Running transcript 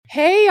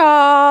Hey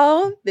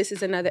y'all, this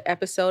is another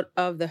episode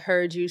of the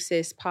Heard You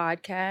Sis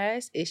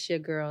podcast. It's your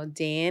girl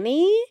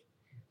Danny,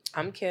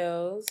 I'm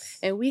Kills.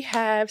 and we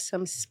have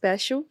some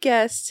special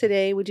guests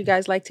today. Would you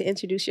guys like to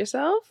introduce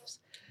yourselves?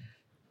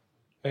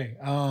 Hey,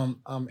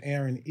 I'm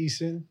Aaron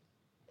Eason.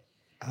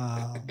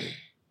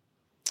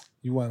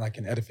 You want like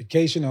an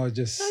edification or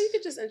just? No, you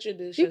could just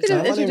introduce You could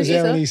yourself. just My name is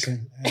introduce Aaron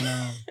Eason, and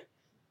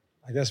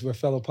I guess we're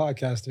fellow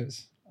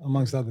podcasters,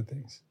 amongst other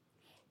things.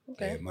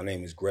 Okay. My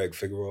name is Greg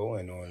Figueroa,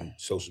 and on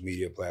social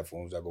media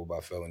platforms, I go by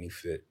Felony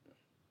Fit.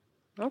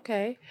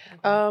 Okay.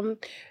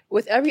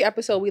 With every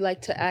episode, we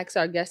like to ask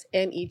our guests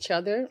and each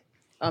other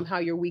how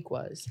your week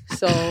was.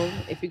 So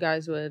if you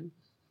guys would,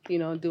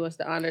 do us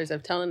the honors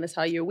of telling us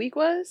how your week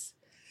was.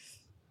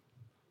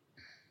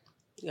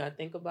 You gotta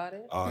think about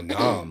it.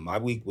 No, my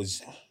week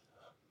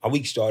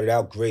started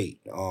out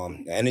great.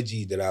 The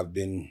energy that I've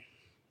been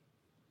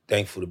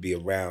thankful to be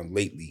around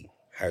lately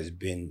has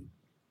been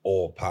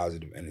all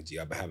positive energy.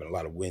 I've been having a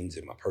lot of wins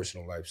in my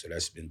personal life, so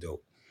that's been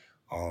dope.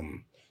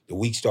 The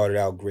week started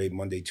out great.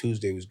 Monday,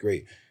 Tuesday was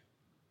great.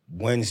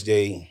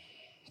 Wednesday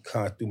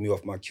kind of threw me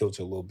off my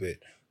kilter a little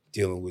bit,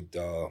 dealing with,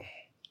 I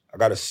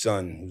got a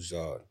son who's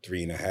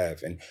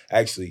 3.5, and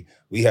actually,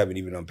 we haven't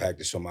even unpacked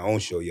this on my own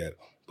show yet,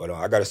 but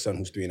I got a son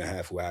who's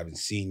 3.5 who I haven't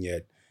seen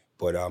yet,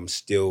 but I'm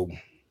still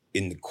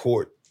in the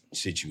court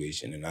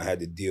situation, and I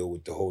had to deal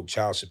with the whole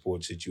child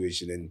support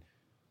situation, and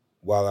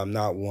while I'm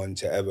not one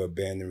to ever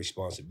abandon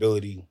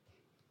responsibility,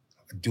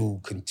 I do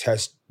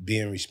contest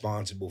being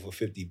responsible for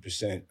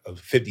 50% of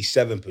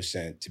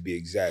 57% to be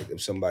exact of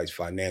somebody's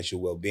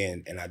financial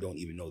well-being, and I don't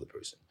even know the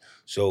person.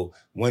 So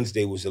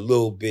Wednesday was a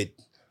little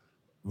bit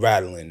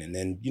rattling, and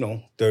then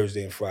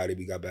Thursday and Friday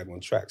we got back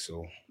on track.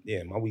 So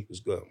yeah, my week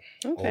was good.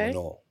 Okay. All in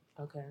all.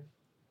 Okay.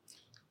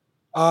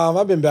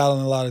 I've been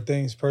battling a lot of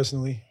things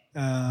personally,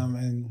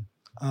 and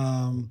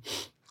I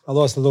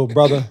lost a little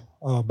brother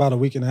about a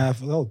week and a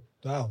half. Oh,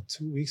 wow,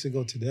 2 weeks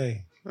ago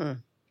today.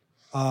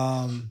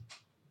 And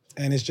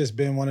it's just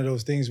been one of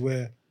those things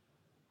where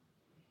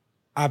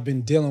I've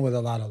been dealing with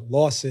a lot of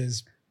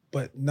losses,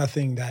 but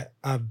nothing that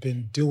I've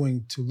been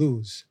doing to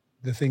lose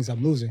the things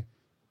I'm losing.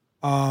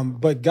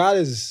 But God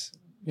has,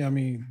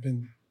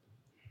 been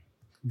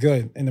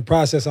good. In the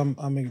process, I'm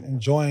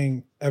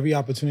enjoying every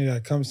opportunity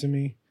that comes to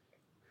me,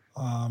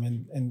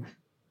 and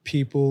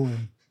people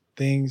and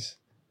things.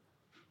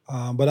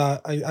 But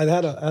I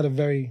had a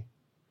very,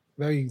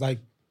 very like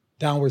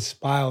downward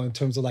spiral in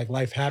terms of like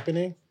life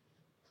happening.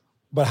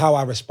 But how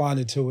I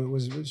responded to it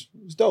was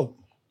dope.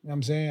 You know what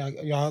I'm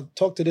saying? I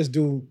talked to this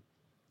dude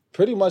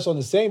pretty much on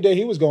the same day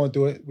he was going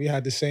through it. We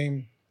had the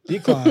same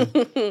decline.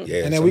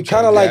 Yeah, And then we sometimes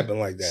kind of it like happen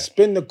like that.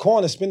 spin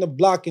the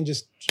block and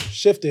just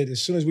shifted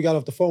as soon as we got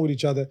off the phone with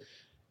each other.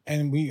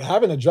 And we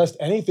haven't addressed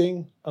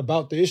anything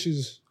about the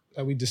issues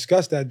that we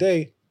discussed that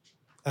day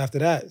after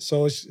that.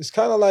 So it's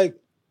kind of like,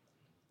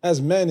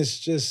 as men,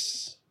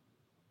 it's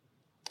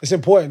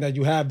important that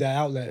you have that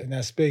outlet and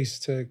that space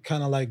to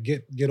kind of like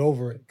get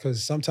over it,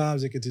 because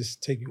sometimes it could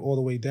just take you all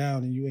the way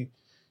down and you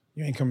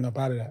ain't coming up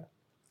out of that.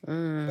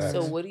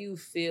 So what do you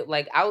feel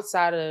like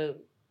outside of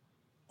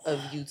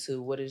you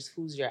two?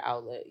 Who's your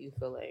outlet you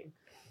feeling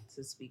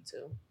to speak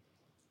to?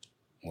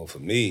 Well, for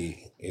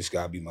me, it's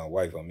gotta be my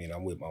wife. I mean,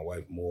 I'm with my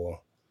wife more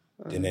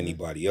than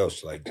anybody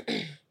else. Like,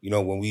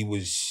 when we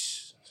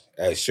was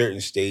at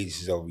certain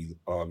stages of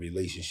our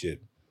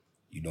relationship,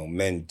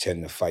 men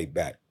tend to fight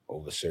back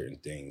over certain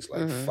things,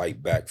 like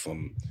fight back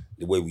from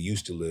the way we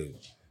used to live.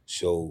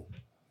 So,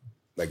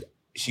 like,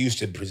 she used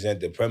to present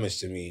the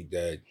premise to me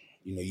that,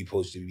 you're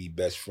supposed to be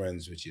best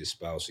friends with your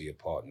spouse or your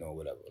partner or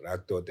whatever. And I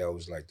thought that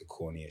was like the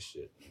corniest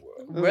shit in the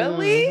world.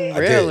 Really?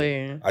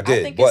 Really? I did.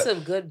 I think but it's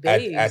a good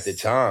base. at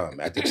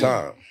the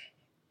time,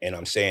 and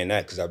I'm saying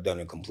that because I've done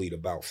a complete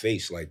about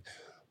face. Like,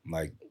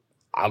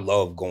 I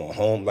love going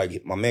home.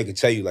 Like, my man can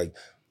tell you, like,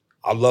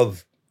 I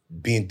love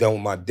being done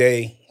with my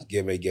day,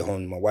 get ready to get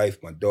home to my wife,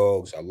 my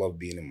dogs. I love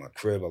being in my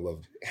crib. I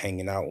love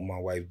hanging out with my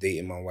wife,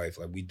 dating my wife.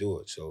 Like, we do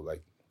it. So,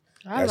 like,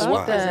 I that's love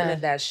What mine.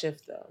 presented that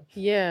shift though?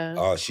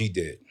 Yeah. She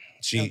did.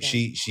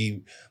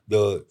 Okay.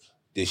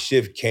 The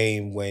shift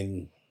came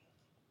when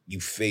you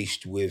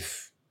faced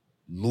with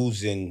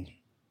losing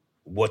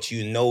what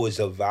you know is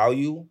of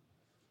value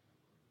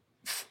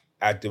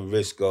at the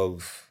risk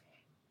of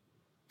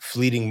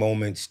fleeting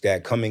moments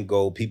that come and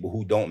go, people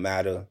who don't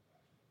matter,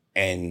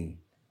 and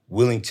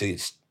willing to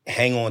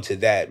hang on to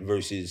that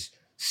versus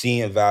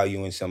seeing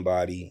value in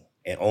somebody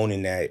and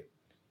owning that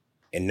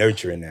and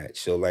nurturing that.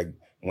 So, like,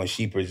 when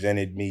she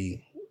presented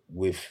me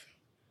with,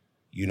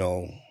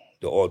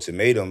 the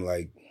ultimatum,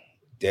 like,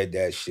 dead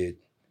that shit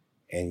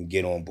and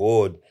get on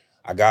board,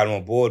 I got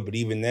on board, but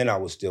even then I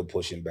was still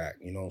pushing back,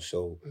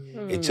 So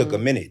it took a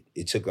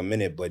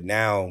minute. But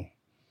now,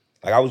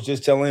 like I was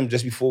just telling him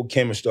just before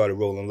camera started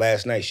rolling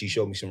last night, she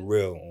showed me some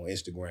reel on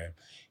Instagram.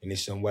 And then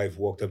some wife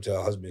walked up to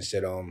her husband and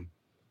said,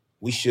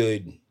 we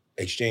should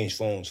exchange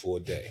phones for a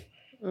day.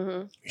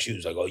 She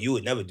was like, oh, you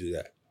would never do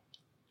that.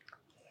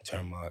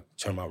 I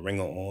turned my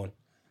ringer on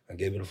and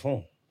gave her the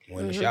phone.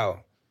 Went in the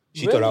shower.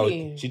 She thought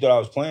I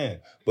was playing.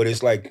 But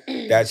it's like,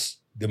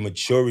 the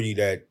maturity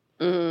that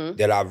Mm-hmm.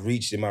 that I've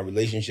reached in my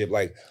relationship.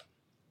 Like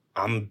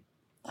I'm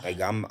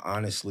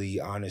honestly,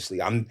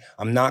 I'm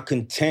not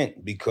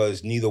content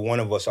because neither one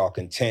of us are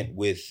content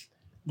with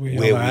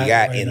where we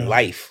at in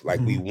life.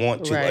 Like we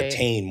want to Right.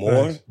 attain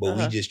more, Right. but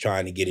we just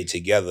trying to get it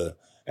together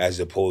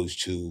as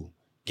opposed to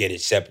get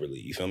it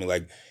separately. You feel me?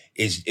 Like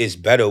it's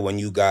better when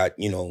you got,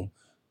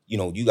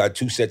 you got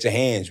two sets of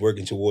hands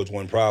working towards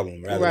one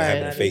problem rather than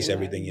having to Right. face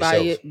everything By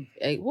yourself.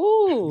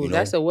 woo, You know?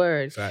 that's a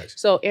word.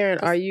 Facts. So, Aaron,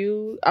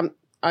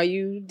 are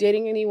you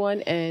dating anyone,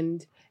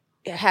 and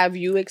have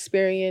you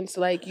experienced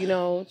like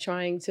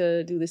trying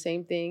to do the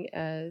same thing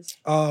as?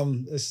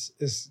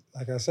 It's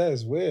like I said,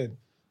 it's weird.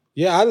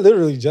 Yeah, I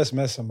literally just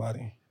met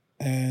somebody,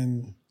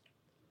 and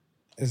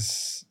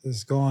it's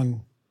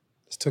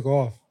took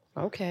off.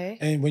 Okay.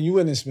 And when you're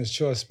in this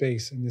mature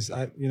space, and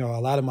a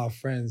lot of my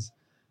friends,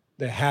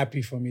 they're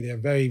happy for me. They're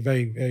very,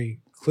 very, very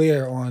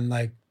clear on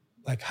like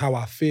how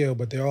I feel,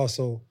 but they're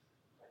also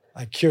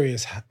like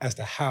curious as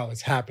to how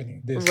it's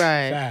happening this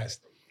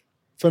fast.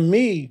 For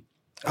me,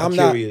 I'm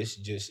curious,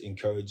 just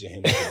encouraging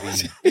him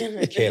to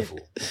be careful.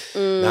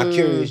 Not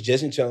curious,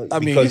 just intelligent. I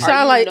mean, you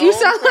sound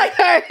like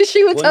her.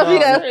 She would tell me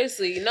that.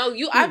 Seriously, no,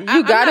 you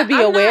gotta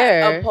be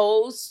aware. I'm not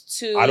opposed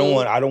to. I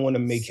don't want to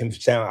make him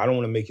sound. I don't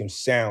want to make him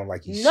sound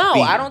like he's. No,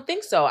 speeding. I don't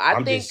think so.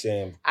 I'm just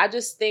saying. I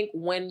just think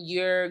when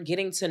you're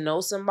getting to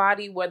know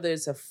somebody, whether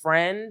it's a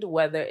friend,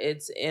 whether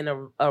it's in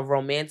a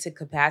romantic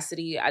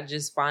capacity, I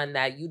just find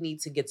that you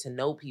need to get to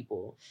know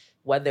people.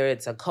 Whether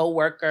it's a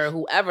coworker,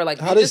 whoever, like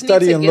how does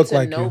studying look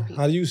like you? People.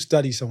 How do you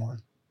study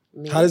someone?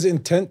 Me? How does it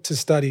intend to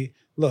study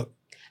look?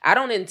 I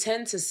don't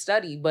intend to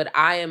study, but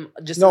I am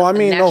just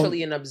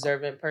naturally an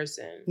observant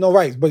person. No,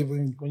 right. But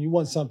when you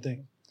want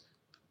something,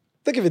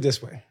 think of it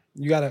this way.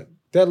 You got a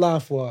deadline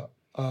for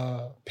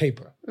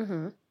paper.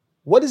 Mm-hmm.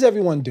 What does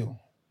everyone do?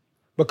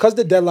 Because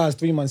the deadline's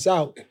 3 months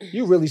out,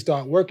 you really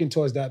start working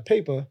towards that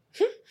paper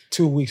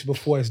 2 weeks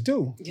before it's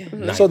due. Yeah.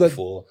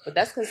 But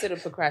that's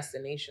considered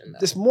procrastination, though.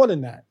 It's more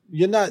than that.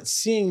 You're not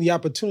seeing the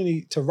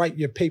opportunity to write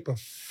your paper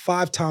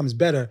 5 times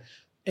better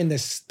in the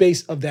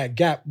space of that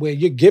gap where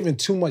you're given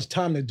too much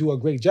time to do a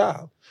great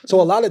job.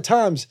 So a lot of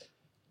times,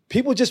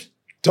 people just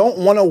don't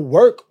want to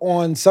work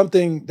on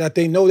something that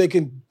they know they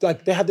can,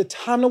 like they have the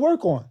time to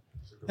work on.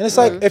 And it's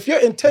like, if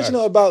you're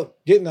intentional about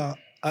getting a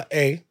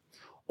A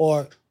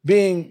or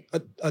being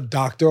a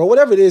doctor or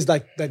whatever it is,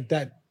 like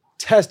that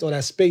test or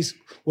that space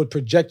would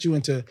project you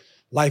into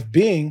life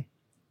being,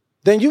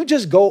 then you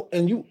just go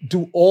and you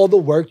do all the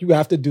work you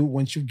have to do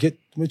once you get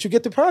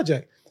the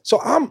project. So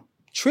I'm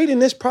treating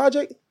this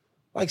project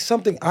like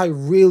something I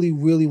really,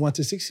 really want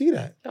to succeed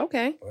at.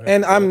 Okay.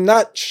 And I'm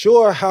not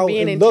sure how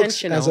it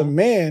looks as a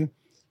man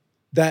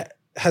that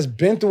has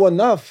been through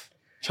enough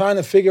trying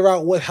to figure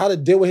out how to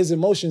deal with his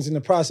emotions in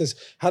the process,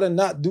 how to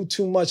not do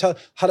too much,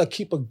 how to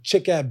keep a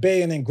chick at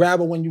bay and then grab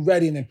her when you're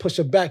ready and then push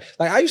her back.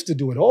 Like I used to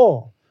do it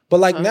all. But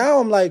like now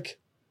I'm like,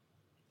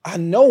 I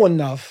know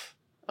enough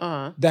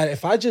that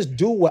if I just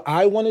do what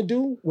I want to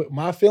do with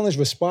my feelings,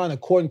 respond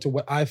according to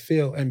what I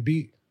feel and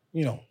be,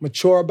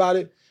 mature about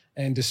it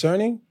and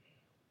discerning,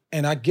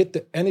 and I get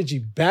the energy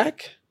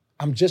back,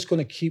 I'm just going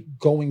to keep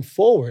going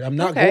forward. I'm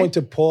not going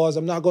to pause.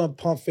 I'm not going to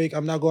pump fake.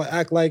 I'm not going to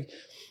act like,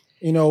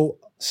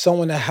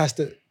 someone that has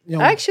to,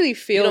 I actually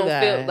feel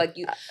that. Feel like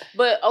you,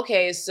 but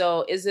okay,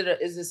 so is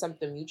it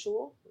something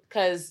mutual?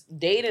 Because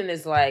dating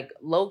is like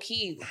low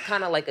key,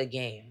 kind of like a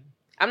game.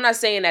 I'm not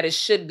saying that it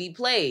should be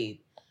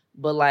played,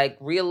 but like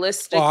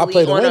realistically, I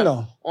play to win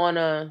though.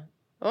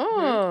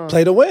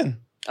 Play to win.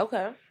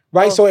 Okay.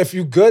 Right. So if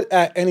you're good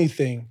at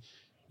anything,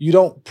 you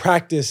don't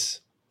practice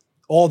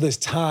all this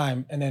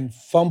time and then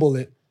fumble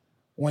it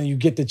when you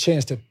get the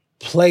chance to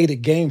play the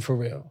game for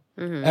real.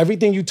 Mm-hmm.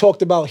 Everything you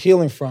talked about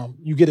healing from,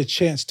 you get a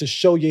chance to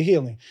show your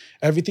healing.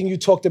 Everything you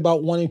talked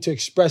about wanting to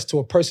express to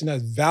a person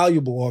that's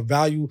valuable or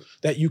value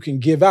that you can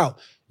give out,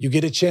 you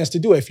get a chance to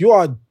do it. If you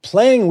are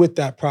playing with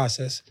that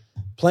process,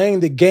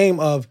 playing the game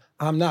of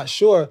I'm not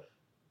sure,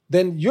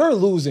 then you're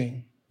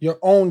losing your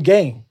own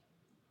game.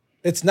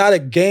 It's not a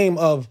game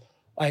of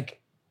like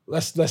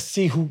let's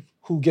see who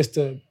gets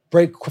to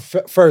break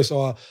first,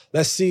 or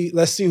let's see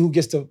who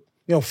gets to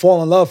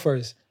fall in love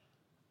first.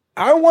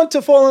 I want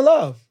to fall in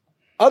love.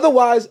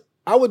 Otherwise,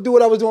 I would do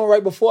what I was doing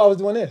right before I was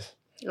doing this.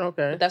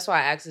 Okay, but that's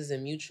why I ask is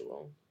it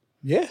mutual.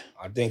 Yeah,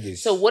 I think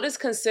it's. So what is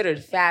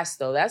considered fast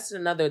though? That's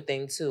another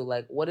thing too.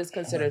 Like what is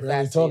considered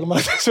fast? Talking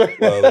about this right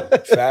well,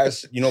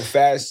 fast.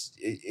 Fast.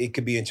 It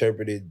could be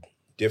interpreted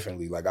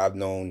differently. Like I've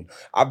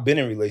been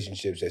in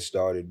relationships that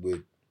started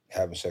with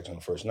having sex on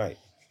the first night.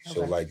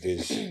 So like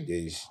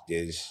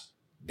there's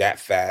that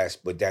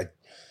fast, but that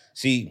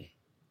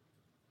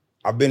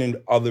I've been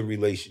in other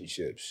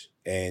relationships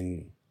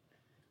and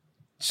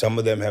some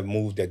of them have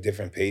moved at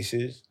different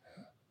paces,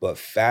 but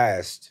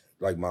fast,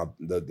 like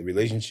the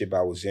relationship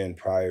I was in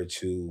prior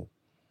to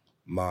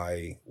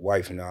my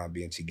wife and I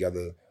being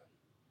together,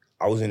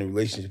 I was in a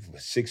relationship for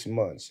 6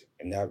 months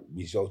and that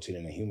resulted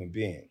in a human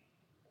being.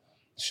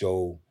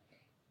 So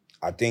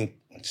I think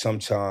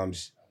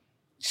sometimes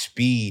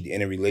speed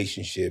in a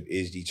relationship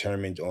is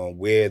determined on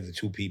where the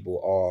two people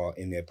are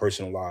in their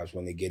personal lives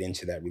when they get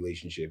into that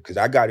relationship. Because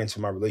I got into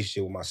my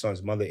relationship with my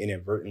son's mother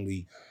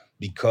inadvertently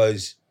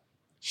because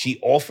she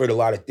offered a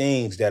lot of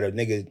things that a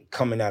nigga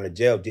coming out of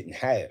jail didn't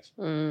have.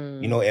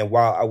 You know, and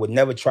while I would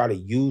never try to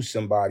use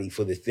somebody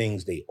for the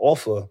things they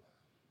offer,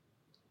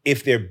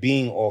 if they're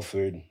being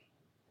offered,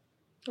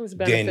 It was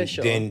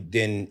beneficial.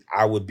 then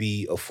I would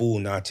be a fool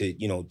not to,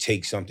 you know,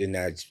 take something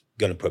that's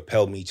gonna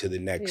propel me to the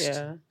next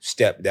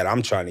step that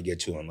I'm trying to get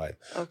to in life.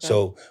 Okay.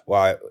 So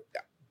while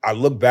I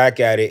look back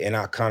at it and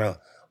I kind of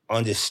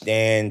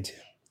understand,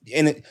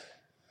 and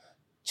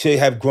to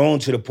have grown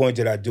to the point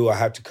that I do, I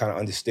have to kind of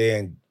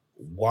understand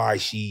why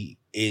she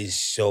is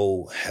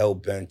so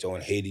hell-bent on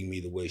hating me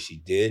the way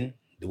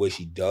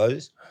she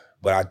does.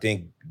 But I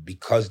think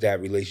because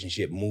that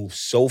relationship moved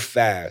so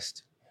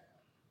fast,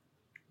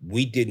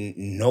 we didn't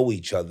know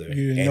each other.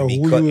 You didn't and know who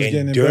you was getting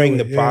in bed during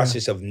with, the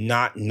process of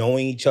not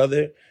knowing each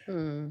other,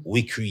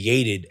 we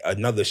created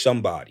another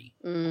somebody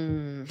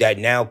that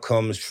now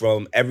comes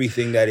from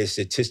everything that is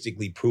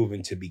statistically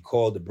proven to be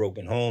called a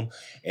broken home.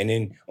 And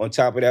then on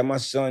top of that, my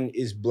son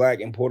is Black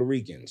and Puerto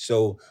Rican.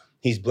 So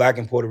he's Black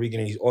and Puerto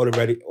Rican, and he's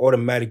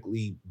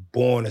automatically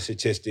born a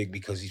statistic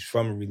because he's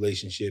from a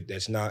relationship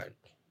that's not,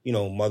 you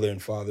know, mother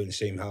and father in the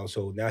same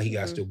household. Now he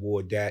has to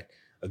award that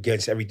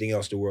against everything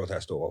else the world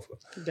has to offer.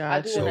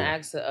 I do want to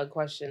ask a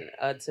question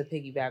to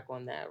piggyback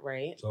on that,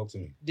 right? Talk to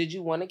me. Did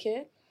you want a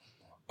kid?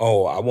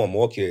 Oh, I want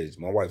more kids.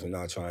 My wife is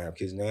not trying to have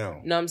kids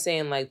now. No, I'm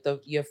saying like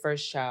your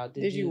first child.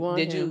 Did you want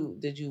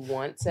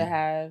to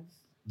have?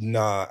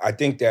 Nah, I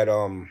think that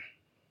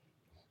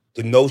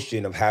the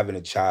notion of having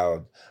a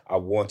child, I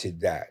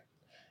wanted that.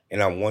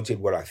 And I wanted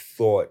what I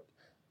thought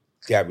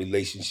that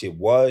relationship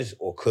was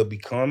or could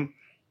become.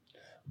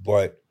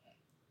 But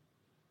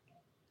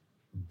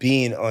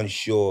being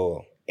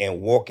unsure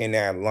and walking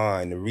that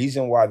line, the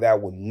reason why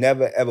that will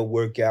never ever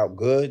work out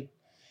good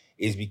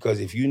is because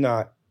if you're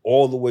not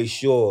all the way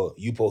sure,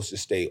 you're supposed to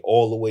stay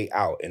all the way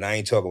out. And I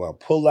ain't talking about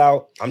pull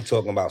out. I'm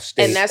talking about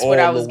stay all the way out. And that's what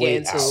I was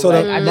getting to. So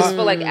like, I just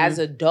feel like as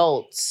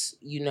adults,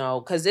 you know,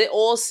 because it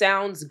all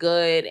sounds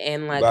good.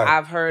 And like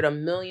I've heard a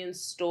million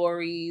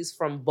stories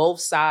from both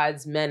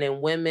sides, men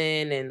and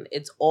women. And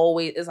it's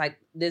like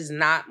there's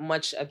not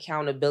much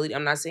accountability.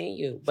 I'm not saying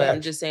you, but I'm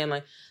just saying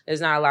like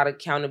there's not a lot of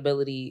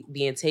accountability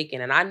being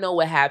taken. And I know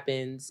what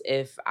happens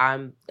if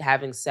I'm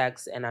having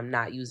sex and I'm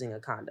not using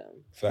a condom.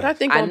 But I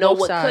think I know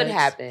what sides, could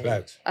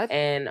happen.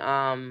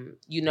 And,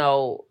 you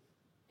know,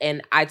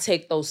 and I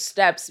take those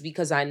steps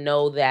because I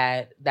know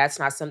that that's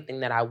not something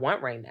that I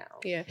want right now.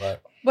 Yeah. Right.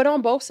 But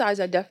on both sides,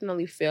 I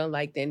definitely feel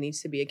like there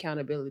needs to be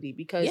accountability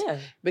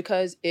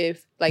because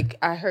if, like,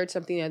 I heard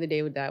something the other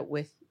day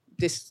with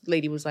this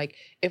lady was like,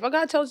 if a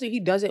guy tells you he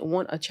doesn't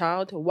want a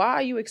child, why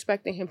are you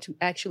expecting him to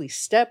actually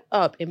step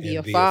up and be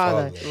a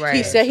father? Right.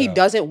 He said he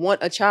doesn't want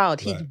a child.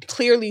 He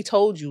clearly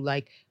told you,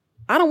 like,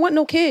 I don't want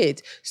no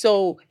kids.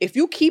 So if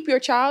you keep your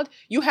child,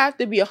 you have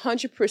to be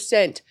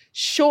 100%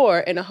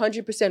 sure and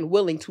 100%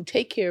 willing to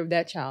take care of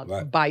that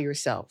child by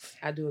yourself.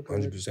 I do agree.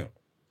 100%.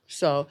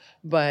 So,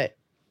 but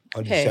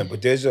 100%. Hey.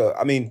 But there's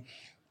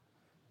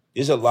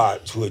a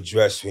lot to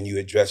address when you're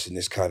addressing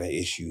this kind of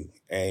issue.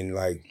 And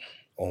like,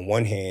 on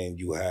one hand,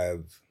 you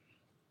have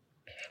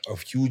a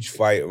huge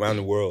fight around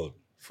the world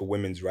for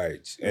women's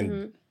rights.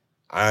 And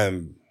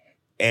I'm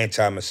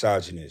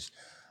anti-misogynist.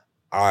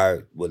 I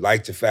would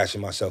like to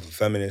fashion myself a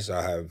feminist.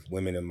 I have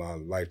women in my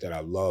life that I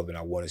love and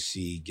I want to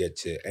see get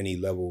to any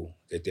level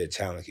that their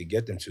talent could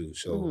get them to.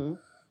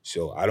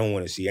 So I don't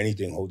want to see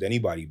anything hold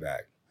anybody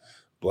back.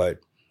 But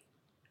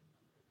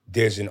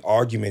there's an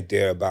argument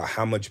there about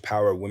how much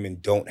power women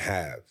don't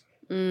have.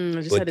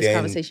 I just had this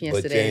conversation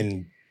yesterday. But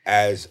then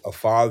as a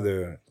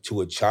father to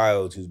a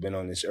child who's been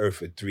on this earth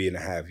for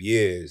 3.5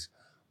 years,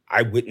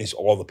 I witness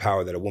all the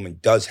power that a woman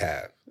does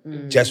have.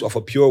 Just off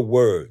of pure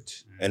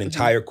words, an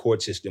entire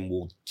court system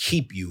will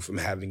keep you from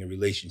having a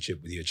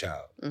relationship with your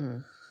child.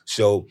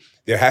 So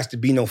there has to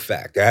be no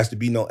fact. There has to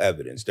be no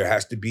evidence. There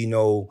has to be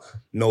no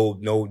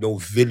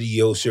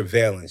video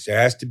surveillance. There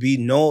has to be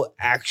no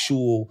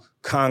actual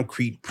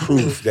concrete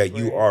proof that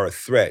you are a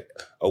threat.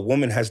 A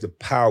woman has the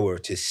power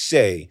to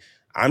say,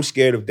 I'm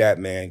scared of that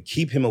man,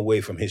 keep him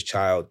away from his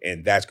child,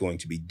 and that's going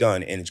to be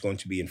done. And it's going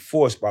to be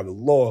enforced by the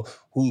law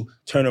who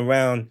turn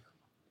around.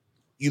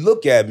 You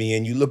look at me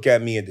and you look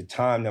at me at the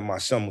time that my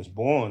son was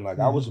born, like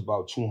I was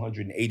about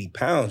 280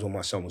 pounds when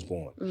my son was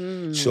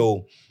born.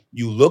 So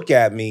you look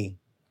at me,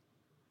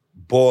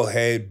 bald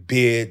head,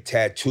 beard,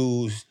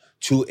 tattoos,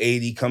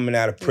 280 coming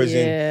out of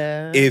prison.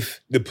 Yeah.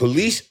 If the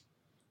police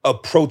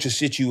approach a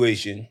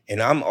situation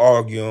and I'm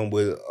arguing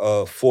with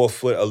a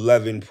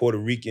 4'11" Puerto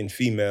Rican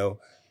female,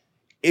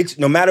 it's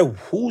no matter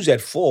who's at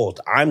fault,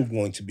 I'm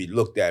going to be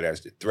looked at as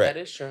the threat.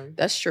 That is true.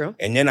 That's true.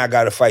 And then I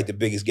got to fight the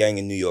biggest gang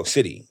in New York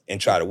City and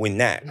try to win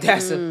that.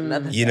 That's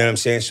another. You know what I'm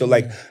saying? So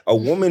like a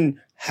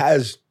woman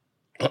has,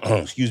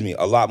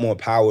 a lot more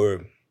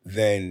power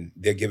than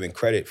they're given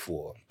credit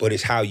for. But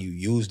it's how you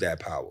use that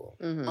power.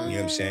 You know what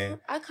I'm saying?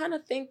 I kind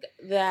of think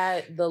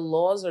that the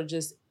laws are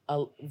just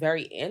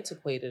very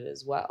antiquated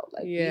as well.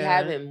 Like we Yeah.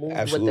 haven't moved with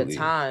Absolutely. the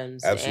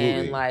times, Absolutely.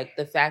 and like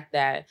the fact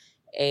that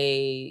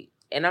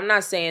and I'm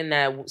not saying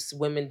that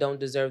women don't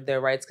deserve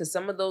their rights, because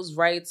some of those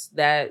rights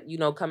that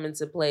come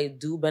into play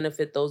do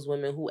benefit those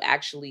women who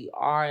actually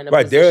are in a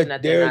Right, position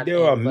that they're not there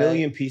in. are a but-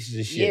 million pieces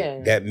of shit Yeah.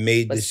 that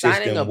made But the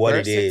signing a system what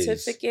birth it is.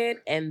 certificate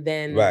and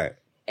then Right.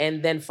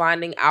 and then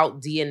finding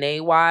out DNA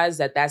wise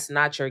that that's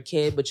not your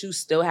kid, but you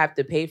still have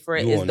to pay for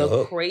it You is on the the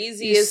hook.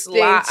 craziest You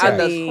law, stink to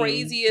the me.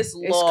 craziest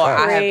It's law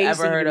I have crazy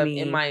ever heard to of me.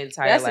 in my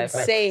entire That's life.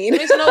 Like, insane. it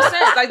makes no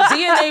sense. Like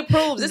DNA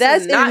proves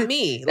this is not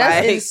me.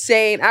 That's Like,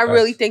 insane. I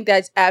really think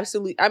that's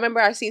absolutely. I remember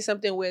I seen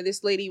something where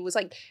this lady was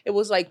like, it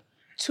was like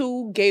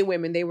two gay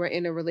women. They were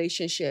in a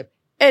relationship,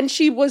 and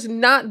she was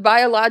not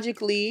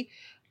biologically,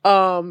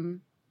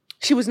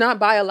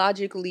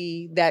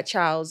 that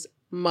child's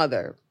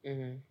mother.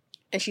 mhm.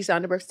 And she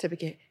signed a birth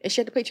certificate, and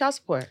she had to pay child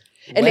support.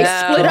 And they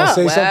Well, split Can I up.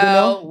 say something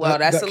though? Well,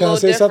 that's a Can I little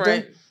say something?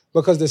 different.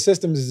 Because the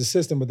system is the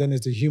system, but then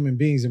there's the human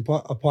beings and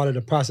a part of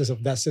the process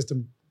of that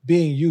system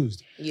being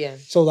used. Yeah.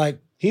 So like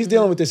he's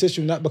dealing with this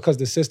issue not because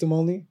the system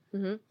only,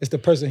 Mhm. it's the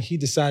person he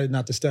decided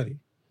not to study.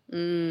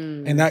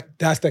 Mm. And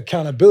that's the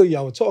accountability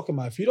I was talking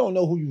about. If you don't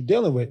know who you're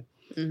dealing with,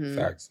 Mhm.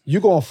 Facts.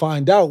 you're gonna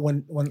find out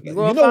when You you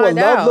gonna know what find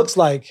love out. looks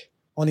like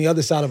on the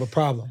other side of a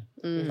problem.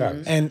 Mhm.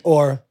 Facts. And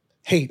or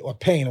hate or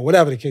pain or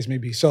whatever the case may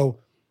be. So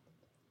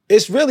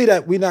it's really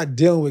that we're not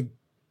dealing with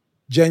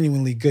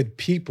genuinely good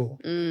people.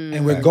 Mm.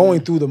 And we're Right.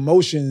 going through the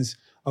motions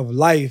of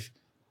life,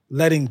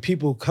 letting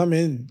people come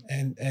in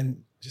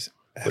and just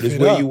But F it's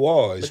it where up. you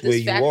are. But It's where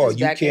this you fact are. is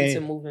You back into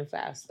can't. moving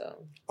fast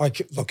though.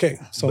 Okay,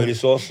 so But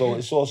it's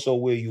also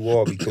where you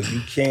are, because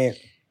you can't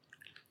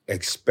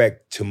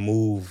expect to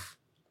move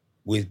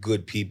with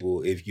good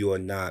people if you are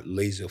not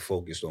laser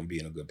focused on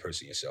being a good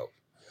person yourself.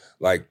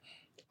 Like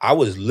I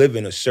was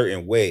living a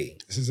certain way,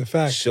 this is a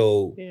fact.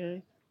 so Yeah.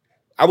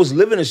 I was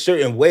living a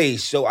certain way,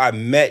 so I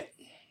met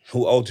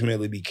who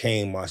ultimately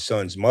became my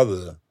son's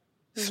mother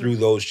through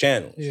those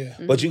channels. Yeah.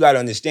 But you got to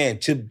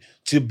understand,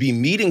 to be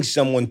meeting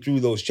someone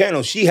through those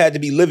channels, she had to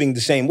be living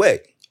the same way.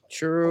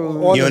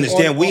 True. On You the-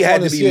 understand? We on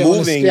had the to be scale- on the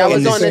moving scale Y'all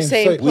in was on the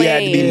same plane. we had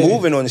to be Yeah.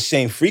 moving on the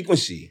same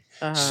frequency.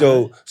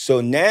 Uh-huh.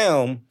 So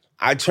now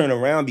I turn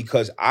around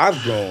because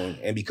I've grown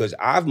and because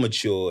I've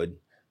matured.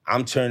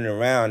 I'm turning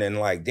around and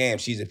like, damn,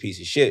 she's a piece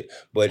of shit.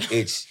 But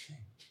it's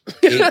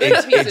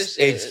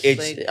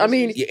I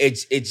mean,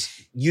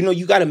 it's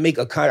you got to make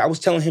a I was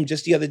telling him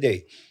just the other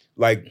day,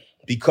 like,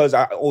 because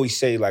I always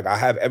say like I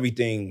have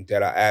everything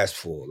that I asked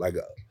for. Like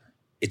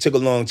it took a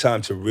long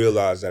time to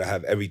realize that I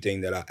have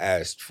everything that I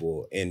asked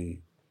for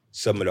in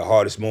some of the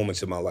hardest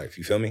moments of my life.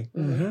 You feel me?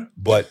 Mm-hmm.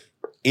 But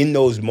in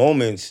those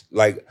moments,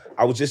 like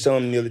I was just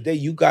telling him the other day,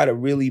 you got to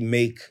really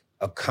make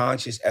a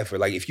conscious effort.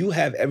 Like if you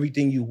have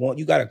everything you want,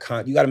 you got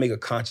to make a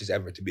conscious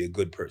effort to be a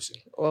good person.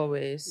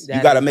 always.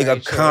 You got to make a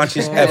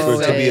conscious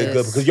effort to be a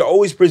good, because you're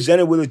always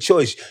presented with a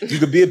choice. You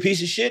could be a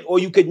piece of shit or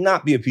you could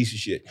not be a piece of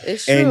shit.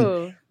 It's And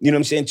true. you know what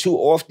I'm saying? Too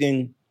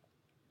often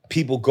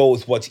people go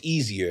with what's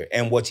easier,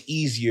 and what's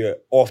easier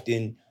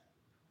often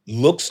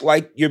looks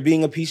like you're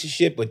being a piece of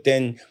shit, but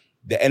then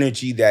the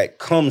energy that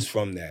comes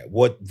from that,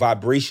 what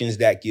vibrations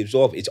that gives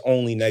off, it's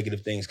only negative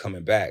things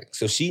coming back.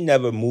 So she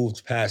never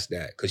moved past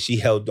that because she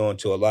held on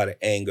to a lot of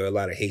anger, a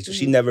lot of hate. So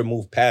she never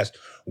moved past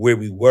where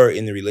we were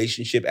in the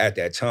relationship at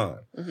that time.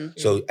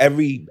 So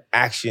every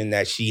action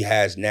that she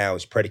has now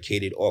is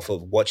predicated off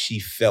of what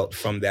she felt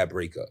from that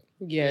breakup.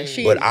 Yeah,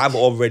 But I've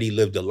already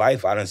lived a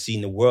life. I done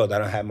seen the world. I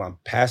done had my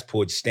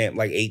passport stamped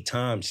like 8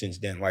 times since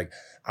then. Like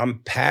I'm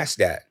past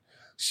that.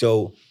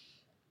 So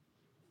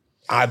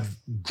I've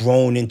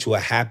grown into a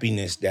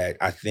happiness that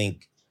I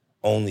think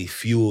only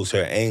fuels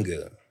her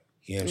anger.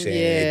 You know what I'm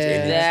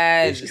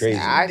saying? It's crazy.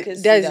 I could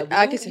see That's- that.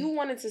 I But could- you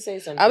wanted to say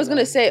something. I was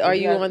gonna say, are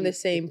You you have- on the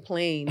same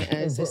plane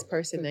as this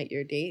person that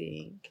you're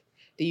dating?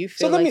 Do you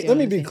So feel let like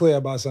me be clear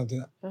about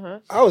something. Uh-huh.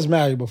 I was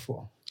married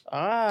before.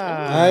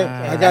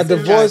 Ah, I got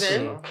divorced.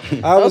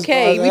 I was,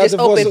 Okay, I we got just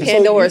divorced. opened So-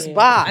 Pandora's Yeah.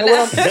 box. And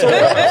what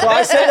so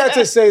I say that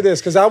to say this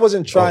because I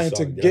wasn't trying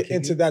sorry, to did I get kick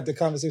into you? the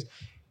conversation.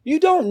 You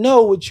don't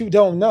know what you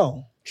don't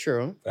know.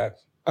 True.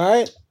 Facts. All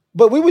right.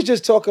 But we was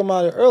just talking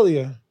about it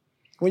earlier.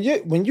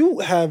 When you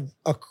have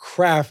a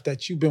craft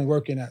that you've been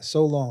working at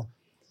so long,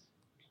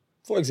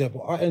 for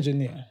example, our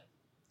engineer,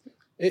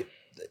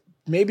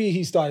 maybe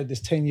he started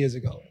this 10 years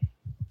ago.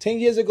 10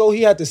 years ago,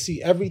 he had to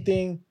see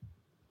everything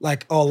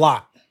like a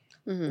lot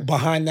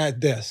behind that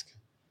desk.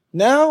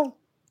 Now,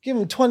 give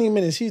him 20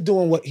 minutes. He's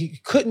doing what he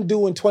couldn't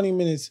do in 20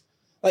 minutes.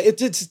 Like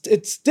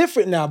it's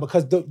different now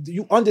because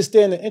you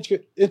understand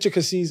the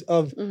intricacies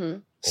of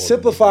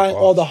simplifying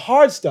all the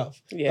hard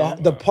stuff. Yeah.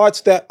 The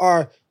parts that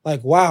are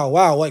like,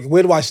 wow, like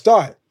where do I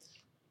start?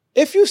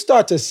 If you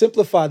start to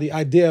simplify the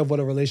idea of what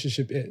a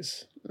relationship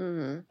is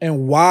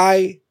and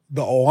why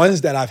the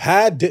ones that I've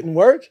had didn't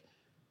work,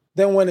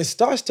 then when it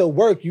starts to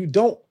work, you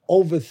don't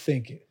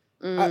overthink it.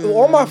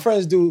 All my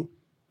friends do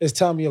is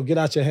tell me, yo, get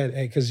out your head,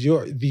 hey, because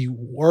you're the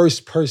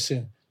worst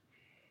person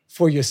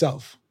for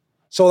yourself.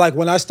 So like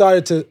when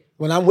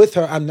I'm with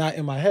her, I'm not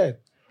in my head.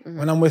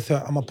 When I'm with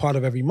her, I'm a part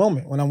of every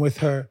moment. When I'm with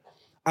her,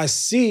 I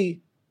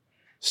see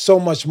so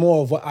much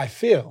more of what I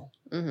feel.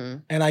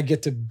 And I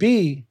get to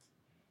be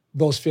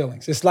those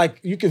feelings. It's like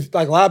you can,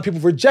 like a lot of people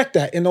reject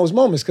that in those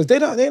moments because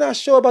they're not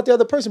sure about the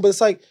other person. But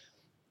it's like,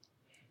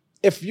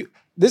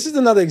 this is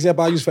another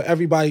example I use for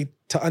everybody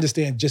to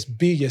understand, just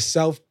be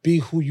yourself, be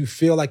who you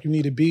feel like you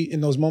need to be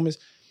in those moments.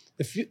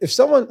 If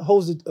someone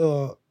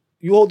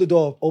you hold the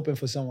door open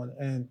for someone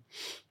and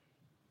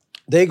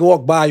they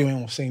walk by you and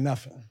won't say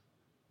nothing,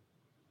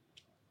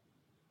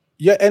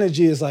 your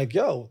energy is like,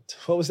 yo,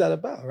 what was that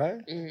about,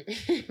 right?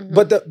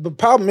 But the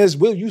problem is,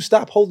 will you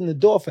stop holding the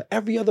door for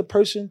every other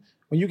person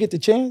when you get the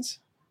chance?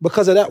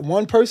 Because of that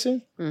one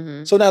person?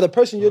 So now the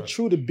person you're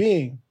true to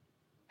being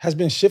has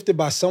been shifted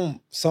by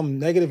some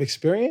negative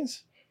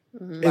experience?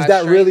 Is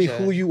that really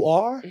who you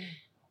are?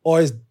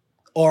 Or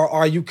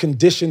are you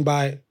conditioned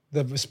by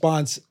the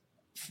response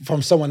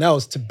from someone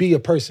else to be a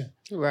person?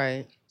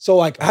 Right. So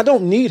like, I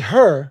don't need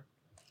her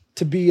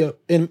to be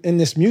in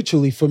this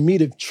mutually for me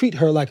to treat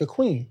her like a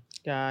queen.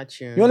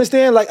 Gotcha. You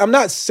understand? Like, I'm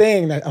not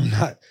saying that I'm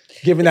not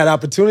giving that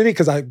opportunity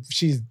because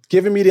she's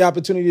giving me the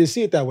opportunity to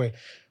see it that way.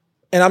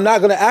 And I'm not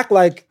going to act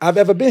like I've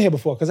ever been here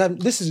before because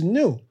this is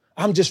new.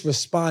 I'm just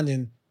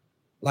responding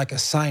like a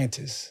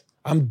scientist.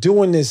 I'm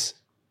doing this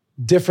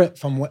different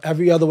from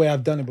every other way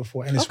I've done it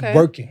before, and it's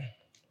working.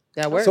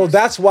 That works. So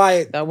that's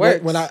why that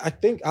works. When I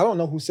think, I don't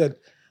know who said,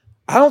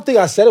 I don't think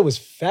I said it was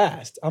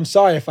fast. I'm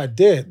sorry if I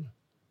did.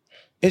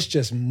 It's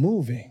just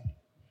moving.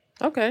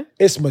 Okay.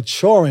 It's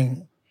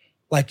maturing.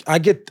 Like I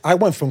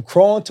went from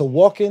crawling to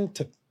walking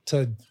to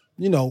a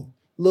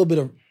little bit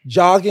of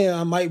jogging.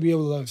 I might be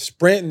able to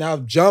sprint and I'll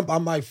jump. I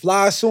might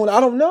fly soon. I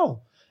don't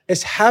know.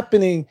 It's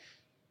happening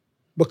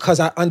because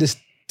I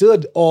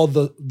understood all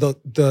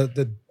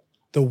the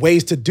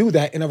ways to do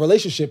that in a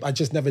relationship. I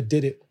just never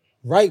did it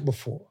right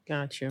before.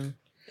 Gotcha.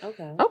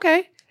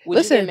 Okay.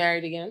 Would you get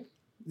married again?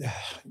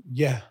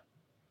 Yeah.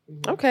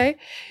 Okay.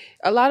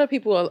 A lot of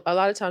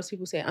times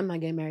people say, I'm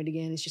not getting married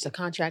again. It's just a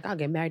contract. I'll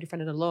get married in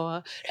front of the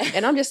law.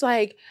 And I'm just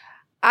like,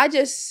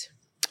 to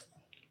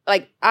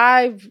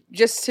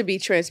be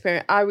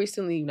transparent, I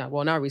recently,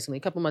 not recently,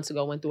 a couple months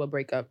ago, went through a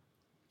breakup.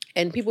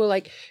 And people were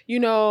like,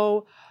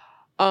 do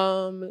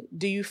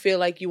you feel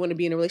like you want to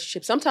be in a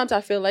relationship? Sometimes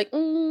I feel like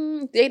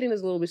dating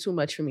is a little bit too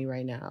much for me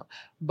right now.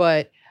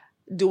 But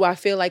do I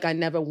feel like I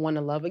never want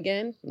to love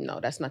again? No,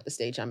 that's not the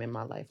stage I'm in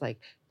my life. Like,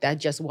 that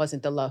just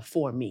wasn't the love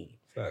for me.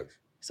 Facts.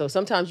 So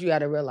sometimes you got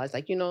to realize,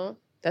 like,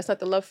 that's not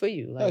the love for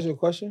you. Like, That's your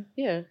question?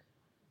 Yeah.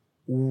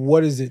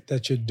 What is it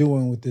that you're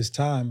doing with this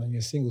time in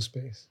your single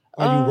space?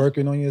 Are you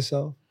working on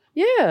yourself?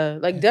 Yeah,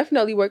 like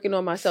definitely working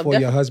on myself. For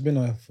your husband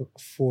or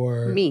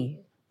for me?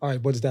 All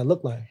right, what does that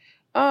look like?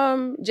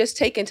 Just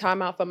taking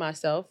time out for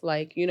myself,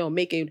 like,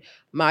 making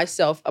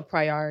myself a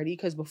priority.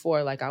 Because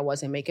before, like, I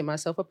wasn't making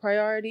myself a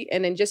priority.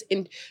 And then just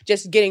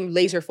getting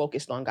laser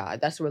focused on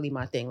God. That's really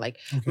my thing. Like,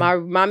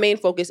 my main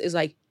focus is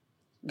like,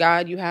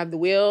 God, you have the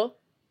wheel.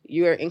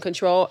 You're in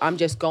control. I'm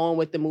just going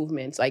with the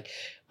movements. Like,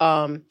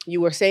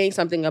 you were saying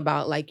something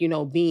about, like,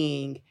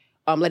 being,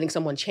 letting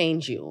someone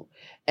change you.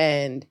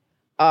 And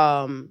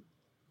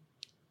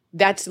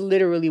that's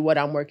literally what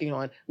I'm working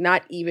on.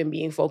 Not even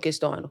being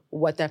focused on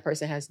what that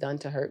person has done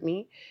to hurt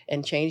me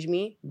and change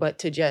me, but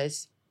to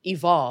just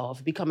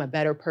evolve, become a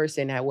better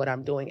person at what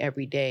I'm doing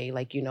every day.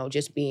 Like,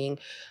 just being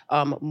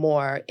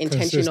more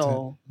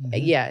intentional.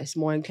 Yes,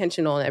 more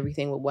intentional in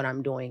everything with what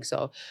I'm doing.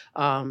 So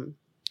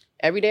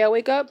every day I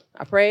wake up,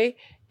 I pray,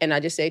 and I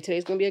just say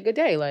today's going to be a good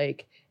day.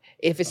 Like,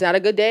 if it's not a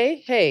good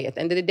day, hey, at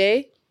the end of the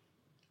day,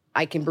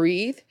 I can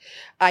breathe,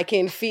 I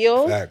can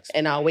feel,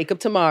 and I'll wake up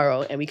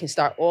tomorrow and we can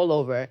start all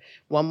over,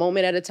 one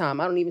moment at a time.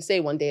 I don't even say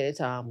one day at a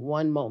time,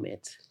 one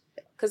moment.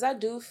 Because I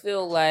do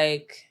feel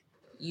like,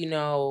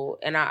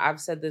 and I've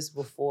said this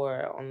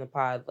before on the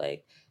pod,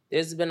 like,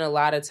 there's been a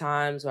lot of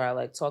times where I,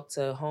 like, talk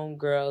to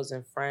homegirls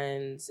and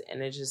friends,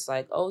 and it's just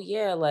like, oh,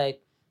 yeah,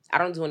 like, I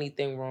don't do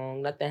anything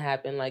wrong. Nothing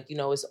happened. Like,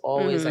 it's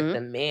always, like,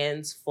 the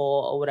man's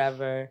fault or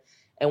whatever.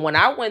 And when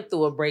I went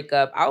through a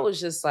breakup, I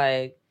was just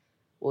like,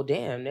 well,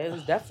 damn, there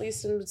was definitely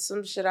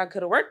some shit I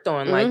could have worked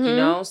on,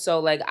 like, So,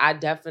 like, I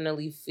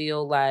definitely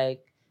feel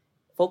like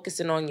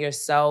focusing on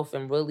yourself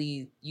and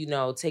really,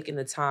 taking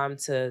the time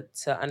to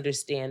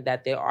understand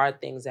that there are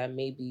things that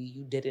maybe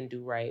you didn't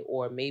do right,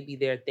 or maybe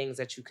there are things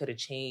that you could have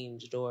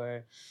changed,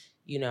 or,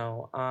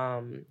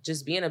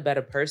 just being a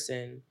better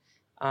person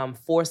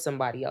for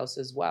somebody else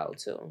as well,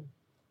 too.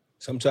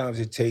 Sometimes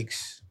it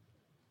takes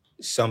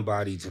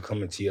somebody to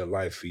come into your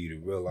life for you to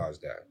realize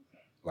that.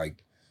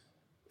 Like,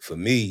 for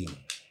me,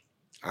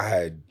 I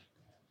had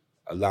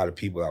a lot of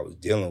people I was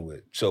dealing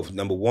with. So,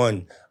 number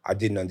one, I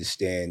didn't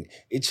understand.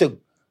 It took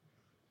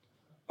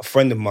a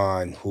friend of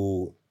mine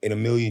who, in a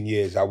million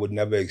years, I would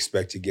never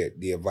expect to get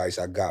the advice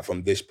I got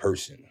from this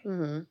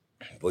person.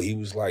 But he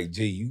was like,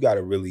 G, you got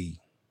to really,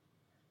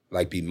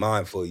 like, be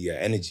mindful of your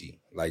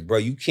energy. Like, bro,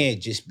 you can't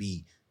just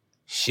be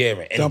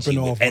sharing energy dumping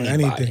off with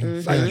anybody. On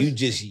anything. Like,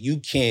 you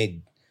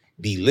can't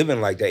be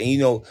living like that.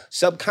 And,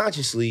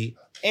 subconsciously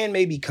and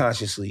maybe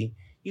consciously,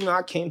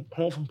 I came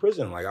home from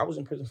prison. Like I was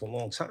in prison for a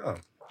long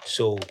time.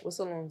 So What's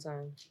a long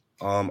time?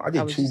 I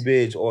did two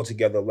bids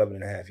altogether, 11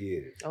 and a half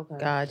years. Okay.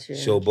 Gotcha.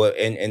 So, but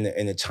and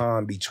the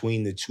time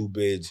between the two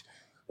bids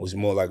was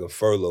more like a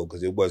furlough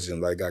because it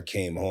wasn't like I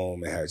came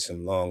home and had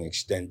some long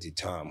extended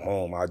time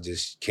home. I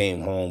just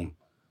came home,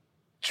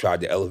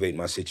 tried to elevate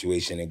my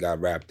situation and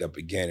got wrapped up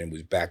again and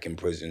was back in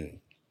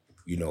prison,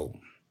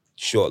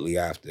 shortly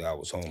after I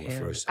was home the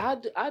first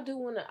time. I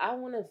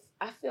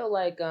feel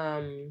like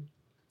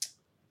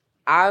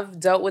I've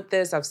dealt with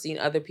this. I've seen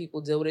other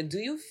people deal with it. Do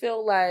you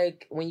feel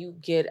like when you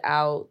get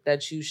out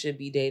that you should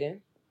be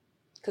dating?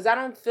 Because I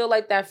don't feel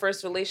like that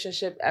first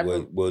relationship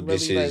ever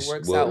really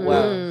works out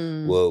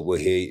well. Well,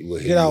 here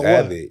you out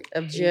have what? it.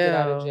 Of You get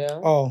out of jail.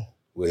 jail. Oh.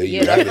 Well,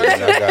 here you have it. When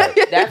I got,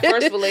 that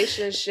first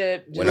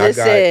relationship. when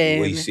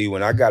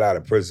I got out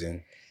of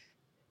prison,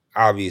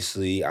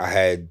 obviously I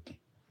had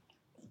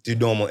the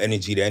normal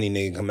energy that any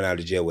nigga coming out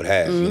of jail would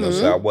have.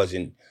 So I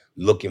wasn't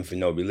looking for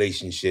no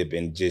relationship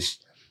and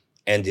just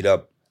ended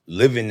up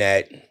living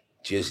that,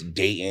 just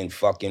dating,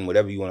 fucking,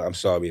 whatever you want. I'm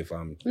sorry if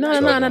I'm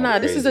No.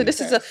 This is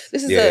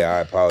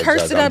I apologize.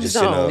 curse it I'm up just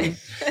zone. in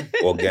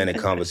a organic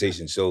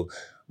conversation. So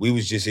we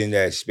was just in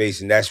that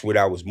space, and that's what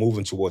I was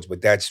moving towards.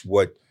 But that's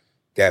what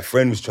that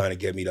friend was trying to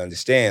get me to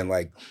understand.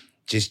 Like,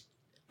 just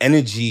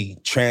energy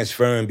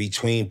transferring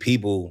between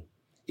people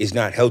is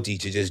not healthy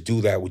to just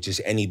do that with just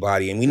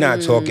anybody. And we're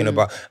not talking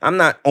about, I'm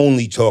not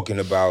only talking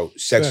about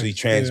sexually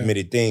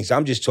transmitted things.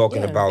 I'm just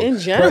talking about in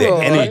general,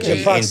 the energy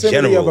the proximity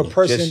in general. of a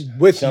person just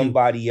with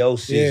somebody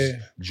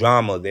else's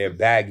drama, their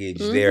baggage,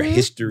 their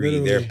history,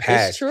 their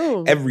past. It's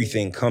true.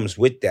 Everything comes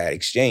with that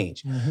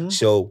exchange.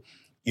 So,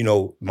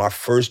 my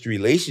first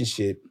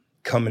relationship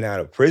coming out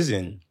of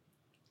prison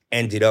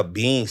ended up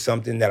being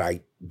something that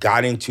I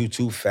got into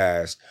too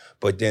fast.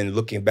 But then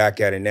looking back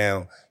at it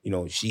now,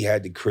 she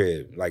had the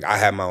crib. Like I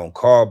had my own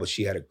car, but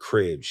she had a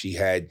crib. She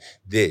had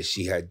this,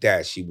 she had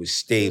that. She was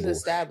stable.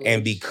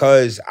 And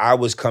because I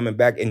was coming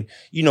back and,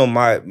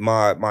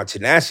 my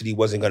tenacity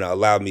wasn't going to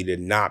allow me to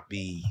not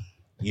be,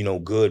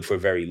 good for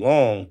very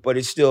long, but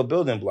it's still a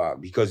building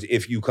block because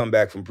if you come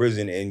back from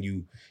prison and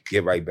you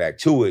get right back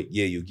to it,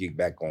 you get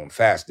back on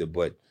faster.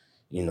 But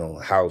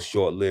how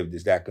short-lived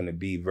is that going to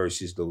be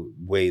versus the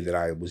way that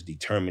I was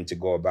determined to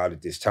go about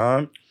it this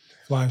time?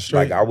 Flying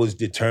straight. Like I was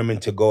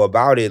determined to go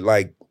about it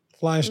like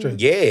flying straight.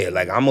 Yeah,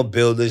 like I'm gonna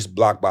build this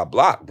block by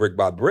block, brick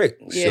by brick.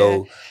 Yeah.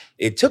 So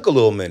it took a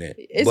little minute,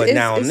 but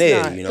now I'm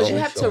there. But you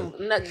have to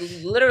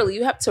literally,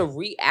 you have to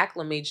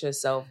reacclimate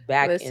yourself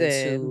back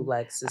into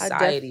like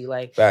society,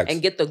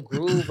 and get the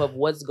groove of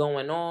what's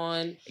going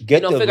on.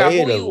 Get the figure out lay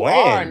who of the you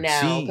are land.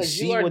 now,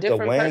 because you are a what the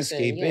different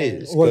landscape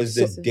person. is. Because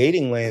the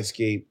dating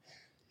landscape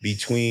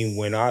between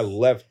when I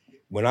left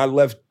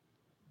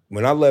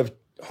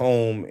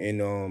home in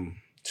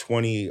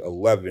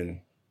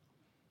 2011,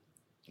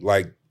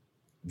 like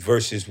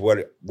versus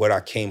what I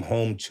came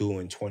home to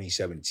in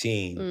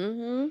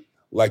 2017,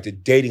 like the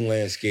dating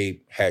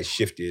landscape has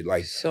shifted.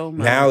 Like so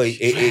much. Now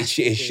it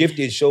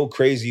shifted so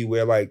crazy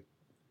where like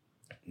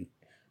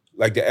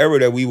the era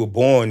that we were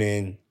born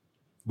in,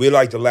 we're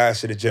like the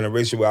last of the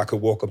generation where I could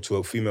walk up to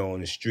a female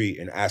on the street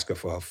and ask her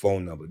for her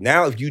phone number.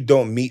 Now, if you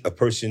don't meet a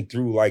person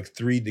through like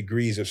 3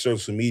 degrees of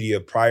social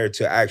media prior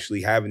to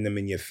actually having them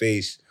in your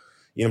face,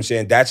 you know what I'm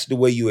saying? That's the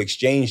way you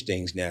exchange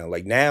things now.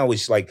 Like now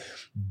it's like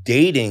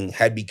dating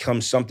had become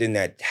something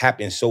that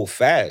happened so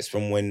fast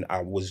from when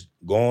I was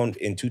gone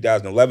in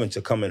 2011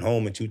 to coming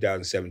home in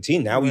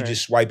 2017. Now we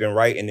just swiping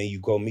right and then you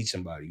go meet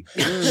somebody.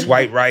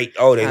 Swipe right.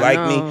 Oh, they like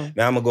me.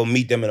 Now I'm gonna go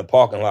meet them in a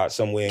parking lot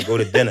somewhere and go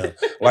to dinner.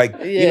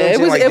 Like, you know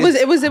what I'm saying?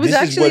 It was this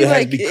actually is what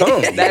like it has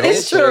become. that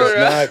is true.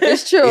 So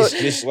it's true. It's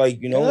just like,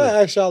 Can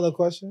I ask y'all a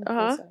question?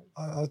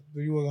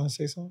 You were gonna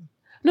say something?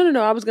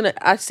 No.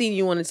 I seen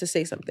you wanted to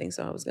say something,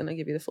 so I was gonna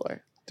give you the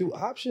floor. Do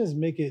options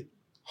make it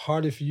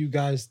harder for you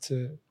guys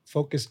to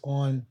focus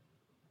on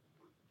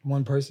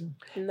one person?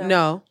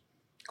 No.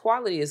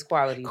 Quality is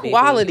quality.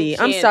 Quality.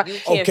 I'm sorry.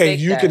 Okay,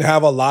 you can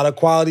have a lot of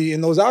quality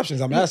in those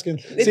options. I'm asking.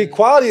 See,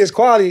 quality is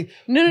quality.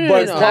 No.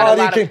 But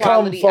quality can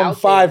come from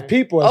 5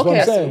 people. That's what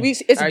I'm saying.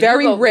 It's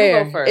very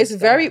rare. It's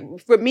very,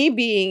 for me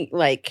being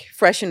like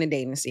fresh in the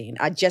dating scene.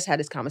 I just had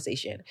this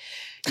conversation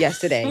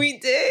yesterday. We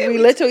did. We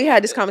literally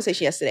had this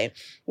conversation yesterday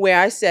where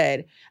I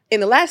said,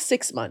 in the last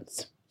 6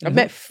 months, I've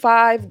met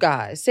 5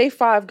 guys. Say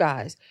 5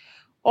 guys.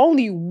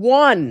 Only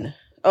one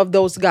of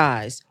those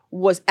guys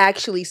was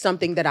actually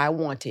something that I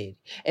wanted.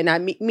 And I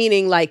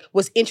meaning like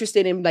was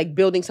interested in like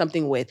building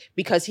something with,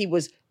 because he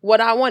was what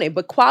I wanted.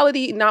 But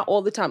quality, not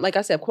all the time. Like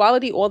I said,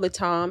 quality all the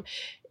time.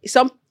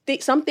 Some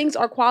things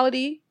are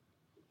quality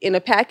in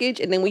a package.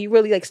 And then when you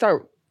really like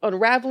start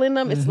unraveling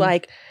them, it's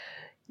like,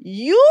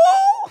 you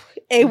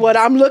ain't what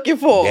I'm looking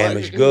for.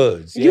 Damaged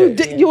goods.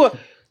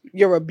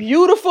 You're a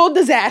beautiful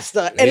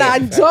disaster. And I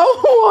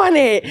don't want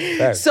it.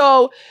 Fact.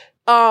 So,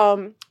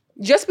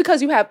 just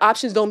because you have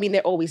options don't mean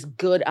they're always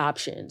good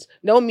options.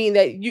 Don't mean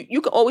that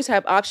you can always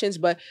have options,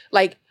 but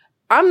like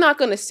I'm not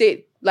gonna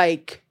sit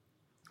like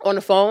on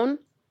the phone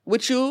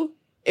with you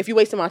if you're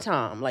wasting my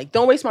time. Like,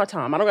 don't waste my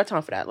time. I don't got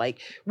time for that. Like,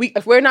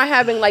 if we're not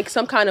having like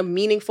some kind of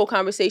meaningful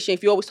conversation,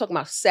 if you're always talking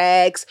about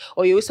sex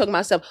or you're always talking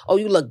about stuff, oh,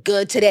 you look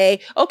good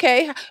today.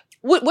 Okay.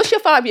 What's your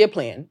 5-year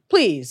plan?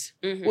 Please.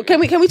 Well, can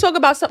we talk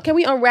about something? Can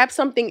we unwrap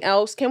something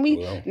else? Can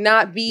we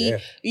not be,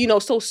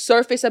 so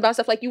surface about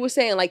stuff like you were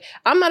saying? Like,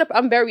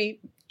 I'm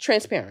very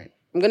transparent.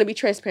 I'm going to be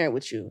transparent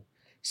with you.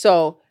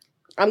 So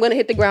I'm going to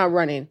hit the ground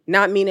running,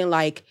 not meaning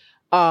like,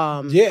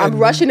 I'm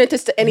rushing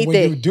into anything.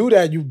 When you do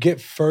that, you get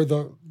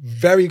further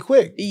very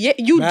quick. Yeah,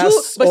 you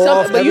do.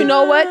 But you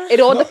know what? It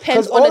all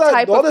depends on the type of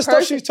person. All the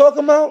stuff she's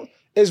talking about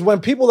is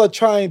when people are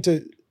trying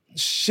to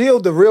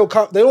shield the real.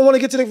 They don't want to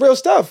get to the real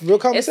stuff, real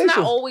conversation. It's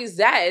not always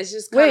that. It's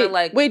just kind of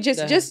like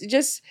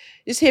just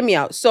hear me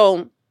out.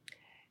 So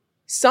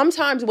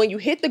sometimes when you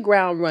hit the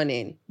ground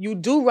running, you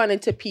do run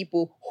into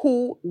people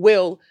who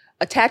will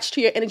attach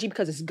to your energy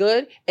because it's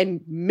good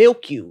and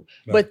milk you.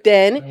 Right. But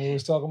then we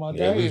was talking about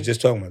that. Yeah, we was just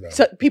talking about that.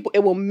 So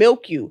it will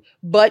milk you,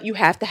 but you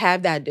have to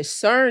have that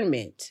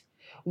discernment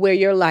where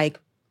you're like,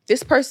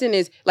 this person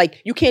is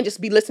like, you can't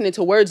just be listening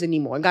to words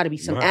anymore. It got to be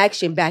some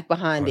action back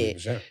behind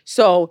 100%. It.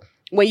 So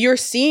when you're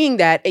seeing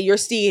that and you're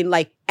seeing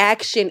like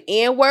action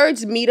and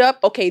words meet up,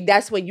 okay,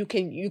 that's when you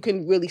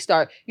can really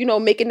start,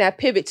 making that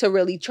pivot to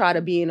really try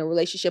to be in a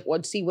relationship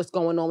or see what's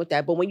going on with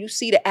that. But when you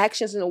see the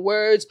actions and the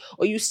words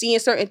or you seeing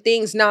certain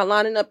things not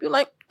lining up, you're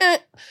like,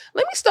 let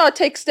me start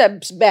take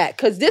steps back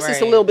because this is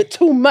a little bit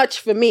too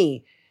much for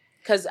me.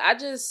 Because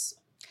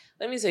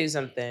let me tell you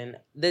something.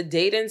 The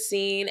dating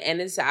scene, and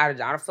I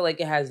don't feel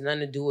like it has nothing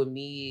to do with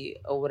me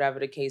or whatever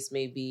the case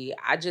may be.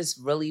 I just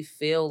really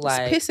feel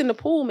like... It's piss in the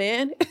pool,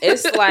 man.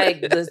 It's like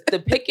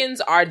the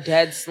pickings are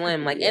dead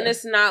slim. Like, and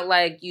it's not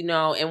like,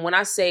 and when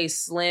I say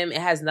slim,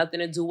 it has nothing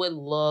to do with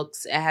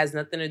looks. It has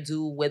nothing to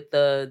do with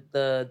the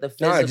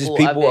physical. Nah, just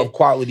people of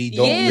quality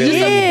don't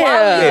really...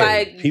 Quality.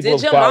 Like,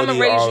 did your mama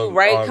raise you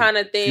right kind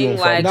of thing?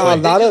 Like, no,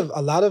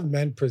 a lot of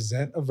men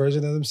present a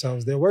version of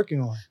themselves they're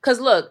working on. Because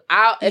look,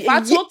 if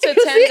I talk to 10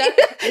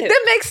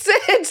 that makes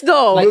sense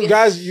though. Like, you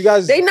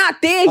guys, they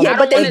not there yet.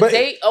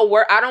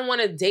 I don't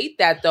want to date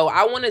that though.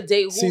 I want to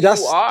date who you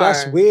are.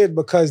 That's weird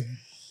because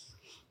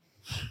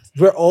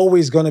we're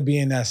always going to be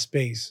in that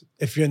space.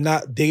 If you're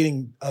not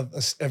dating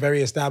a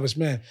very established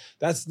man,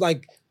 that's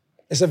like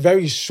it's a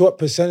very short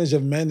percentage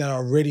of men that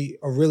are really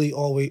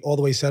all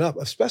the way set up,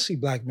 especially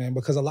black men,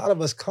 because a lot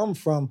of us come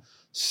from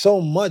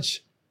so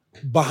much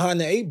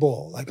behind the 8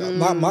 ball. Like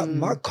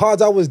my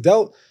cards I was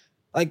dealt,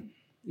 like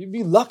you'd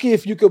be lucky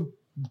if you could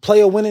play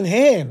a winning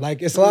hand.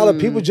 Like it's a lot of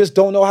people just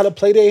don't know how to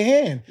play their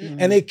hand.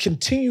 And they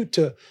continue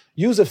to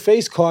use a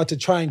face card to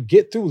try and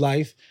get through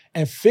life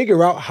and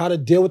figure out how to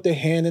deal with their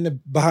hand in the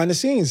behind the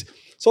scenes.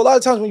 So a lot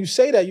of times when you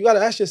say that, you got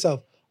to ask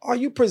yourself, are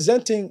you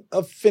presenting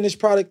a finished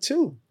product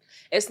too?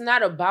 It's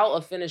not about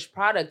a finished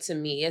product to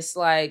me. It's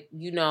like,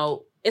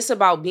 it's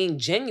about being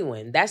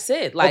genuine. That's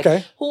it. Like,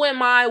 Who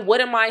am I? What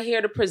am I here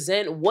to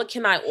present? What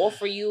can I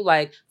offer you?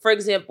 Like, for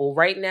example,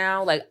 right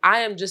now, like,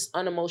 I am just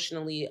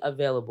unemotionally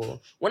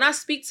available. When I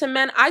speak to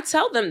men, I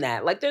tell them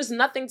that. Like, there's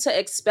nothing to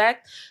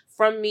expect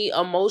from me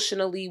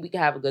emotionally. We can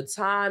have a good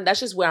time.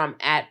 That's just where I'm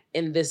at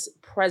in this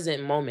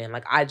present moment.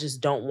 Like, I just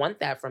don't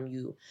want that from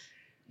you,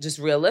 just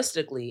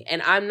realistically.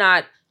 And I'm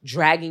not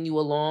dragging you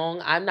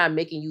along. I'm not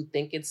making you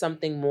think it's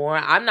something more.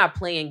 I'm not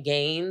playing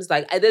games.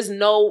 Like there's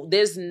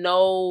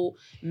no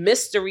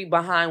mystery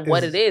behind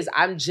what it is.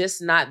 I'm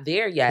just not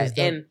there yet.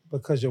 And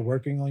because you're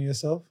working on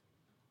yourself?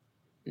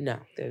 No,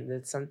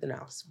 there's something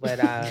else.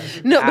 But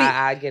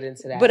I get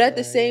into that. But at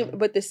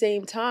the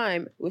same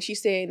time, what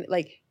she's saying,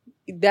 like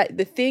that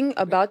the thing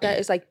about that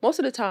is like most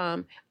of the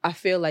time I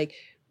feel like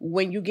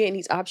when you get in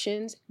these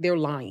options, they're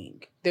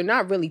lying. They're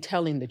not really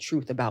telling the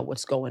truth about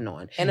what's going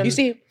on. And you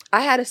see, I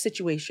had a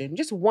situation,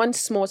 just one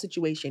small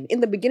situation. In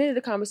the beginning of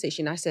the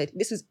conversation, I said,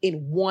 this is in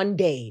one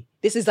day.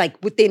 This is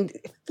like within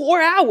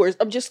 4 hours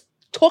of just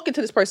talking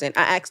to this person.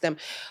 I asked them,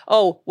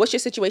 oh, what's your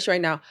situation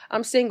right now?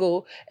 I'm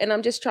single and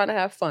I'm just trying to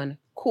have fun.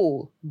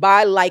 Cool.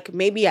 By like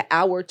maybe an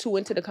hour or two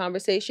into the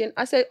conversation,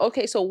 I said,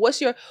 okay, so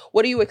what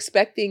are you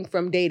expecting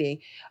from dating?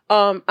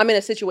 I'm in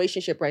a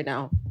situationship right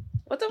now.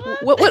 What the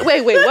fuck?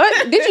 Wait,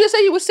 what? Did you just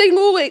say you were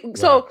single? Wait,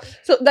 so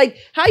like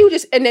how you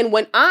just, and then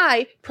when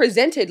I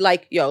presented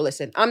like, yo,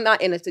 listen, I'm not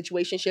in a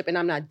situationship and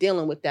I'm not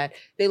dealing with that.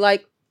 They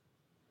like,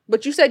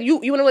 but you said you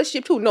in a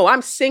relationship too. No,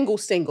 I'm single.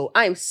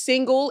 I am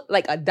single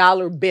like a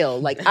dollar bill.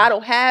 Like I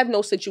don't have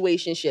no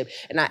situationship.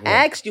 And I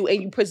asked you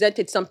and you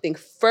presented something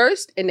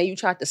first and then you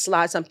tried to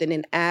slide something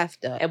in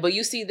after. But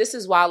you see, this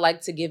is why I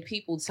like to give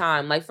people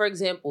time. Like for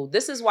example,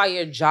 this is why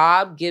your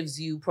job gives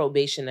you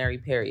probationary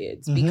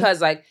periods. Because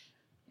like,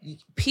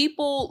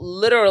 people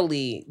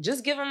literally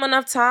just give them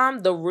enough time,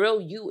 the real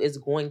you is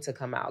going to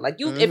come out. Like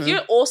if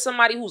you're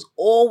somebody who's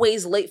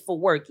always late for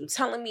work, you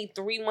telling me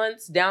 3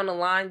 months down the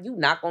line you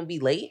not gonna be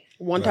late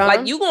one time.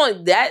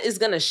 Like that is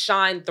gonna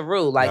shine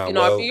through. Like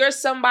if you're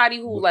somebody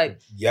who like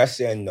yes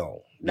and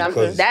no.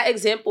 That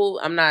example,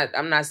 I'm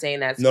not saying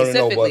that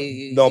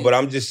specifically. But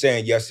I'm just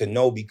saying yes and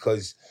no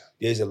because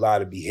there's a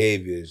lot of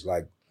behaviors.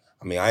 Like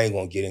I mean, I ain't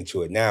gonna get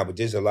into it now, but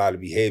there's a lot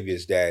of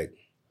behaviors that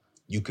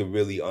you could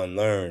really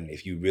unlearn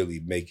if you really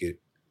make it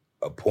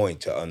a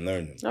point to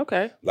unlearn them.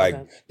 Okay. Like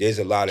Okay. there's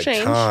a lot of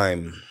Change.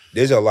 time.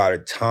 There's a lot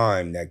of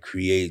time that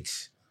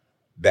creates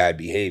bad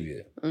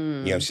behavior. You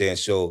know what I'm Mm. saying?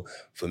 So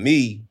for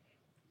me,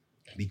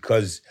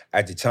 because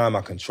at the time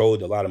I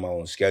controlled a lot of my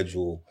own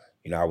schedule,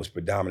 I was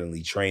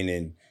predominantly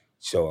training.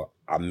 So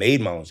I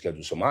made my own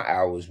schedule. So my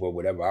hours were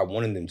whatever I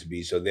wanted them to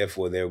be. So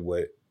therefore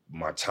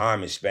my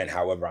time is spent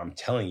however I'm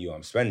telling you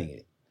I'm spending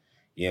it.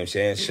 You know what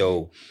I'm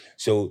saying?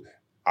 So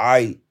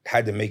I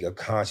had to make a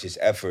conscious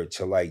effort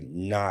to like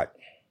not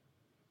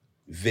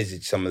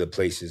visit some of the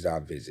places I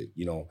visit,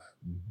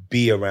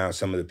 be around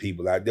some of the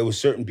people. There were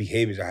certain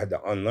behaviors I had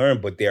to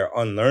unlearn, but they're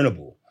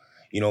unlearnable,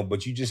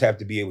 but you just have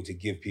to be able to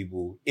give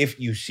people, if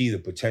you see the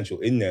potential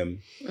in them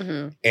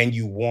Mm-hmm. and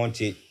you want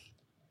it,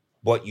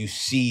 but you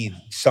see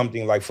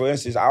something like, for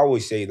instance, I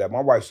always say that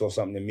my wife saw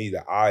something in me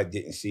that I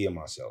didn't see in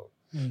myself.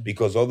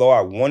 Because although I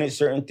wanted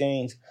certain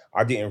things,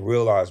 I didn't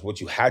realize what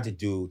you had to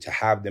do to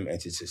have them and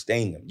to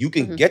sustain them. You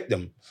can get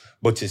them,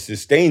 but to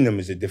sustain them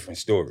is a different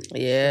story.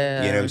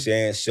 Yeah. You know what I'm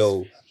saying?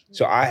 So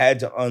I had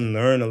to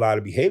unlearn a lot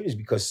of behaviors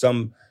because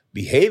some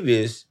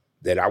behaviors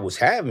that I was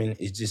having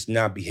is just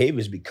not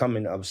behaviors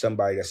becoming of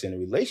somebody that's in a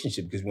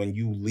relationship. Because when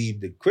you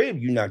leave the crib,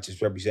 you're not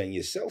just representing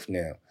yourself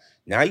now.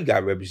 Now you got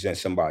to represent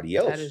somebody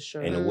else. That is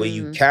true. And the way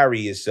you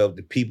carry yourself,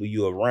 the people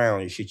you around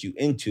and shit you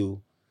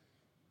into,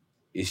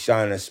 is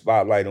shining a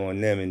spotlight on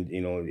them, and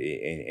and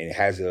it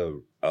has a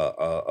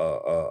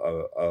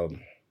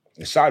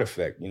side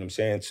effect. You know what I'm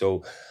saying?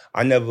 So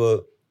I never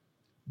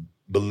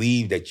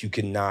believed that you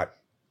cannot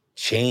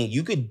change.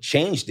 You could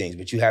change things,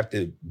 but you have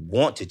to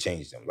want to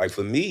change them. Like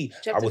for me,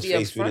 You I have to was be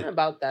faced with upfront it.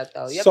 about that,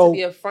 though. You have So- to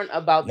be upfront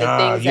about the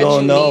Nah, things you that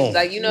don't you know. need.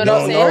 Like, you know You what I'm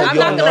don't saying? know. I'm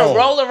You not don't gonna know.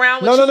 roll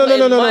around with No, you no, no, in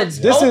no, no, no. months,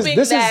 This is- hoping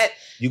this is- that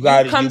You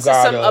got come to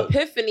some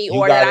epiphany,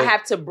 or that I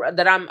have to,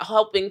 that I'm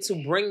helping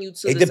to bring you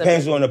to. It this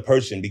depends epiphany. on the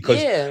person, because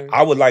Yeah.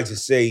 I would like to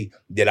say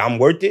that I'm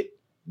worth it,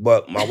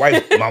 but my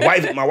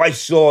wife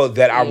saw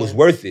that I was Yeah.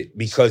 worth it,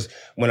 because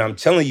when I'm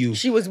telling you,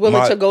 She was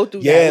willing to go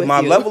through that yeah, with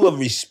my you. level of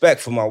respect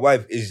for my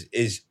wife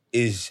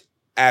is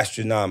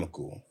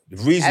astronomical. The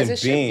As reason it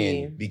should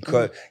being, be.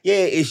 because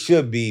it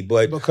should be,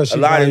 but Because a she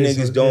lot of values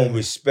niggas her, don't yeah.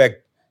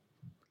 respect.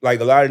 Like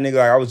a lot of niggas,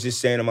 like I was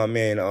just saying to my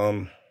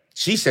man,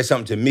 she said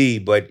something to me,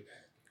 but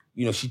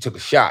she took a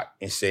shot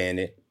in saying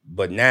it.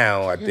 But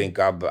now I think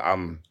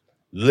I'm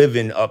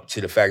living up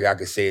to the fact that I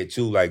could say it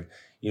too. Like,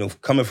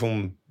 coming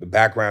from the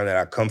background that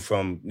I come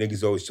from,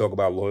 niggas always talk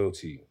about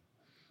loyalty.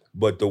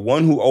 But the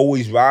one who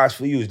always rides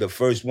for you is the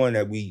first one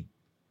that we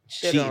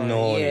Shit cheating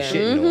on and yeah.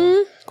 shitting on. Mhm. You know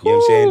what I'm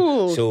Cool.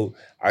 saying? So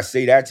I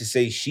say that to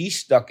say she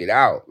stuck it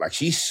out. Like,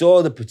 she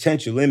saw the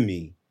potential in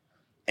me,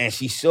 and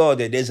she saw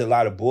that there's a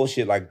lot of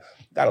bullshit. Like,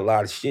 got a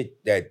lot of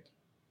shit that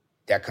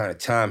kind of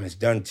time has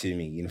done to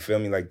me. You feel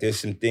me? Like, there's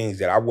some things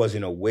that I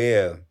wasn't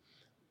aware,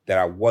 that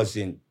I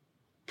wasn't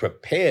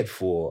prepared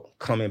for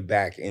coming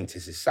back into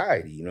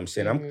society. You know what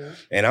I'm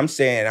saying? I'm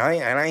saying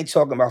I ain't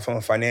talking about from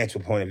a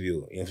financial point of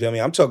view. You feel me?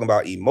 I'm talking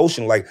about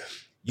emotional. Like,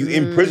 you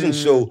in prison,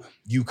 so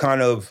you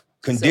kind of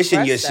condition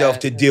Suppress yourself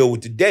that. to deal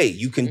with the day.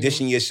 You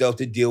condition yourself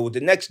to deal with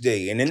the next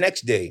day and the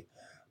next day.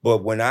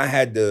 But when I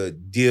had to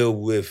deal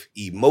with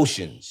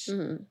emotions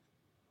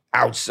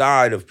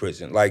outside of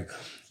prison, like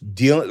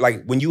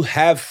when you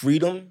have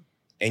freedom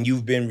and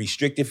you've been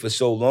restricted for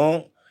so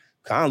long,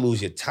 kind of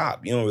lose your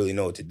top. You don't really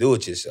know what to do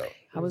with yourself.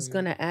 I was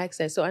gonna ask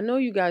that. So I know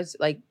you guys,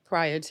 like,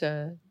 prior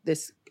to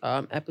this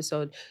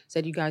episode,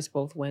 said you guys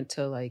both went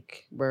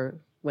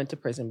to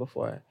prison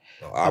before.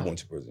 No, I went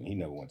to prison. He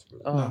never went to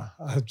prison. Oh,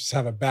 No, I just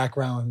have a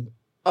background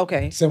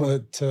okay. similar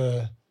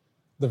to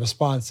the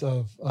response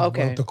of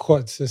Okay. what the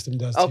court system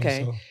does to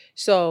Okay. you.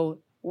 So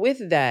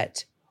with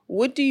that,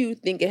 what do you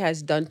think it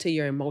has done to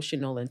your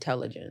emotional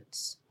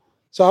intelligence?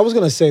 So I was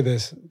going to say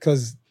this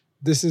because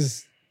this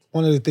is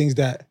one of the things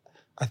that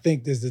I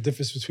think there's the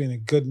difference between a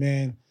good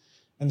man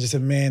and just a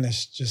man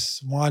that's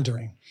just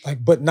wandering,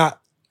 but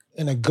not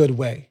in a good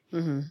way.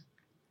 Mm-hmm.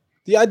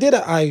 The idea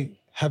that I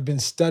have been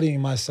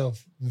studying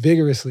myself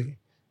vigorously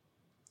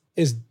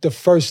is the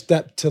first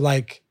step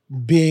to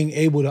being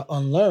able to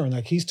unlearn.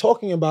 Like, he's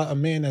talking about a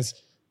man that's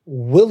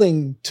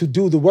willing to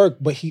do the work,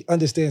 but he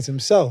understands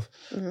himself.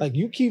 Mhm. Like,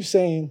 you keep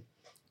saying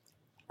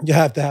you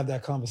have to have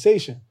that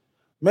conversation.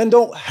 Men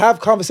don't have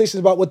conversations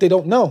about what they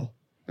don't know.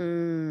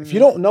 If you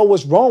don't know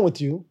what's wrong with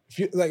you,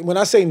 when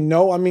I say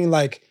no, I mean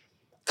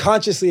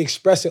consciously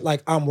express it,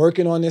 like, I'm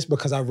working on this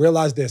because I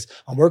realized this.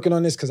 I'm working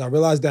on this because I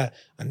realized that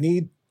I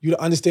need you to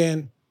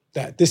understand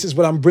that this is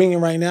what I'm bringing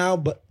right now.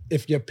 But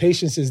if your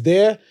patience is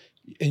there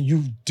and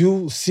you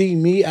do see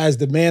me as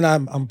the man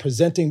I'm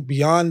presenting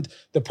beyond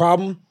the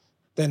problem,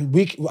 then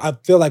I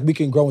feel like we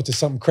can grow into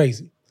something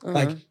crazy.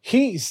 Like,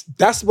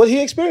 that's what he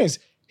experienced.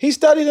 He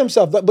studied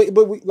himself, but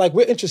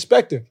we're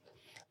introspective.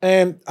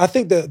 And I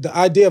think the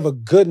idea of a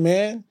good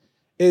man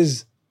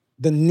is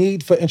the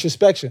need for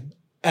introspection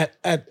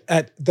at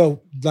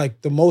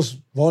the most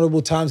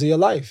vulnerable times of your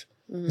life.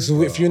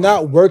 So if you're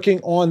not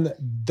working on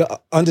the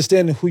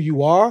understanding who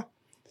you are,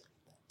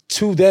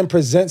 to then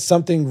present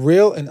something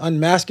real and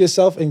unmask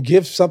yourself and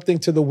give something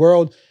to the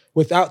world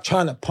without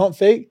trying to pump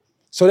fake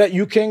so that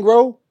you can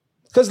grow?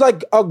 Because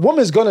like a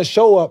woman's gonna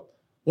show up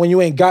when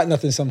you ain't got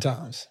nothing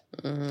sometimes.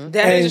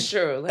 That is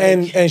true.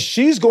 Like, And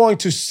she's going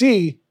to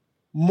see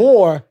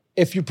more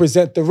if you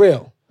present the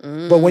real.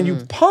 But when you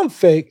pump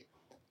fake,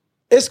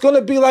 it's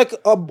gonna be like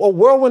a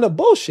whirlwind of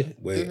bullshit.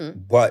 Wait,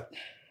 but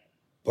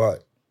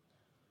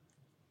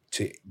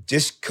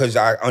just because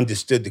I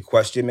understood the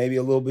question maybe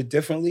a little bit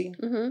differently,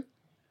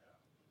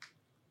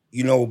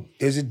 you know,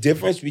 there's a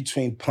difference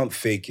between pump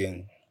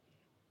faking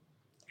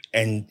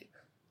and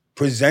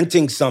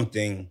presenting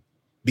something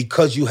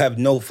because you have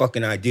no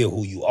fucking idea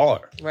who you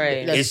are.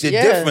 right. It's the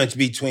difference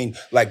between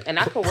like And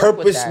I could work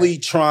with purposely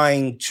that.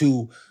 trying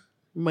to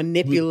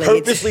Manipulate.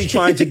 purposely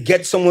trying to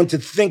get someone to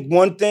think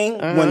one thing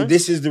when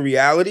this is the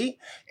reality,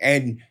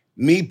 and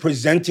me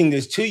presenting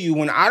this to you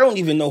when I don't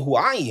even know who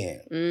I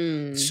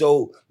am.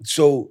 So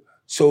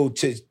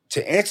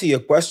to answer your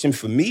question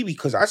for me,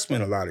 because I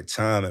spent a lot of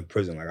time in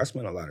prison. Like I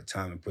spent a lot of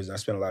time in prison. I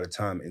spent a lot of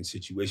time in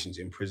situations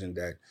in prison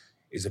that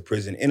is a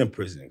prison in a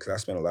prison, because I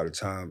spent a lot of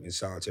time in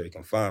solitary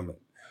confinement.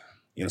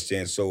 You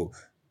understand? So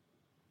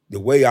the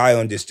way I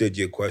understood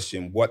your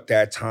question, what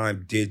that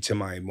time did to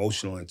my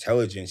emotional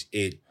intelligence,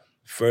 it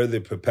further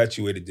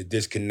perpetuated the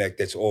disconnect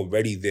that's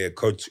already there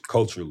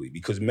culturally,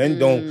 because men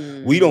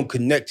we don't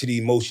connect to the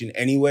emotion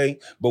anyway.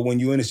 But when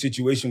you're in a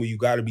situation where you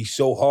got to be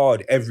so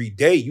hard every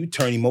day, you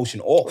turn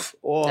emotion off.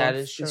 That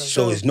is true.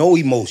 So there's no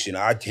emotion.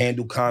 I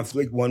handle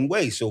conflict one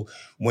way. So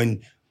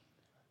when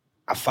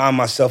I find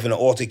myself in an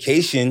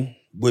altercation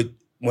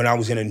when I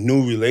was in a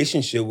new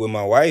relationship with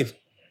my wife,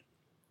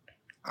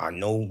 I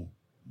know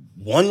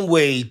one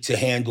way to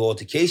handle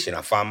altercation.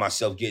 I find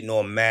myself getting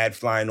all mad,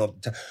 flying off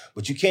the top.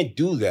 But you can't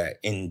do that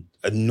in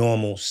a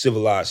normal,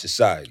 civilized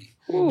society.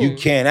 You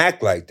can't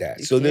act like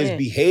that. So there's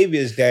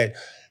behaviors that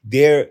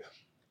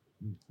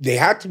they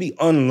have to be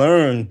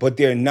unlearned, but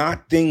they're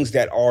not things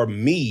that are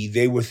me.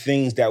 They were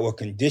things that were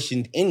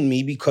conditioned in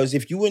me, because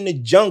if you're in the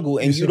jungle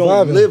and you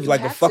don't live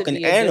like a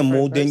fucking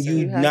animal, then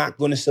you're not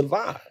going to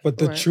survive. But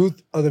the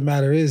truth of the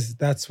matter is,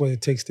 that's what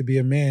it takes to be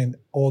a man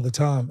all the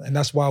time. And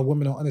that's why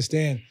women don't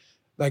understand.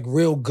 Like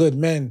real good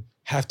men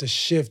have to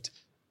shift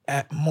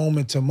at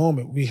moment to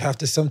moment. We have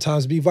to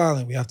sometimes be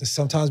violent. We have to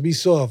sometimes be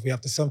soft. We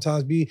have to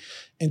sometimes be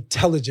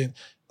intelligent,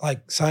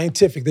 like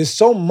scientific. There's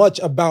so much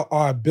about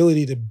our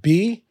ability to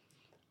be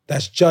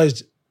that's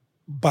judged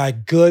by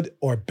good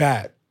or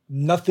bad.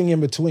 Nothing in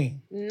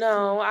between.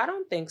 No, I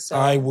don't think so.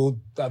 I will.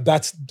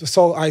 That's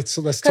so.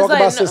 So let's talk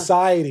about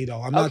society,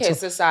 though. I'm not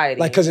society.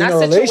 Like, because in not a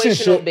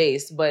relationship, situational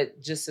based,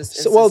 but just in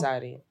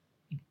society.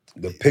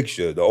 The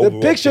picture, the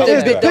overall picture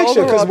is the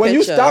picture. Because when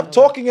you stop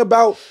talking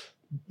about,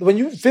 when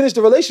you finish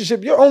the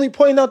relationship, you're only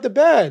pointing out the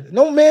bad.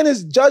 No man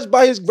is judged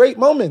by his great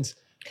moments.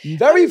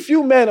 Very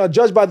few men are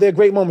judged by their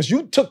great moments.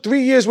 You took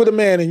 3 years with a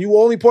man and you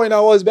only point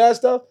out all his bad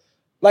stuff.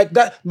 Like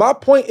that. My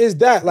point is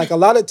that, like, a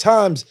lot of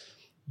times,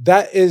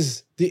 that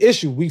is the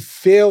issue. We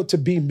fail to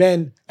be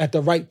men at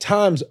the right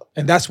times,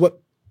 and that's what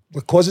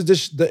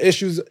causes the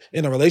issues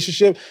in a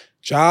relationship,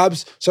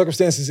 jobs,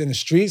 circumstances in the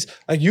streets.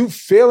 Like, you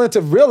failing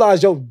to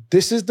realize, yo,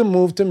 this is the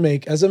move to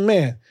make as a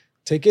man.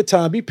 Take your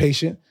time, be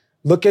patient,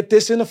 look at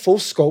this in a full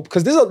scope,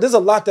 because there's a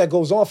lot that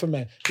goes on for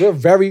men. We're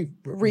very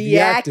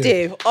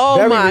reactive. Oh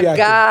very my reactive.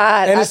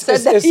 God. And I said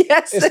that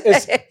yesterday.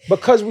 It's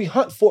because we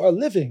hunt for a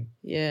living.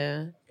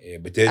 Yeah. Yeah,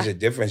 but there's a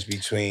difference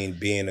between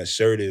being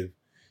assertive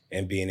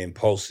and being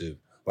impulsive.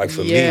 Like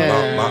for me,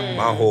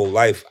 my whole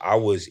life, I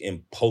was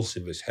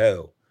impulsive as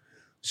hell.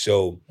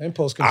 So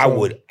impulse I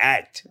would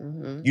act,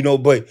 you know,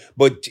 but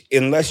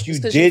unless you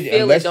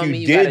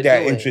did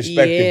that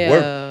introspective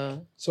work,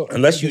 so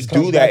unless you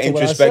do that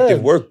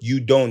introspective work,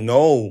 you don't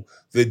know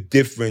the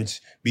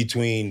difference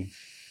between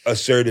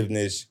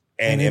assertiveness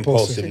and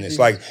impulsiveness.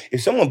 Like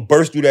if someone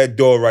bursts through that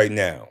door right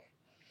now,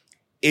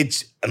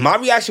 my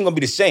reaction gonna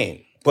be the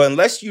same. But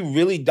unless you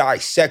really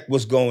dissect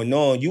what's going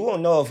on, you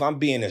won't know if I'm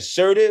being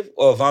assertive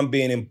or if I'm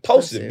being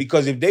impulsive.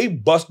 Because if they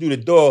bust through the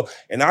door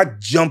and I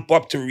jump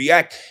up to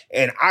react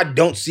and I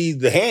don't see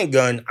the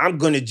handgun, I'm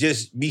going to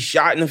just be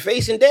shot in the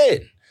face and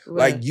dead.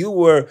 Right. Like, you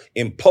were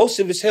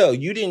impulsive as hell.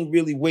 You didn't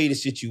really weigh the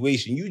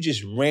situation. You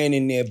just ran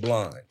in there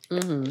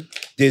blind.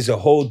 There's a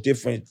whole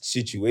different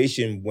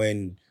situation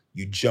when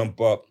you jump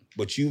up,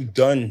 but you've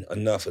done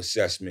enough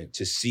assessment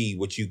to see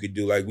what you could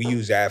do. Like, we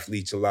use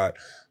athletes a lot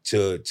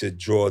to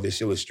draw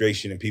this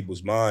illustration in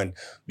people's mind,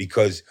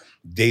 because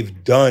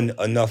they've done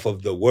enough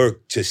of the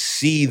work to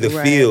see the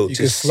field,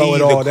 to see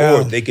the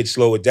court. They could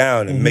slow it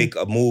down and make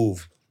a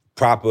move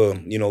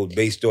proper, you know,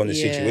 based on the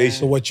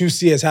situation. So what you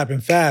see has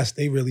happened fast,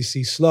 they really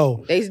see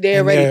slow.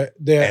 They're ready.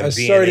 They're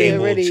asserting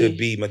being able to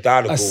be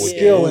methodical a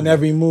skill in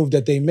every move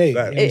that they make.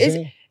 Right. You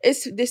know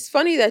it's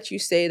funny that you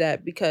say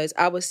that, because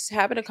I was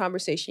having a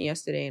conversation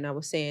yesterday and I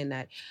was saying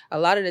that a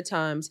lot of the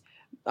times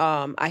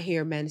I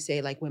hear men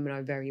say like women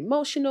are very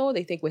emotional.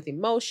 They think with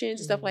emotions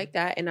and stuff like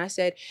that. And I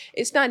said,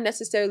 it's not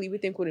necessarily we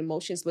think with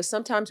emotions, but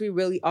sometimes we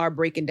really are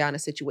breaking down a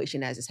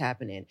situation as it's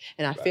happening.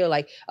 And I feel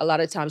like a lot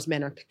of times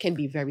men can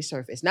be very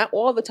surface. Not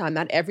all the time.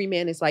 Not every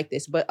man is like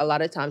this, but a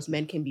lot of times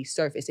men can be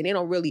surface and they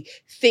don't really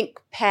think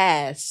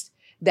past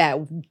that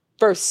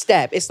first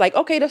step. It's like,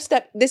 okay,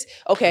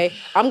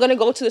 I'm going to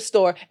go to the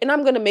store and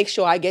I'm going to make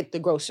sure I get the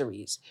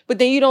groceries. But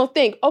then you don't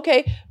think,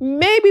 okay,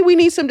 maybe we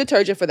need some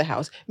detergent for the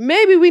house.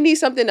 Maybe we need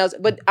something else.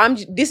 But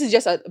this is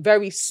just a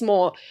very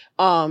small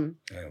thing.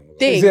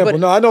 Example.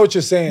 No, I know what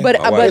you're saying.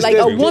 But like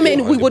a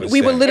woman, we would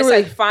literally.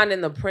 It's like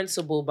finding the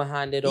principle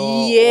behind it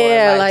all.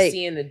 Yeah. Or like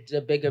seeing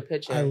the bigger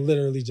picture. I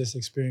literally just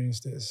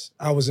experienced this.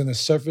 I was in a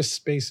surface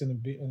space in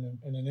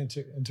an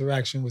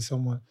interaction with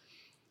someone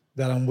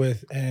that I'm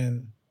with,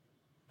 and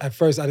at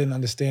first, I didn't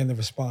understand the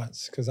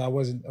response because I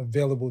wasn't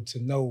available to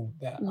know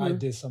that I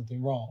did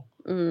something wrong.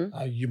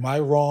 My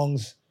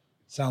wrongs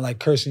sound like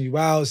cursing you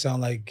out,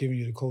 sound like giving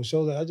you the cold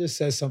shoulder. I just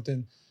said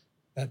something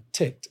that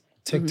ticked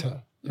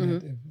her,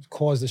 and it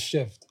caused a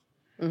shift.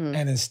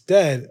 And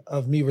instead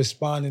of me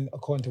responding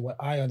according to what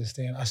I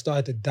understand, I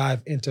started to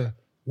dive into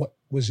what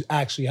was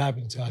actually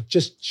happening to her. I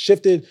just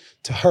shifted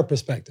to her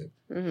perspective.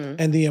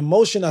 And the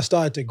emotion I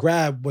started to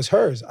grab was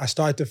hers. I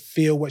started to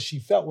feel what she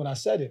felt when I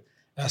said it.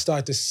 And I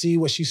started to see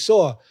what she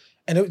saw.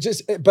 And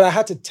but I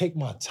had to take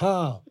my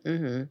time.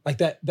 Like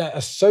that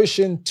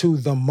assertion to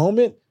the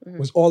moment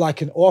was all I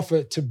can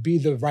offer to be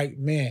the right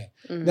man.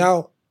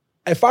 Now,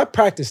 if I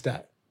practice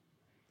that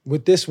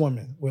with this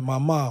woman, with my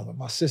mom, with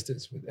my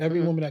sisters, with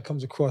every woman that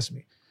comes across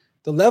me,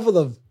 the level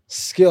of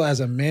skill as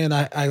a man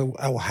I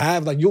will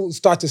have, like you'll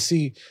start to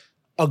see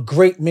a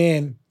great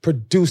man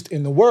produced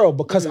in the world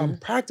because I'm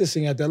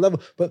practicing at that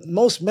level. But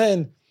most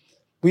men,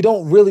 we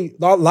don't really,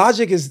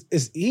 logic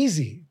is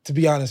easy, to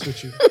be honest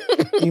with you.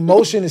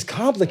 Emotion is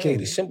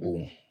complicated. It's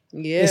simple.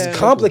 Yeah. It's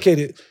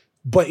complicated.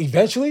 But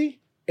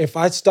eventually, if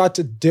I start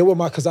to deal with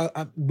because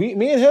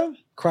me and him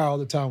cry all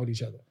the time with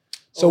each other.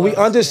 So we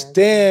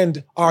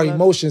understand our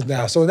emotions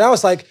now. So now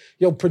it's like,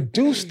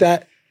 produce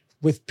that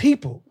with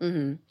people.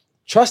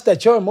 Trust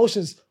that your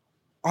emotions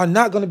are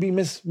not going to be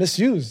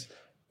misused.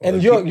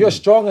 And you're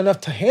strong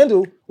enough to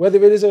handle whether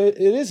it is or it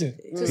isn't.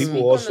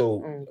 People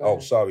also,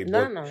 sorry.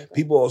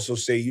 People also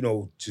say,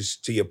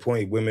 just to your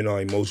point, women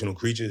are emotional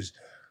creatures.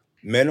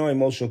 Men are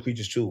emotional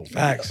creatures too.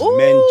 Facts.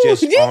 Men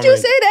just did you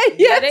say that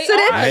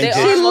yesterday?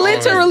 She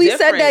literally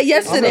said that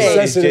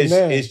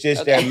yesterday. It's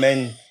just that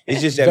men. It's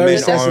just that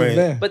men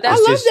aren't. But I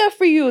love that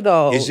for you,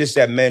 though. It's just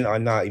that men are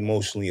not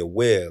emotionally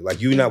aware. Like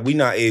we're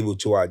not able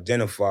to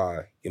identify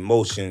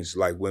emotions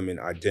like women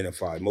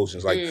identify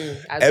emotions. Like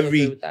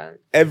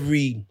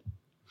every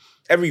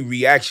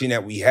reaction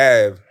that we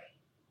have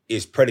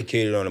is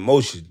predicated on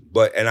emotion.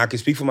 And I can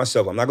speak for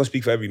myself. I'm not going to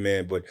speak for every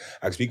man, but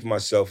I can speak for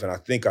myself, and I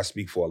think I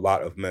speak for a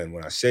lot of men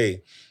when I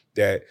say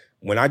that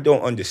when I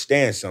don't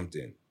understand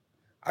something,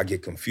 I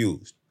get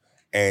confused,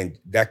 and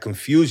that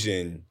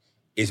confusion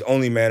is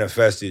only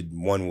manifested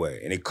one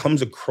way, and it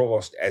comes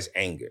across as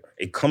anger.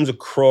 It comes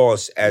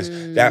across as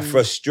that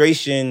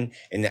frustration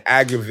and the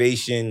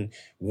aggravation.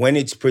 When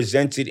it's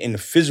presented in the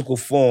physical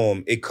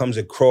form, it comes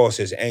across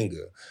as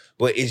anger.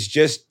 But it's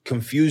just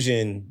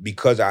confusion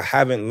because I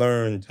haven't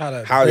learned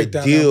how to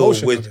deal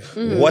with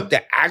what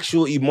the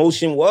actual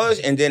emotion was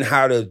and then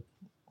how to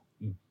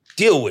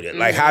deal with it.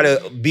 Like how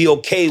to be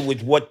okay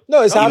with what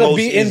it's how to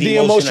be in the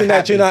emotion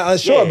that you're not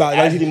unsure about.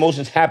 As the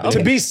emotions happen.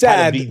 To be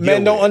sad,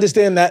 men don't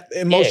understand that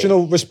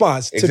emotional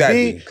response.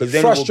 Exactly. To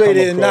be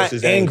frustrated and not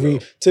angry.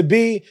 To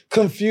be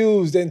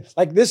confused. And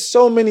like there's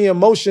so many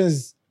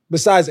emotions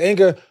besides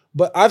anger,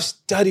 but I've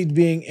studied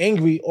being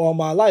angry all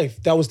my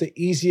life. That was the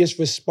easiest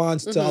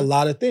response to a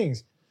lot of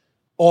things.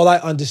 All I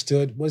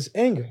understood was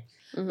anger.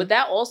 But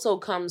that also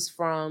comes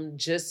from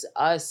just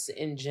us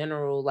in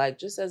general, like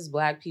just as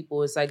Black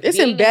people. It's like it's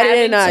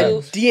embedded in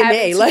our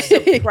DNA, like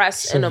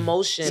suppress an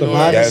emotion,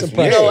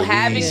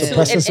 having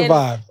suppress and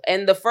survive.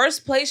 And the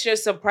first place you're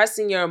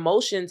suppressing your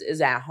emotions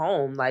is at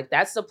home. Like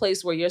that's the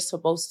place where you're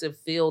supposed to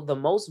feel the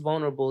most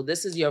vulnerable.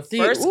 This is your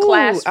first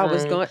classroom. I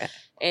was going.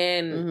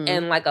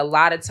 And like a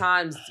lot of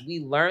times we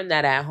learn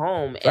that at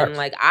home. And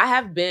like I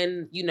have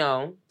been,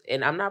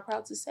 and I'm not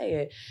proud to say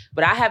it,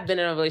 but I have been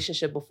in a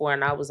relationship before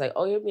and I was like,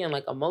 oh, you're being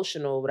like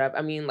emotional. But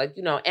I mean, like,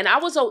 and I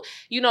was,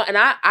 and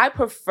I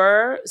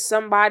prefer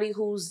somebody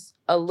who's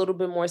a little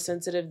bit more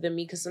sensitive than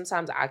me because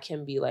sometimes I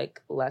can be like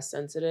less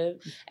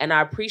sensitive. And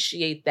I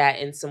appreciate that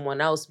in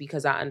someone else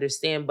because I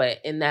understand. But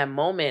in that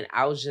moment,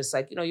 I was just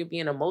like, you're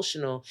being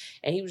emotional.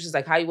 And he was just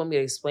like, how you want me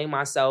to explain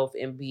myself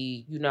and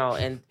be,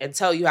 and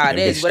tell you how it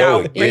is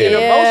without bringing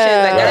emotions?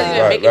 Like that doesn't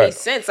even make any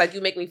sense. Like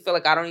you make me feel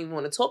like I don't even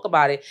want to talk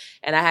about it.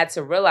 And I had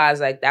to realize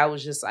like that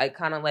was just like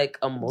kind of like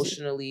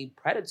emotionally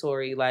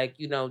predatory, like,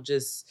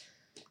 just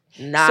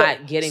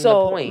not getting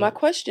the point. So my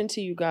question to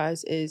you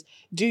guys is,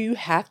 do you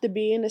have to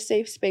be in a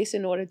safe space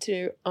in order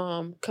to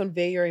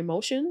convey your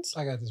emotions?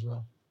 I got this,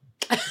 bro.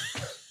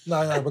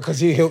 No, because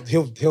he'll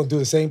do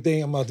the same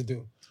thing I'm about to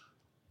do.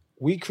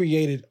 We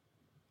created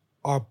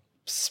our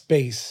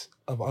space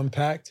of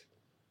Unpacked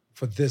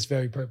for this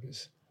very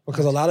purpose.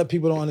 Because a lot of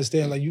people don't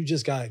understand, like, you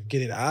just gotta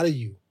get it out of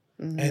you.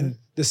 Mm-hmm. And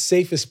the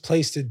safest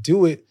place to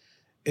do it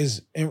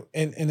is in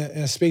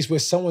a space where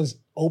someone's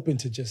open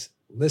to just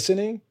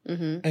listening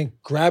Mm-hmm. and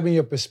grabbing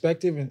your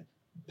perspective and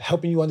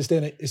helping you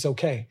understand that it's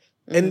okay.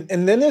 Mm-hmm.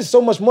 And then there's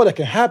so much more that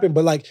can happen,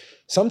 but like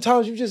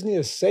sometimes you just need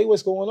to say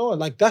what's going on.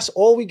 Like that's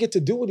all we get to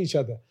do with each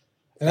other.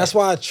 And that's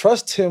why I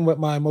trust him with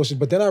my emotions.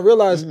 But then I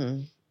realized,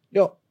 Mm-hmm.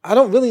 yo, I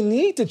don't really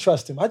need to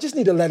trust him. I just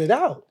need to let it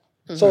out.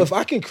 Mm-hmm. So if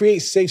I can create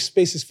safe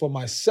spaces for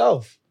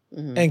myself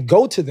Mm-hmm. and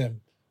go to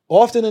them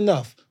often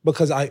enough,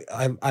 because I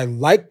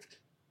like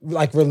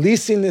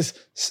releasing this,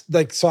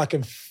 like, so I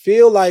can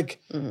feel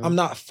like Mm-hmm. I'm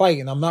not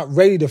fighting. I'm not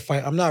ready to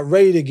fight. I'm not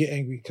ready to get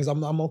angry because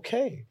I'm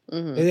okay.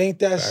 Mm-hmm. It ain't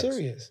that Facts.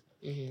 serious.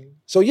 Mm-hmm.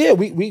 So yeah,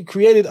 we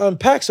created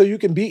Unpacked so you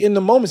can be in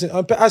the moments and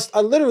unpack.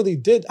 I literally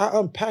did. I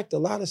unpacked a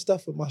lot of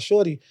stuff with my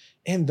shorty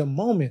in the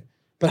moment,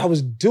 but I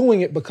was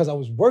doing it because I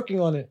was working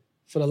on it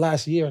for the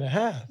last year and a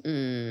half.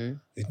 Mm-hmm.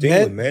 The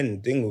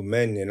thing with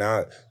men, and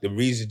the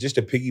reason, just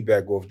to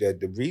piggyback off that,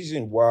 the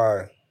reason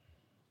why,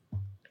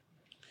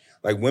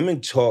 like,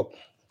 women talk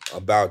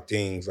about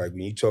things, like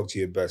when you talk to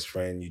your best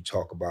friend, you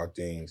talk about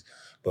things,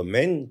 but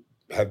men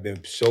have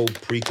been so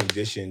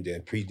preconditioned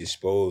and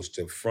predisposed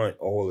to front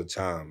all the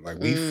time. Like,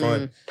 we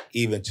front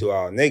even to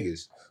our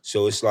niggas.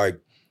 So it's like,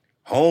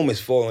 home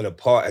is falling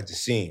apart at the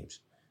seams.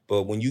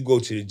 But when you go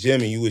to the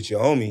gym and you with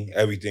your homie,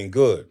 everything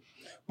good.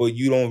 But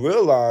you don't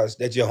realize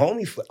that your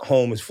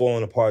home is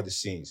falling apart at the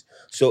seams.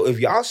 So if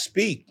y'all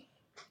speak,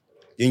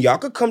 then y'all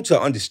could come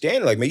to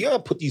understand, like, man, y'all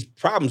put these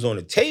problems on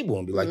the table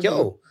and be like,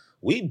 yo,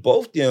 we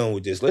both dealing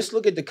with this. Let's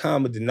look at the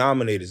common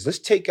denominators. Let's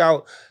take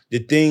out the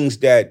things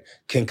that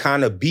can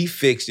kind of be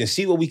fixed and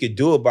see what we could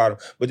do about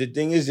them. But the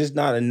thing is, there's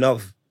not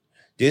enough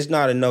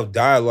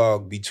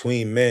dialogue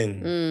between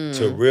men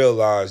to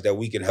realize that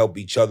we can help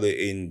each other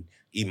in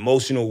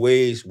emotional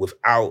ways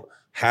without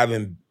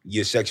having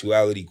your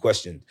sexuality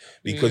questioned.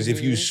 Because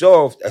if you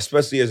soft,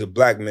 especially as a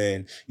black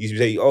man, you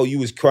say, oh, you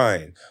was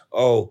crying.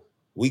 Oh,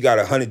 we got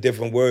 100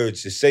 different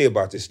words to say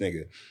about this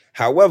nigga.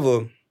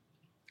 However,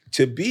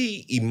 to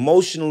be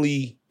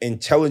emotionally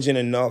intelligent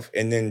enough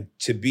and then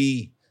to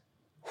be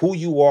who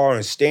you are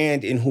and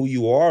stand in who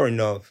you are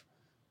enough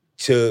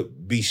to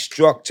be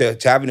struck, to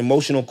have an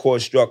emotional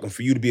chord struck and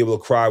for you to be able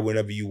to cry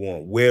whenever you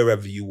want,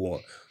 wherever you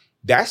want.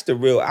 That's the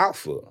real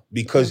alpha,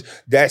 because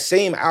that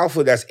same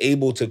alpha that's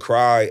able to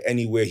cry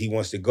anywhere he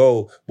wants to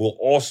go will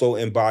also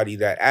embody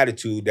that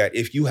attitude that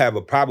if you have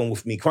a problem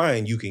with me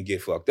crying, you can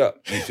get fucked up.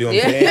 You feel what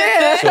I'm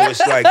saying? So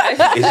it's like,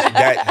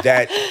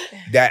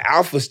 that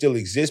alpha still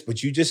exists,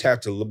 but you just have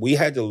to, we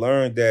had to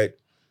learn that,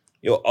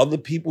 other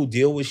people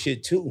deal with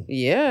shit too.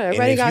 Yeah,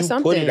 everybody got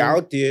something. Put it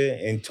out there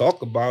and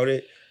talk about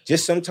it,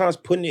 just sometimes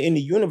putting it in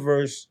the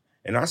universe.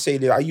 And I say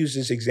that I use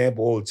this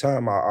example all the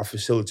time. I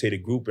facilitate a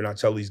group and I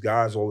tell these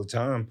guys all the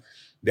time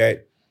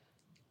that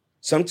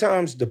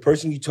sometimes the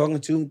person you're talking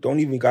to don't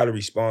even got to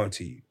respond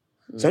to you.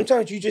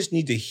 Sometimes you just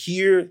need to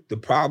hear the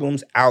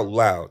problems out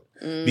loud.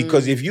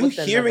 Because if you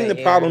hearing the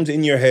problems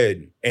in your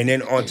head, and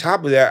then on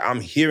top of that,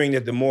 I'm hearing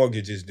that the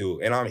mortgage is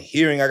due, and I'm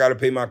hearing I got to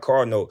pay my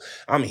car note.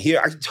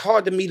 It's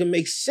hard to me to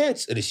make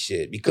sense of the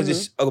shit because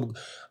it's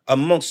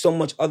amongst so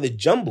much other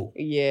jumble.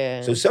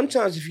 Yeah. So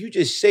sometimes if you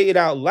just say it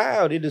out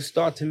loud, it'll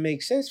start to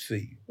make sense for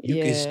you.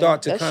 You can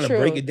start to kind of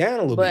break it down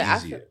a little bit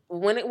easier.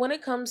 When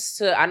it comes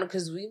to, I know,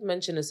 because we've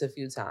mentioned this a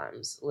few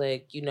times,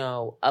 like,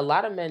 a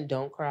lot of men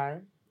don't cry.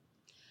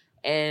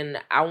 And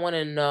I want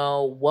to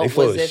know what they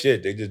full of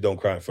shit. They just don't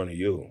cry in front of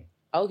you.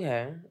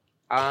 Okay.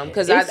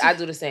 Because I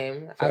do the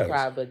same. Facts. I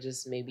cry, but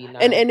just maybe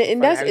not.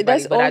 And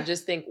that's but I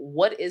just think,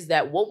 what is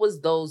that? What was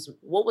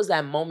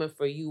that moment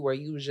for you where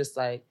you was just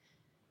like,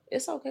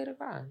 it's okay to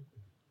cry?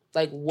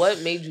 Like, what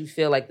made you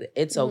feel like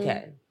it's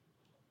okay?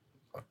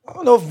 I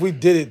don't know if we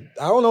did it.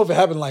 I don't know if it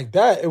happened like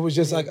that. It was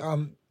just like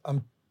I'm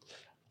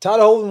tired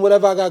of holding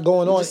whatever I got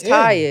going on. Just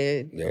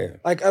tired. Yeah.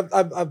 Like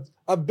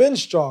I've been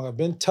strong. I've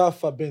been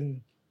tough. I've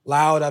been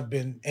loud. I've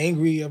been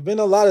angry. I've been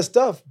a lot of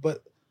stuff.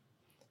 But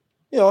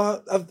I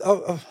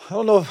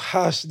don't know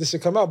how this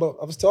should come out. But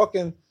I was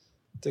talking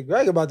to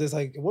Greg about this.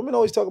 Like, women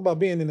always talk about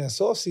being in their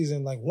soft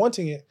season, like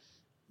wanting it.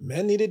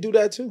 Men need to do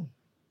that too.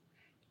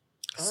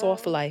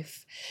 Soft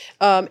life.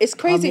 It's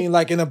crazy. I mean,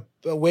 like in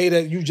a way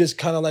that you just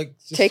kind of like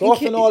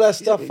soften all that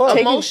stuff up.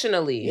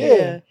 Emotionally.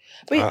 Yeah.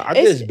 But I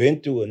just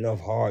been through enough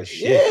hard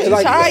shit. Yeah,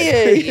 like,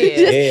 tired.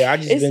 I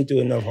just been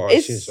through enough hard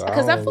shit.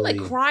 Because I feel like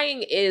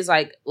crying is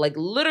like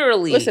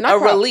literally a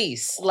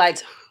release.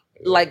 Like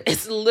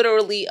it's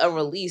literally a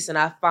release. And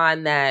I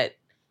find that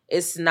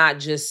it's not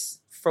just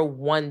for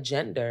one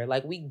gender.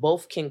 Like, we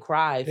both can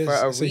cry for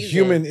a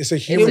reason. It's a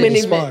human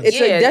response.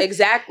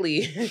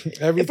 Exactly.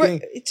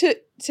 Everything.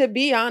 To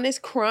be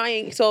honest,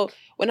 crying. So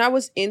when I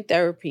was in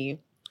therapy,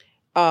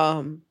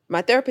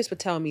 my therapist would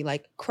tell me,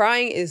 like,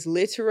 crying is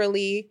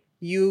literally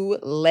you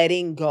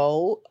letting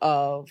go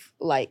of,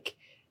 like,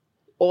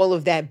 all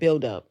of that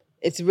buildup.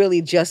 it's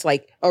really just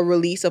like a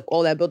release of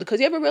all that build. Because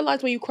you ever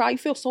realize when you cry, you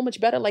feel so much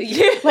better. Like,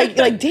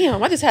 like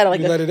damn, I just had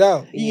like you let it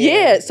out.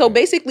 Yeah. So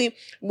basically,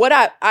 what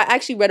I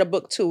actually read a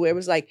book too, where it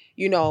was like,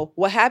 you know,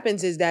 what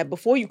happens is that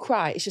before you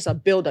cry, it's just a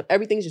build up.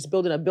 Everything's just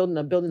building up, building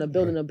up, building up,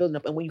 building up, building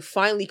up. And when you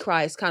finally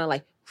cry, it's kind of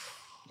like,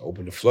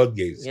 open the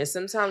floodgates. Yeah,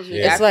 sometimes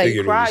Yeah, after like-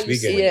 you cry, you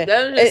sleep. Yeah.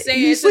 That's what I'm saying.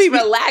 You It's just sleep,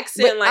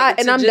 relaxing. but Like,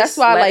 that's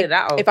why, let like, it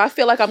out. if I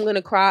feel like I'm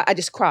gonna cry, I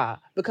just cry.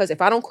 Because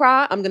if I don't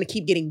cry, I'm gonna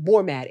keep getting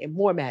more mad and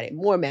more mad and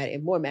more mad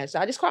and more mad. So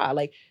I just cry.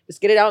 Like,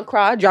 just get it out and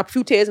cry, drop a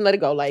few tears and let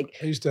it go. Like,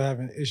 I used to have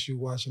an issue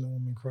watching a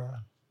woman cry.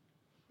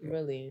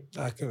 Really?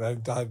 I can't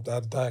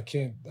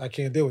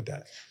deal with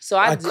that. So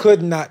I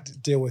could not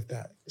deal with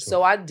that.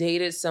 So I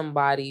dated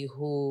somebody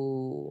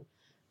who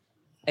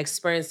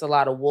experienced a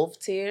lot of wolf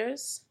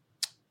tears.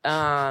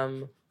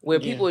 Where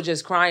people are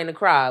just crying to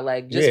cry,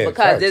 like just because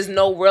facts. there's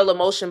no real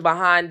emotion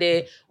behind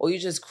it, or you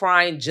just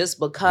crying just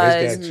because.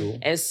 There's that too.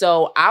 And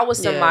so I was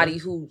somebody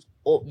who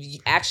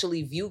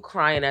actually viewed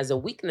crying as a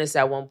weakness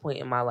at one point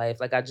in my life.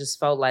 Like I just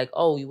felt like,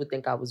 oh, you would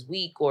think I was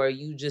weak, or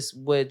you just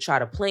would try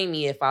to play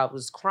me if I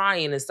was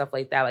crying and stuff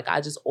like that. Like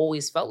I just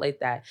always felt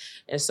like that.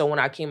 And so when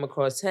I came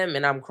across him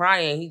and I'm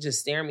crying, he just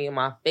staring me in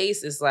my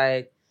face. It's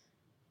like,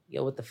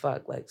 yo, what the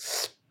fuck?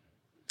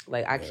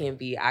 Like I can't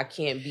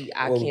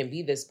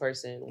be this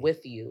person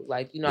with you.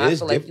 Like, you know, I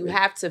feel like you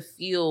have to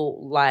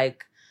feel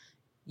like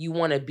you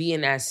want to be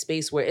in that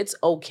space where it's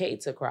okay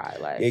to cry.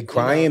 Like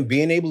crying,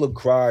 being able to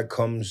cry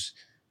comes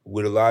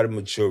with a lot of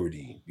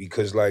maturity.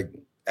 Because like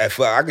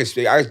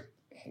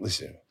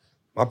listen,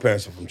 my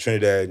parents are from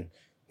Trinidad.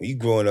 When you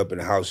growing up in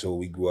the household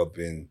we grew up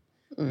in,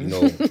 you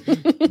know,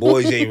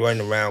 boys ain't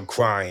running around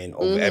crying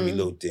over every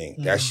little thing.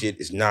 That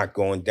shit is not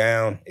going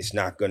down. It's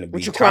not going to be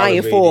what you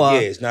crying for? Yeah,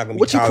 it's not going to be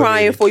what you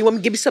crying for? You want me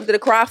to give you something to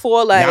cry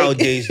for? Like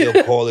nowadays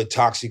they'll call it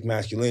toxic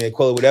masculinity. They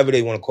call it whatever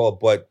they want to call it,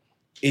 but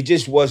it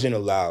just wasn't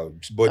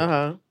allowed.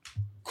 But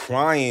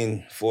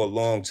crying for a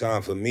long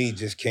time for me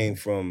just came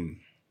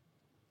from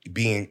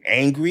being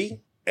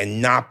angry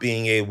and not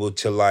being able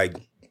to like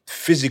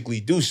physically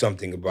do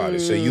something about it.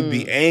 So you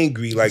be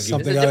angry, like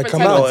something gotta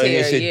come out. And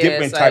it's a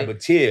different type of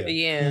tear.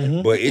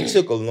 Yeah. But it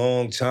took a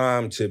long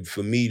time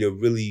for me to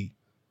really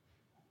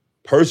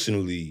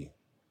personally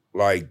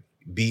like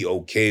be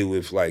okay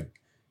with like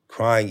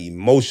crying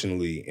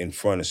emotionally in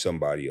front of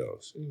somebody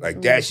else.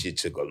 Like that shit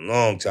took a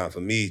long time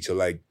for me to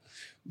like,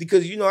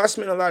 because you know, I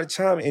spent a lot of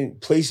time in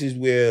places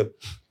where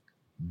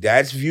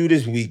that's viewed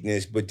as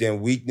weakness, but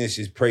then weakness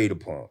is preyed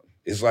upon.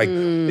 It's like,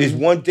 it's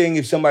one thing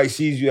if somebody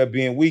sees you as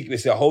being weak.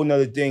 It's a whole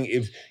nother thing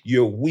if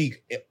you're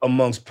weak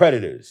amongst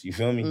predators. You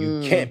feel me?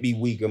 You can't be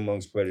weak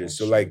amongst predators.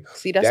 So like,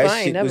 see, that's that why I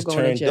ain't shit never was going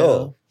to turned jail.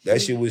 off. That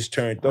shit was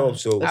turned off.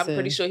 So I'm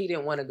pretty sure he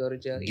didn't want to go to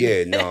jail.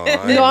 yeah, no.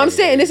 No, I'm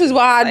saying this is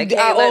why Like, hey,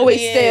 I let always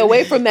me stay in.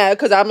 away from that,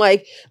 because I'm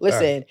like,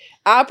 listen,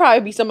 I'll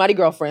probably be somebody's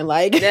girlfriend.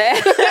 Like,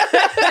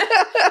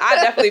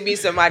 I'll definitely be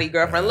somebody's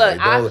girlfriend. Look,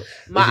 jail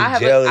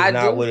is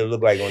not what it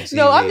look like on TV.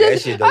 no, I'm That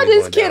shit don't I'm be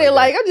just going down kidding.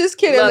 Like, that. I'm just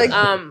kidding. Look,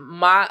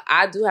 Like,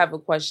 I do have a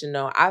question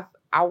though.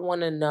 I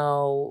want to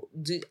know,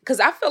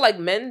 because I feel like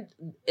men,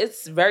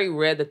 it's very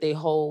rare that they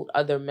hold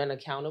other men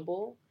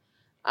accountable.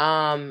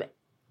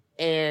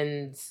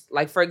 And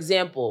like, for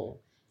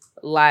example,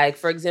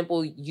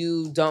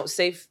 you don't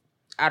say,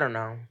 I don't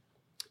know,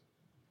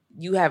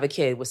 you have a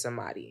kid with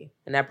somebody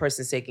and that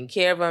person's taking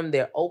care of them.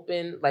 They're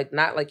open, like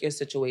not like your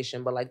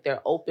situation, but like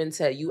they're open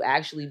to you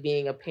actually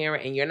being a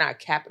parent, and you're not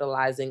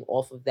capitalizing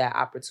off of that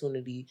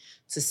opportunity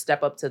to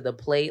step up to the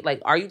plate.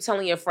 Like, are you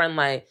telling your friend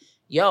like,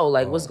 yo,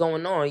 like what's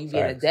going on? You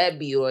being a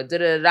deadbeat or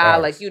da-da-da-da,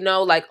 like, you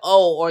know, like,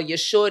 oh, or your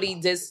shorty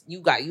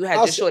you had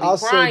your shorty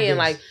crying,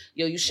 like,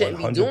 yo, you shouldn't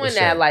 100%. Be doing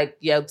that. Like,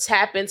 yo,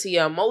 tap into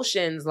your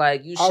emotions.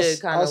 Like, you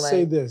should kind of like. I'll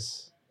say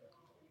this.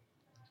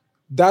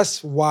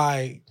 That's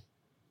why,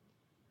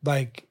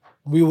 like,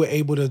 we were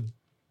able to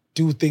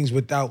do things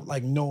without,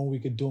 like, knowing we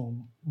could do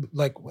them,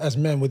 like, as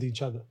men with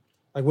each other.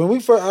 Like, when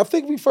I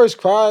think we first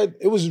cried,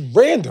 it was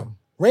random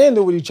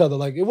with each other.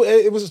 Like, it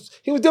was,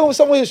 he was dealing with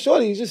someone with his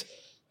shorty.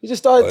 He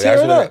just started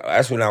tearing up.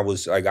 That's when I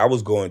was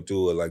going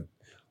through it. Like,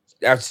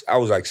 I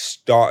was like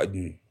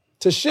starting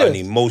to shift. An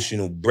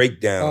emotional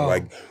breakdown.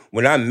 Like,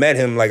 when I met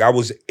him, like, I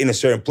was in a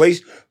certain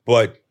place,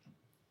 but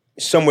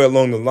somewhere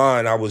along the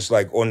line, I was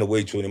like on the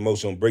way to an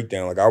emotional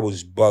breakdown. Like, I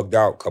was bugged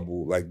out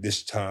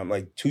this time,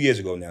 like 2 years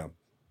ago now.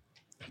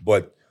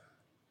 But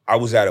I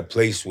was at a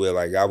place where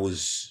like I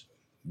was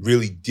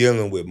really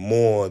dealing with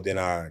more than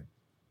I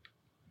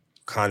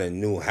kind of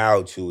knew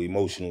how to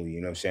emotionally,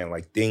 you know what I'm saying?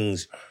 Like,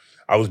 things,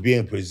 I was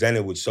being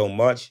presented with so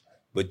much,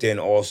 but then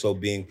also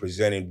being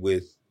presented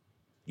with,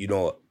 you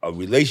know, a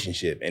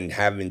relationship and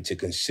having to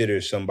consider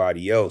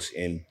somebody else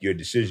in your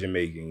decision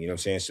making, you know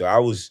what I'm saying? So I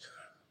was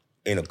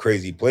in a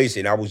crazy place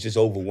and I was just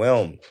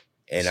overwhelmed.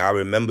 And I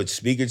remember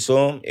speaking to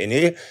him and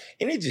it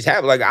just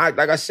happened. Like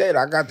I said,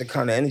 I got the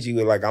kind of energy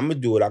where like, I'm gonna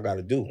do what I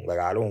gotta do. Like,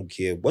 I don't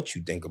care what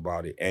you think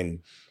about it. And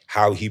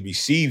how he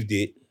received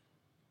it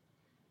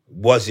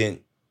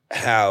wasn't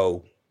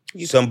how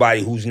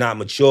somebody who's not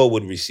mature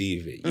would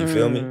receive it. You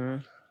feel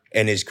me?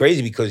 And it's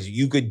crazy because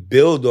you could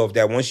build off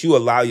that. Once you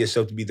allow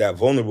yourself to be that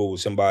vulnerable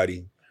with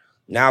somebody,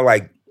 now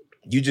like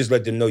you just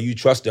let them know you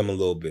trust them a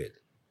little bit.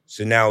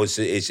 So now it's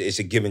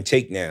a give and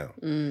take now.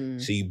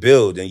 So you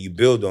build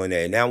on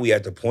that. And now we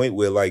at the point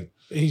where like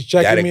he's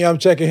checking me, I'm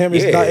checking him.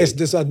 It's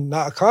this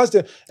not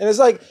constant. And it's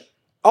like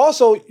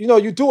also,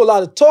 you do a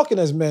lot of talking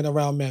as men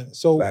around men.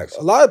 So Facts.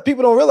 A lot of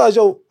people don't realize,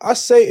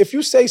 if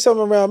you say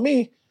something around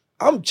me,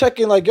 I'm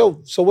checking like,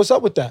 so what's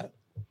up with that?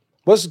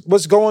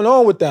 What's going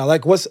on with that?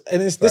 Like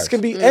this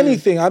can be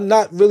anything. I'm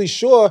not really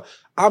sure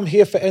I'm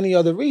here for any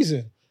other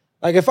reason.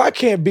 Like if I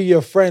can't be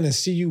your friend and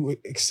see you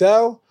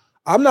excel,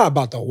 I'm not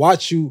about to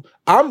watch you.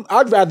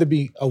 I'd rather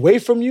be away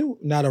from you,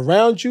 not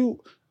around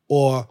you,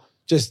 or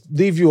just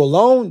leave you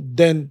alone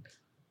than,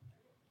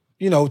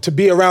 to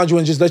be around you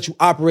and just let you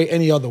operate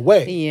any other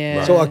way. Yeah.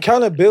 Right. So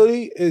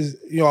accountability is,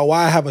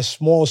 why I have a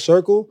small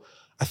circle.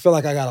 I feel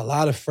like I got a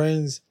lot of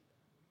friends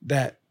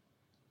that,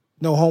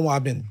 no homo,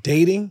 I've been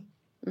dating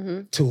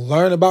to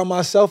learn about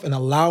myself and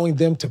allowing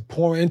them to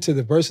pour into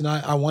the person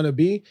I want to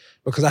be,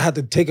 because I had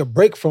to take a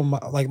break from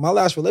my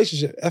last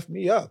relationship effed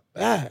me up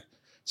bad.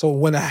 So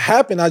when it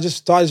happened, I just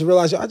started to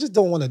realize I just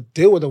don't want to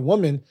deal with a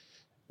woman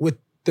with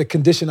the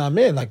condition I'm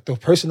in. Like the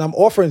person I'm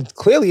offering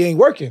clearly ain't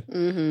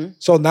working.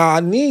 So now I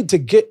need to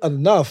get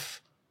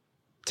enough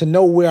to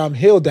know where I'm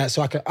healed at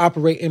so I can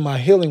operate in my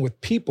healing with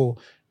people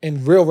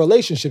in real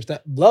relationships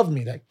that love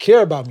me, that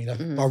care about me,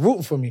 that are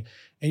rooting for me.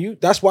 And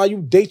that's why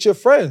you date your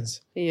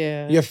friends,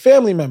 your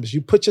family members.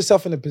 You put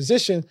yourself in a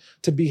position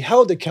to be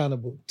held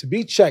accountable, to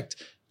be checked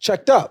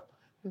up.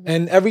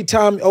 And every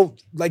time,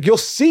 you'll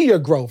see your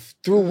growth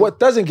through what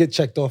doesn't get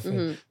checked off.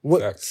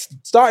 What's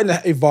starting to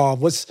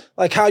evolve, what's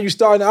like how you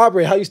starting to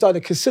operate, how you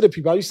starting to consider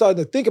people, how you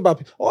starting to think about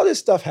people. All this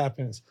stuff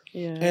happens.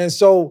 Yeah. And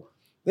so,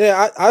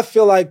 I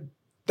feel like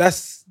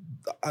it's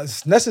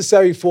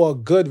necessary for a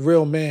good,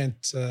 real man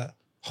to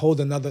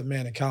hold another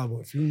man accountable.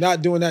 If you're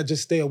not doing that,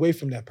 just stay away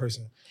from that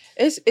person.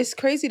 It's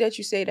crazy that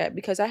you say that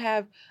because I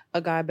have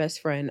a guy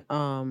best friend.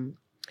 I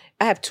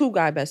have two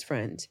guy best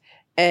friends,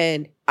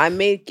 and I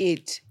make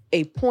it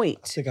a point.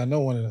 I think I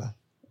know one of them.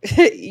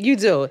 You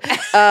do.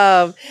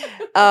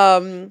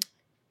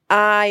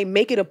 I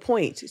make it a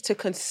point to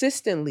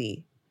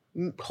consistently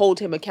hold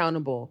him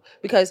accountable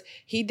because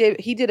he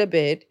did a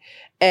bid,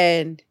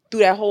 and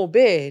through that whole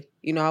bid,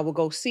 I would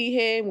go see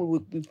him. We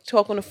would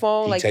talk on the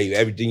phone. He tell you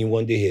everything you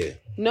wanted to hear.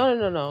 No.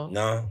 No.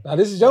 Now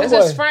this is young boy.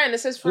 It's his friend.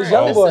 It's his friend. This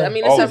young boy.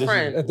 It's her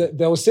friend.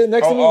 That was sitting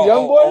next to me,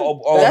 young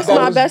boy. That's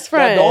my best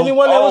friend. The only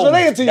one that was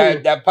related to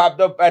you. That popped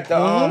up at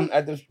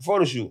the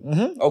photo shoot.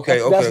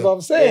 Okay. That's what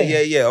I'm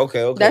saying. Yeah.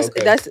 Okay.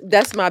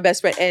 That's my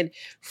best friend, and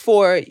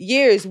for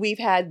years we've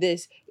had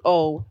this.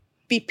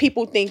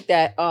 People think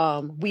that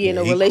we in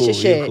a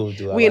relationship.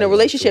 We in a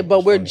relationship,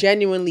 but we're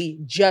genuinely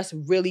just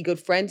really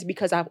good friends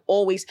because I've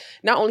always,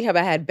 not only have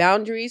I had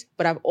boundaries,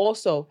 but I've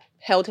also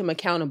held him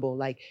accountable.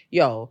 Like,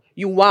 you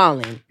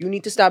wildin'. You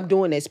need to stop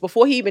doing this.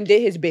 Before he even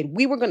did his bid,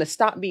 we were gonna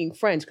stop being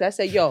friends because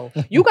I said,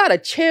 you gotta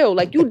chill.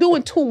 Like, you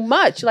doing too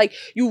much. Like,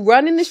 you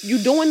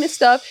doing this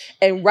stuff.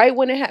 And right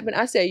when it happened,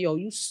 I said,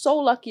 you so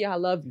lucky I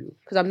love you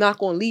because I'm not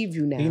gonna leave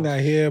you now. He's not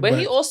here, but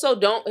he also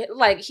don't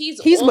like. He's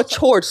also,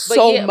 matured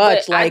so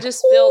much. Like, I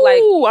just feel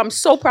like I'm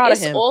so proud of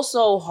him. It's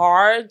also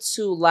hard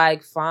to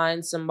like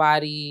find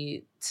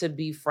somebody to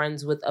be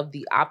friends with of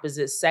the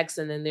opposite sex,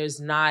 and then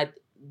there's not,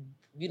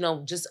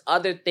 just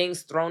other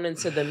things thrown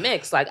into the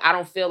mix. Like, I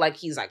don't feel like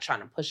he's like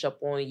trying to push up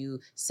on you,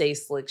 say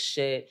slick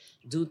shit,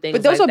 do things.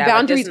 But those like are that.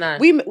 Boundaries.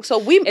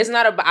 It's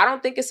not about. I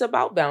don't think it's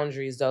about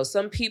boundaries though.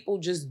 Some people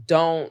just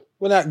don't.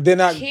 They're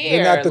not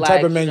the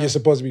type of men you're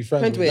supposed to be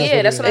friends with.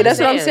 That's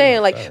what I'm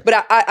saying. Like,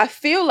 but I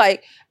feel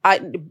like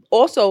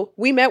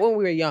we met when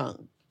we were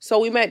young. So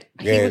we met.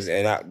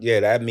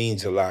 That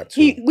means a lot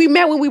too. We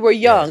met when we were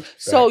young. Yes,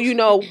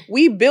 so,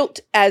 we built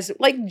as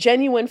like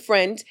genuine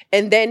friends.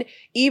 And then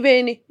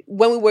even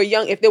when we were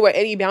young, if there were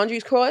any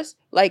boundaries crossed,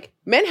 like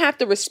men have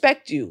to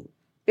respect you.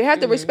 They have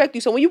to respect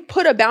you. So when you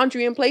put a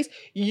boundary in place,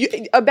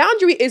 a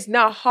boundary is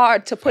not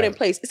hard to put in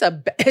place.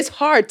 It's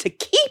hard to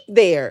keep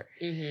there.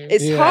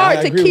 It's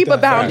hard to keep a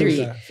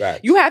boundary.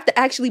 You have to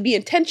actually be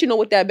intentional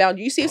with that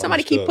boundary. You see, if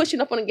somebody keep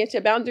pushing up on against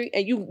your boundary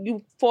and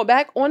you fall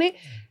back on it,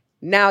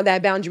 now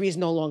that boundary is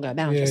no longer a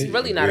boundary. It's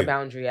really not a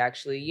boundary,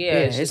 actually.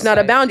 It's not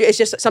a boundary. It's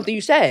just something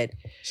you said.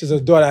 It's just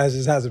a door that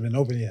just hasn't been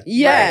opened yet.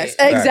 Yes,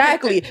 right.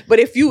 Exactly. But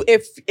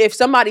if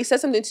somebody says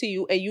something to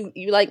you and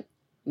you like,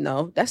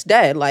 no, that's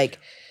dead. Like,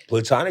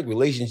 platonic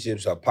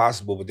relationships are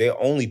possible, but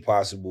they're only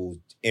possible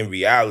in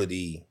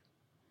reality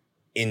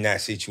in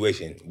that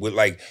situation. With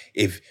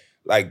if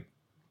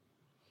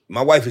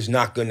my wife is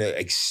not gonna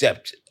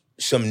accept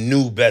some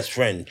new best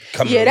friend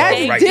coming Yeah, that's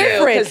along right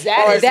different. now.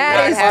 That is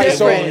That is not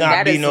So different. not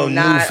That be is no new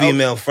not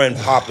female friend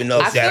popping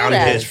up I that feel I'm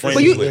that. just friends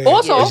But you with.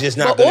 also, It's just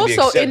not but going to be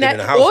also accepted in that, in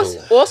the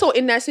household. also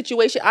in that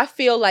situation, I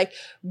feel like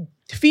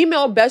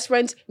female best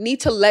friends need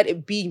to let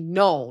it be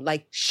known,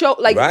 like show,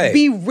 like Right.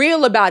 be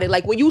real about it.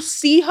 Like when you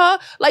see her,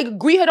 like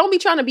greet her. Don't be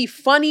trying to be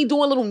funny,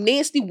 doing little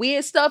nasty,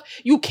 weird stuff.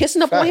 You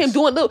kissing up on him, Facts.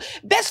 doing little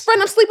best friend.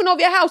 I'm sleeping over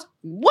your house.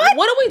 What?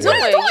 What are we What are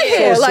you doing? doing Yeah.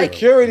 here? So Like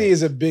security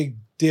is a big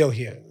deal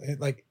here.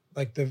 Like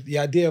the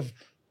idea of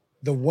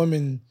the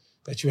woman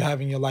that you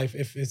have in your life,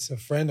 if it's a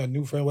friend or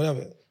new friend,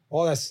 whatever,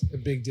 all that's a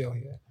big deal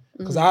here.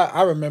 Because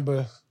I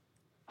remember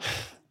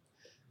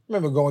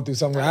going through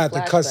something where I had to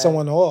cut Flashback.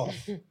 someone off,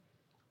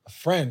 a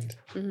friend,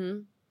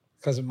 Mhm.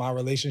 because my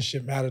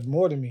relationship mattered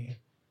more to me,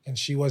 and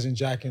she wasn't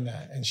jacking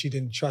that, and she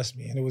didn't trust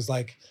me, and it was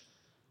like,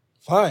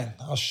 fine,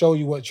 I'll show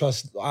you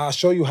I'll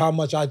show you how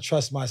much I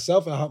trust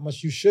myself and how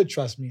much you should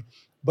trust me.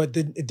 But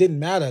it didn't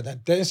matter.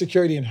 That the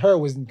insecurity in her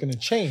wasn't going to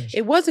change.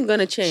 it wasn't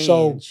gonna change.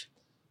 So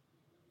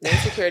The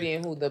insecurity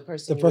in who the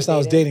person. the you were person I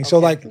was dating. So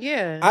Okay. like,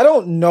 yeah, I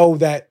don't know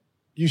that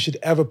you should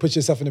ever put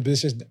yourself in a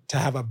position to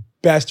have a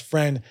best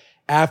friend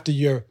after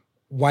your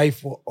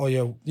wife or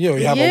your, you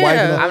have a wife.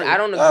 And all. I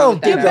don't agree I don't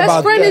with think your that. best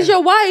about friend that. is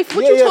your wife.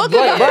 What you talking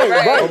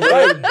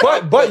about?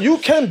 Right. But you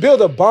can build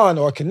a bond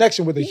or a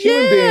connection with a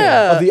human being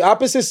Yeah. of the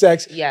opposite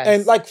sex. Yes.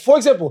 And like, for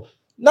example,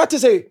 not to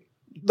say,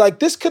 like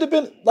this could have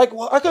been, like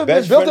I could have been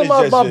Best building friend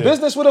my is just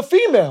business with a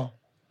female.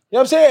 You know what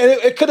I'm saying?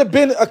 And it could have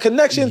been a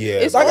connection. Yeah.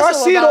 It's Like I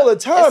also see it about- all the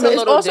time. it's a It's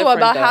little also different,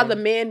 about how though.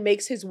 the man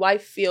makes his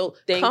wife feel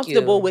Thank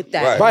comfortable you. with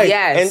that. Right.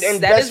 Yes,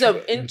 And that is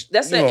best-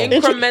 that's you an know.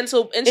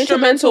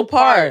 instrumental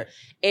part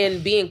in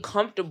being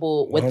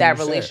comfortable with that 100%.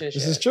 relationship.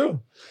 This is true.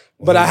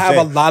 But I have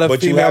a lot of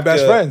But you female have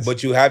best to- friends.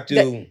 But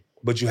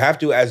you have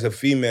to, as a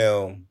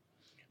female,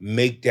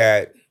 make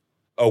that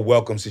a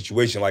welcome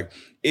situation. Like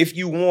if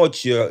you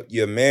want your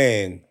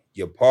man,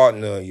 your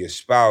partner, your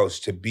spouse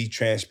to be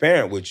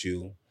transparent with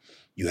you,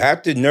 you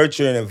have to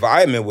nurture an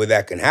environment where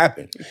that can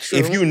happen. True.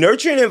 If you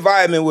nurture an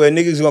environment where a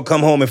nigga's gonna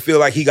come home and feel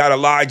like he gotta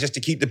lie just to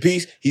keep the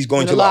peace, he's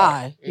going to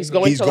lie. He's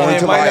going He's to going lie.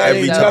 to It might lie not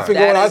every be time. nothing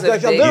going on. That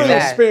is a I big literally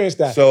fact. experienced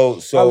that. So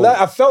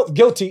I felt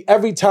guilty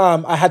every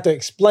time I had to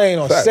explain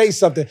or Facts. say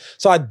something.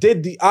 So I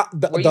did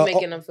Were you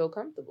making them feel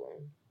comfortable?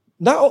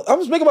 No, I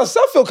was making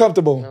myself feel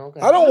comfortable. Okay.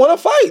 I don't want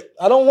to fight.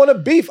 I don't want to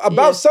beef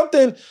about Yeah.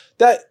 something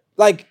that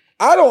like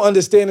I don't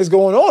understand is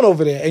going on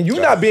over there, and you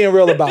not being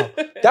real about.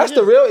 That's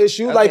the real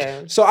issue. Okay.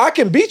 Like, so I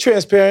can be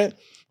transparent,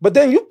 but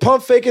then you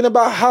pump faking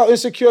about how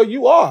insecure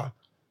you are,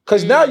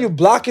 because now you're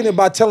blocking it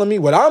by telling me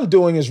what I'm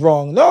doing is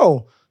wrong.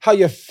 No, how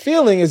you're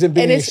feeling isn't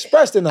being And it's-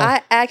 expressed enough.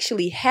 I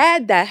actually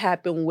had that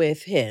happen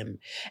with him.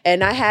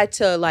 And I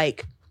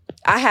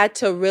had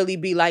to really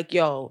be like,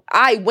 yo,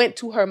 I went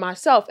to her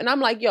myself and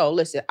I'm like, yo,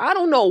 listen, I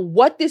don't know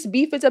what this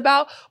beef is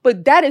about,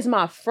 but that is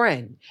my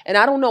friend. And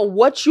I don't know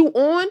what you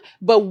on,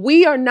 but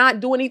we are not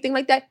doing anything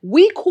like that.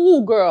 We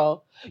cool,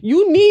 girl.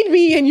 You need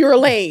me in your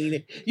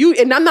lane.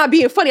 And I'm not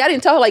being funny. I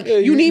didn't tell her like Yeah,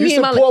 you need me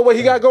in my lane. support what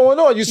he got going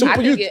on. You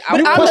support you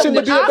I'm push the- him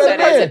to be a I'm better the-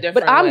 man. different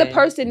But I'm the way.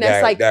 person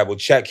that's like, that will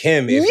check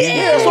him if he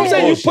Yeah, That's what I'm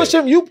saying. You bullshit. push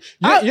him.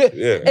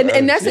 Yeah,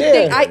 and that's the Yeah.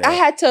 thing. I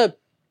had to,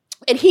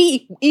 and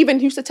he even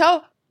used to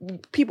tell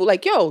people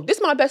like, yo, this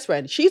is my best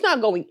friend. She's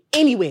not going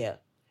anywhere.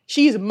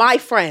 She's my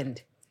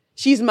friend.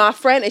 She's my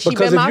friend, and she's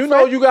Because been if my you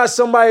friend. know you got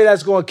somebody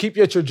that's going to keep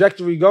your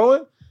trajectory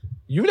going,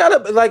 you're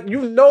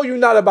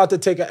not about to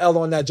take an L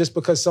on that just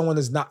because someone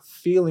is not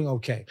feeling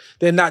okay.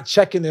 They're not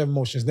checking their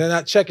emotions. They're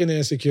not checking their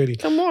insecurity.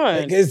 Come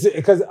on.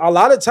 Because a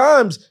lot of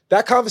times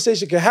that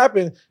conversation can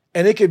happen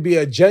and it could be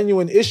a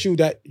genuine issue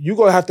that you're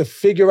going to have to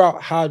figure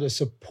out how to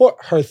support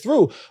her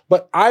through.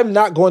 But I'm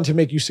not going to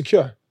make you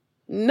secure.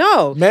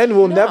 No. Men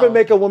will never No.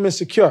 make a woman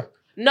secure.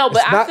 No, but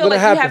It's I not feel gonna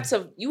like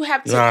happen. you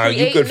have to Nah,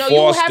 create. you could no,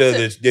 you have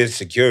foster to. this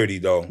security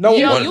though. No,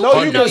 You know, you you,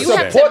 can you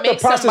have support to the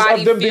make process of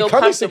somebody them feel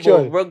becoming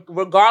comfortable, secure.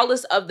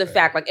 regardless of the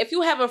fact. Like, if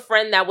you have a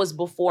friend that was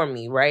before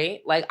me,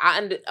 right? Like,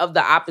 of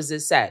the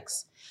opposite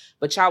sex,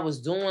 but y'all was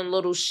doing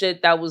little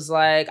shit that was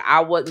like, I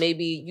would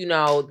maybe,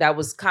 that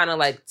was kind of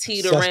like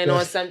teetering Suspect.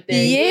 on something.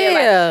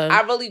 Yeah.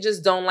 Like, I really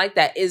just don't like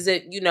that. Is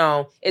it,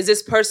 is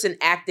this person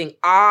acting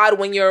odd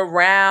when you're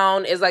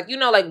around? Is like,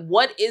 like,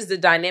 what is the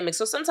dynamic?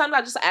 So sometimes I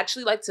just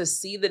actually like to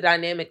see the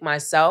dynamic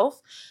myself.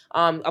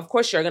 Of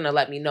course, you're gonna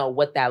let me know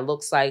what that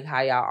looks like,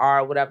 how y'all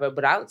are, whatever.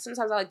 But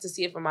sometimes I like to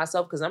see it for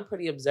myself because I'm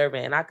pretty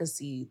observant and I can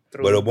see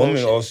through. But a woman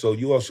bullshit.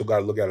 you also got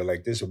to look at it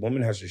like this. A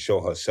woman has to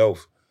show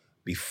herself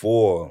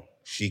before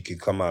she could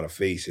come out of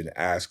face and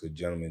ask a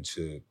gentleman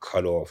to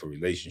cut off a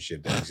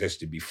relationship that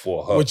existed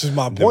before her. Which is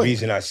my The point.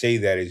 reason I say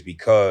that is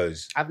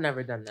because I've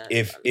never done that.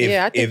 if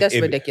Yeah, I think that's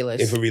if-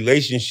 ridiculous. If a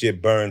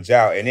relationship burns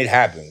out, and it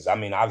happens, I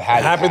mean, I've had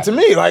It happened to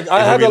me. Like I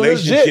If a had to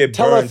relationship legit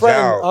tell a burns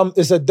friend, out-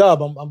 it's a dub.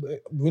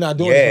 We're not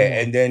doing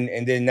Yeah, this.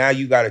 and then now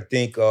you got to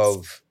think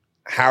of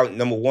how,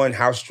 number one,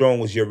 how strong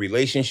was your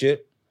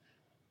relationship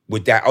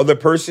with that other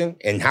person,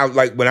 and how,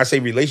 like, when I say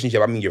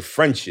relationship, I mean your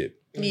friendship.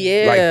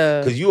 Yeah.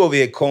 Like, cause you over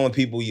here calling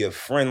people your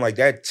friend, like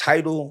that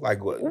title,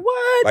 like what?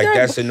 Like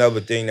that's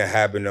another thing that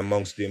happened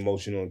amongst the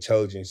emotional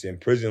intelligence in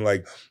prison.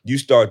 Like you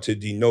start to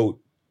denote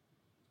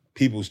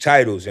people's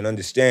titles and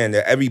understand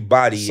that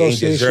everybody ain't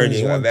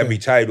deserving of every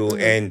title.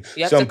 And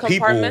you have some to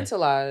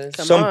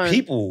compartmentalize.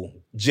 people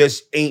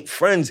just ain't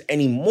friends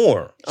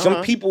anymore.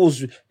 Some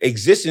people's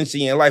existence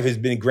in your life has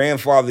been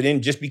grandfathered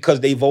in just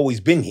because they've always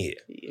been here.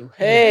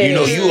 Hey. You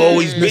know, you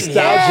always been here.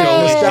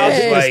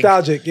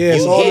 Nostalgic. Yeah,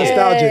 it's all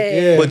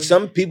nostalgic. Yeah. But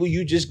some people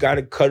you just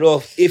gotta cut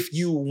off if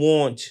you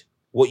want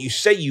what you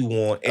say you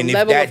want. And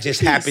if that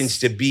just happens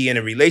to be in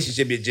a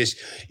relationship, it just,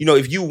 you know,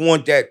 if you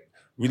want that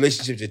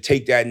relationship to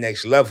take that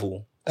next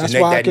level, that's to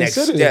make why that next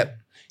step.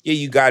 Yeah,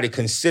 you got to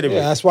consider it.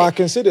 That's why I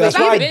consider it. That's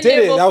why I did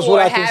it. That was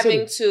what I considered.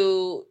 Having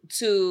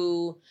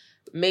to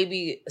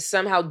maybe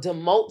somehow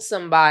demote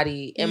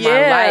somebody in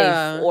my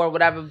life or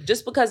whatever,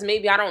 just because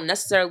maybe I don't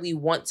necessarily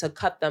want to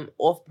cut them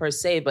off per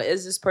se, but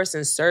is this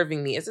person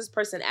serving me? Is this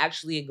person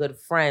actually a good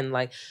friend?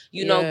 Like,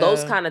 you know,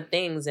 those kind of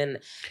things. And,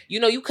 you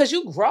know, because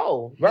you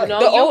grow, right. You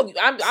know,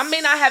 I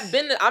may not have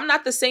been, I'm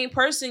not the same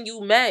person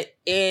you met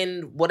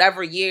in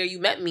whatever year you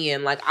met me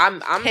in. Like I'm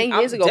 10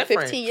 years ago,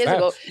 different. 15 years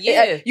ago.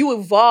 Yeah. You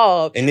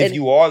evolved. And if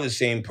you are the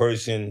same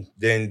person,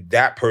 then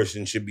that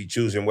person should be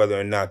choosing whether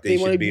or not they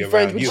should be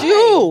around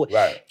you.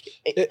 Right.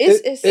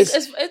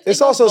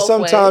 It's also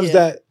sometimes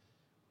that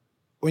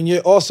when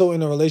you're also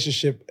in a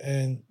relationship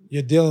and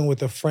you're dealing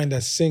with a friend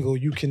that's single,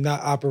 you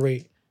cannot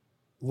operate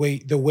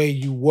the way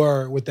you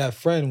were with that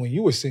friend when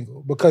you were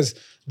single, because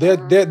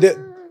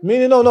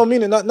meaning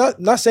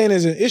not saying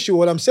there's an issue.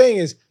 What I'm saying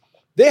is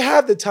they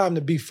have the time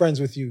to be friends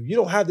with you. You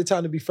don't have the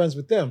time to be friends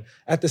with them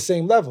at the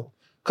same level.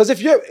 Because if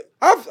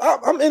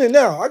I'm in it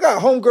now. I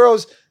got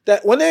homegirls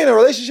that when they're in a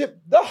relationship,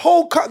 the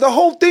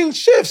whole thing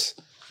shifts.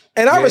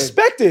 And I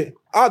respect it.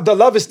 The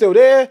love is still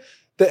there.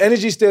 The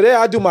energy's still there.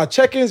 I do my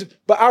check-ins,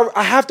 but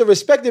I have to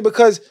respect it,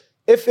 because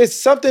if it's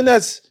something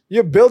that's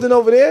you're building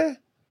over there,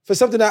 for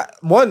something that,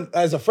 one,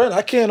 as a friend,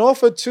 I can't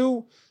offer,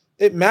 two,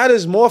 it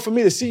matters more for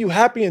me to see you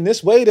happy in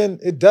this way than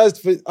it does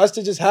for us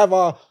to just have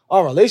our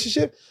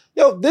relationship.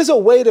 Yo, there's a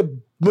way to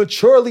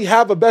maturely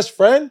have a best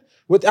friend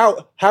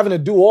without having to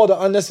do all the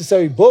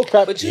unnecessary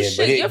bullcrap. But your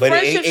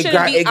friendship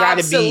shouldn't be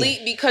obsolete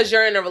because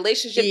you're in a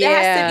relationship. There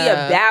has to be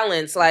a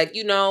balance. Like,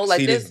 you know,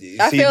 like me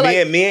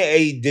and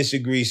A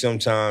disagree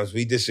sometimes.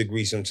 We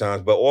disagree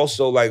sometimes. But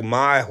also, like,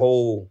 my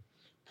whole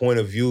point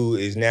of view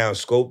is now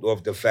scoped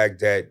off the fact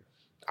that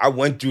I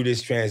went through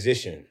this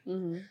transition.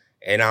 Mm-hmm.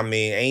 And I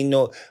mean, ain't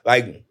no,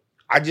 like,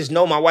 I just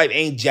know my wife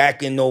ain't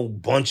jacking no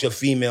bunch of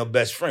female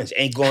best friends.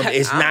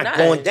 It's not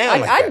going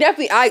down like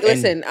that.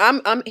 Listen,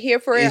 I'm here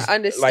for it. I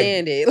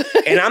understand it.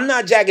 And I'm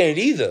not jacking it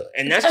either.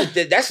 And that's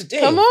the thing.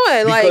 Come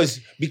on,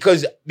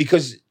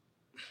 because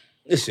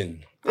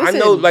listen, I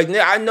know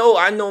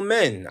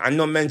men. I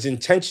know men's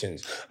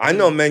intentions. I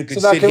know men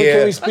can sit here.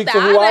 Can we speak to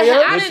who I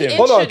am?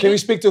 Hold on. Can we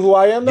speak to who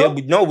I am, though?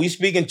 Yeah, we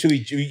speaking to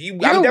each other.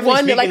 You're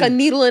one like a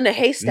needle in a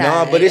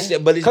haystack. No, but it's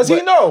because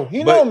he know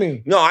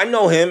me. No, I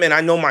know him and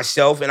I know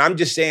myself, and I'm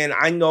just saying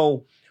I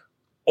know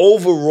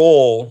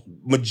overall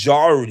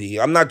majority.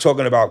 I'm not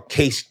talking about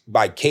case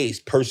by case,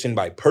 person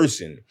by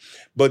person,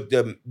 but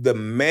the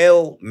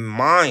male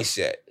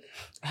mindset.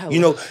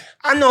 You know,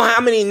 I know how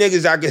many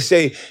niggas I can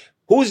say,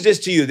 who's this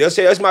to you? They'll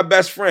say, that's my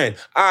best friend.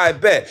 I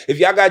bet. If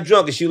y'all got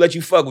drunk and she let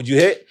you fuck, would you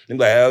hit? They'll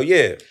be like, hell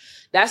yeah.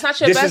 That's not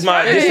your best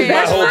friend. This is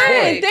my whole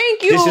point.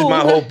 Thank you. This is my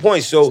whole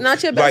point. So, it's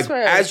not your best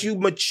friend. As you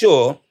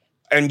mature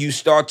and you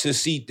start to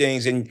see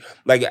things, and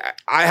like,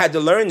 I had to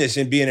learn this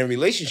in being in a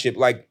relationship.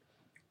 Like,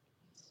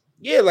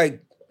 yeah,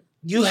 like,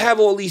 you have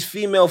all these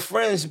female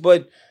friends,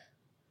 but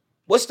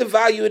what's the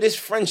value of this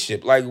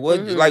friendship? Like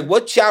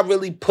what y'all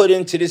really put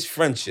into this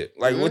friendship?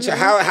 Like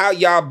how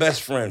y'all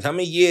best friends? How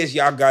many years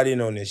y'all got in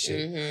on this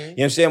shit? You know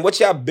what I'm saying? What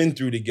y'all been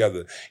through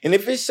together? And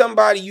if it's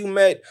somebody you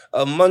met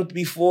a month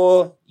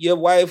before your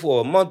wife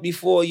or a month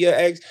before your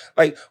ex,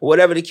 like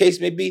whatever the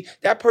case may be,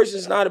 that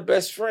person's not a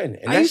best friend.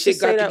 And that shit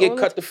got to get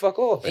cut the fuck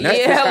off. And that's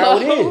just how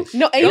it is.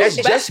 No, and that's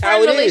just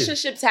how it is.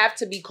 Relationships have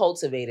to be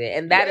cultivated.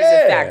 And that is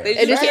a fact.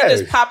 They just can't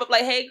just pop up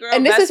like, hey girl,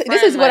 and this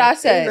is what I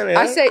said.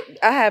 I say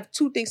I have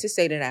two things to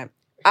say to that.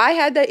 I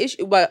had that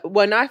issue, but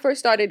when I first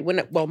started,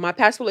 my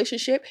past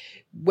relationship,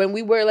 when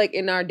we were like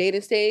in our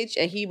dating stage,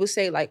 and he would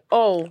say like,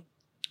 "Oh,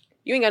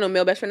 you ain't got no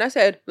male best friend." I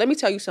said, "Let me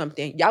tell you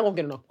something. Y'all gonna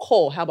get on a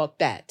call. How about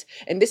that?"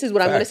 And this is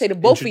what I'm gonna say to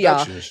both of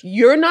y'all.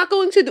 You're not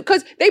going to do,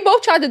 because they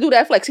both tried to do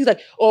that flex. He's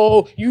like,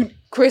 "Oh,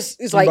 Chris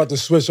is like about to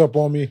switch up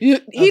on me." He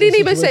didn't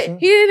even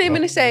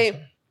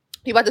say.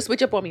 You about to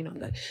switch up on me. No,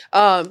 I'm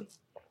not.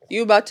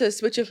 You about to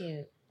switch up.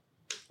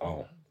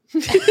 Oh.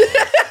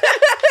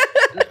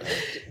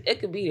 It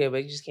could be there,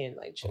 but you just can't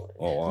like chill.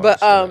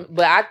 But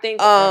I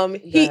think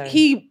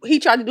he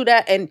tried to do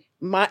that, and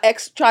my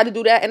ex tried to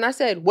do that, and I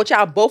said, what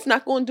y'all both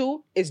not gonna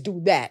do is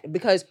do that,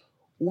 because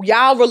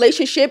y'all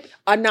relationship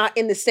are not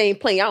in the same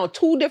plane. Y'all on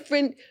two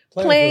different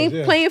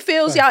playing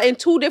fields. Y'all in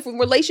two different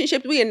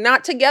relationships. We are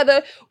not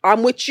together.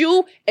 I'm with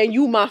you, and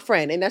you my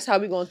friend, and that's how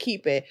we gonna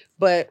keep it.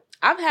 But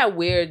I've had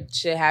weird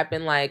shit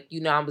happen. Like,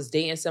 you know, I was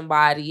dating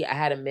somebody. I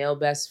had a male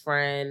best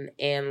friend,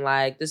 and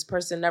like this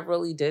person never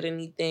really did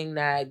anything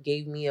that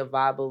gave me a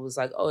vibe. It was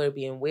like, oh, they're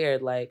being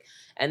weird. Like,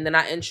 and then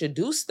I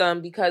introduced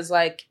them because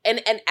like, and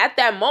at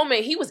that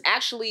moment, he was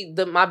actually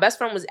my best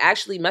friend was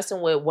actually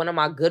messing with one of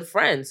my good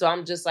friends. So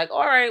I'm just like,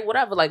 all right,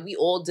 whatever. Like, we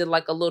all did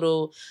like a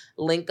little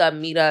link up,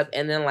 meet up,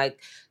 and then like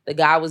the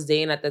guy I was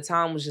dating at the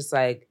time was just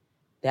like,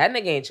 that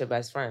nigga ain't your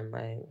best friend,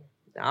 like.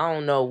 I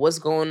don't know what's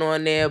going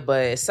on there,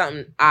 but it's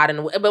something odd in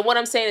the way. But what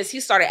I'm saying is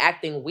he started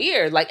acting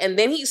weird. Like, and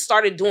then he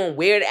started doing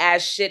weird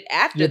ass shit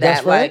after Your that.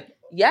 best friend? Like,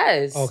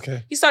 yes.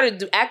 Okay. He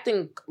started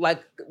acting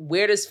like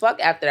weird as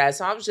fuck after that.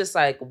 So I was just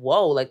like,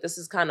 whoa, like this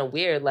is kind of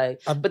weird. Like,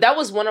 but that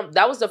was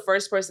the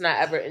first person I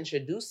ever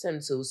introduced him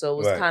to. So it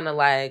was kind of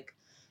like,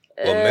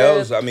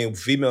 well,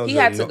 females he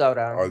had to go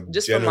down. are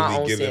Just for my generally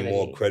own given sanity.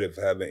 more credit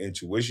for having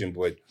intuition,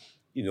 but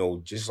you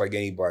know, just like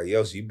anybody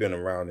else, you've been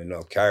around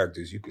enough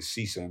characters, you could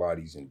see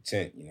somebody's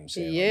intent. You know what I'm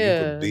saying? Yeah.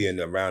 Like, you could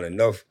be around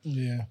enough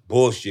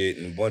bullshit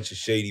and a bunch of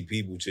shady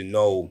people to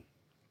know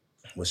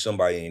when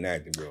somebody ain't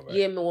acting real right.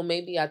 Yeah, well,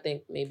 maybe I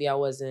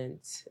was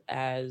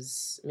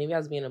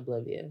being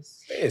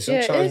oblivious. Yeah,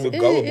 sometimes we're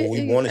gullible.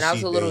 We want to see And I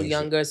was a little things.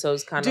 younger, so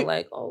it's kind of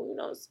like, oh, you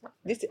know.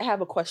 I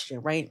have a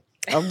question, right?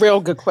 A real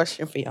good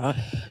question for y'all.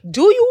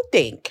 Do you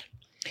think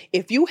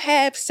if you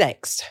have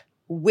sex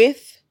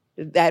with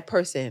that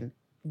person,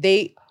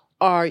 they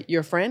are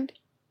your friend?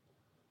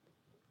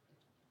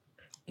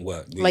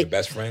 What? Like, your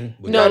best friend?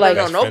 No,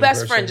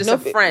 best friend, just a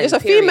friend. Just a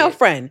female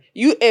friend.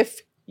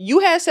 If you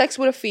had sex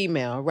with a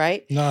female,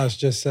 right? No, it's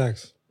just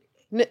sex.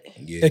 Yeah.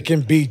 It can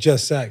be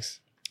just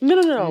sex.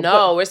 No.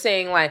 No, we're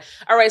saying like,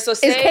 all right, so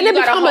say you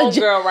got a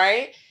homegirl,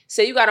 right?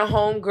 Say you got a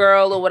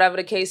homegirl or whatever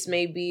the case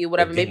may be,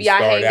 whatever. Maybe y'all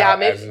hang out.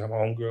 Maybe as a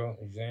homegirl,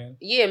 you saying?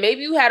 Yeah,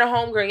 maybe you had a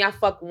homegirl and y'all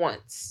fucked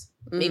once.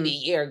 Maybe a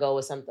year ago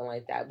or something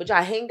like that. But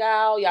y'all hang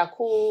out, y'all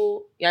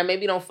cool. Y'all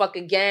maybe don't fuck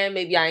again.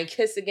 Maybe y'all ain't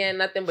kiss again,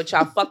 nothing, but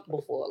y'all fucked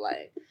before.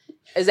 Like,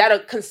 is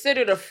that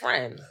considered a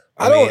friend?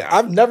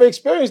 I've never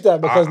experienced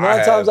that because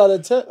 9 times out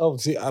of 10. Oh,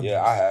 see,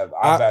 I have.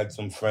 I've had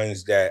some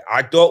friends that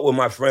I thought were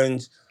my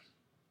friends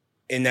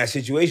in that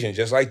situation,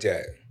 just like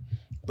that.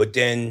 But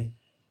then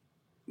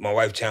my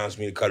wife challenged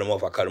me to cut them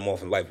off. I cut them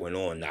off and life went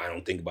on. Now I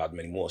don't think about them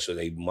anymore. So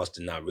they must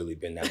have not really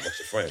been that much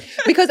of friends.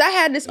 Because I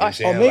had this...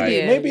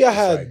 maybe I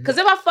had... Because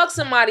if I fuck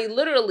somebody,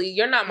 literally,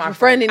 you're not my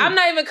friend. I'm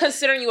not even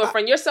considering you a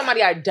friend. You're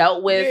somebody I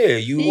dealt with. Yeah,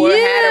 you or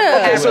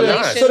had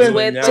relations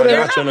with. So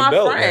you're not my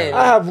friend.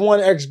 I have one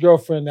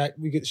ex-girlfriend that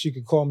she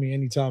could call me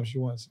anytime she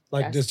wants.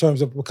 Like, in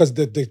terms of... Because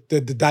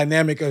the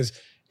dynamic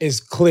is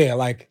clear.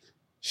 Like,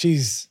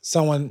 she's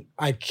someone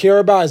I care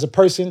about as a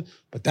person,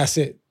 but that's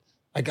it.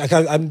 Like,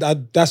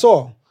 that's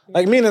all.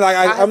 Like, meaning, like,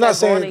 I'm not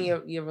saying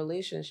your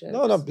relationship.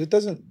 No, it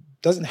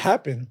doesn't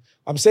happen.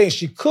 I'm saying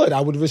she could.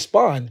 I would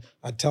respond.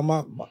 I'd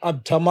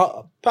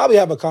probably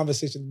have a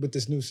conversation with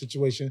this new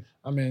situation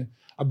I'm in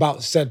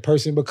about said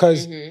person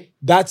because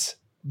that's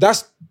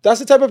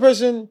the type of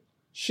person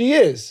she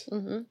is.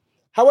 Mm-hmm.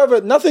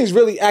 However, nothing's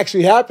really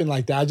actually happened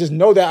like that. I just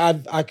know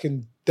that I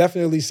can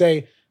definitely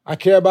say I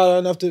care about her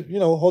enough to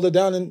hold her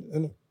down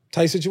in a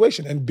tight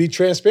situation and be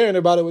transparent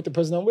about it with the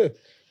person I'm with.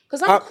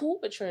 Because I'm cool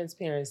with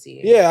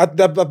transparency. Yeah,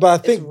 but I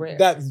think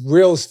that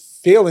real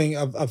feeling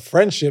of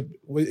friendship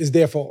is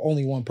there for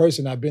only one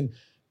person I've been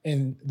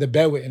in the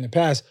bed with in the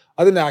past.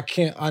 Other than that, I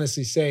can't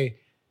honestly say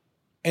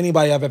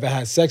anybody I've ever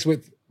had sex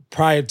with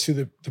prior to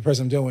the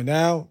person I'm dealing with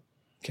now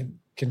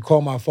can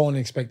call my phone and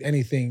expect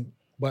anything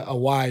but a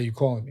why are you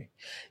calling me?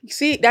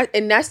 See, that's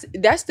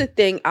the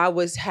thing I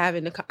was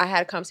having. I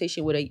had a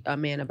conversation with a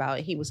man about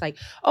it. He was like,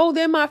 "Oh,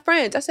 they're my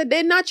friends." I said,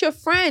 "They're not your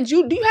friends. Do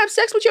you have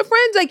sex with your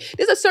friends? Like,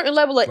 there's a certain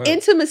level of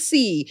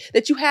intimacy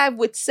that you have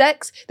with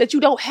sex that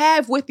you don't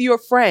have with your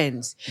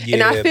friends." Yeah,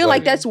 and I feel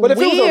like that's weird. But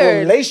if it was a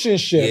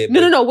relationship,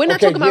 no, we're not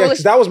talking about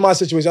relationship. That was my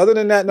situation. Other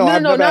than that,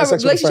 I've never had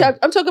sex with a friend.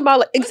 I'm talking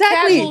about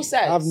exactly casual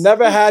sex. I've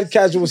never had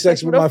casual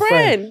sex with my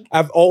friend.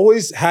 I've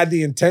always had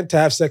the intent to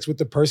have sex with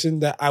the person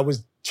that I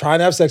was trying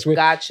to have sex with.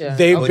 Gotcha.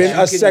 They've been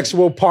a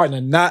sexual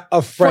partner, not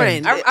a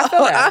friend.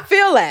 I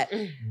feel that.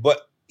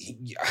 But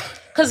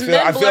because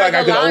I feel like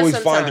I can always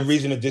find a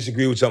reason to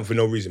disagree with something for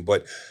no reason.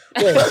 But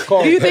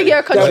do you think you're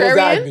a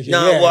contrarian? Exactly.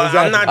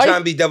 I'm not trying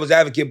to be devil's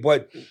advocate,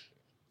 but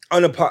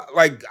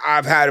like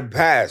I've had a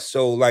past,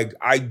 so like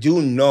I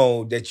do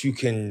know that you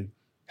can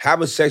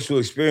have a sexual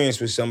experience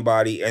with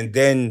somebody and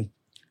then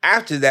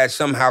after that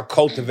somehow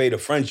cultivate a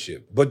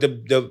friendship. But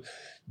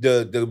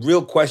the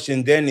real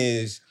question then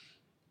is,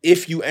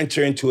 if you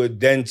enter into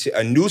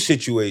a new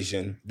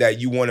situation that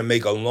you want to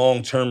make a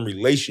long-term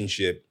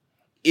relationship,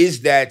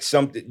 is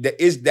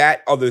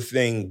that other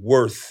thing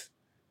worth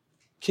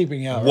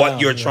keeping out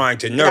what you're trying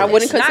to nourish? I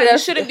wouldn't consider you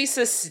shouldn't be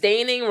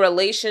sustaining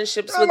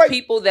relationships with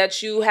people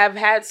that you have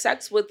had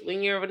sex with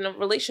when you're in a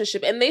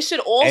relationship, and they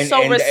should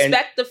also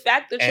respect the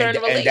fact that you're in a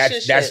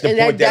relationship. That's the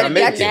point that I'm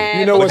making.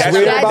 You know what's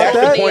weird about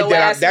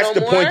that? That's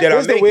the point that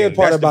I'm making. The weird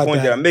part about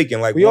that I'm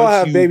making. Like we all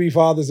have baby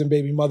fathers and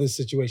baby mothers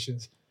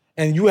situations.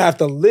 And you have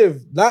to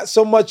live not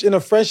so much in a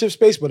friendship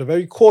space, but a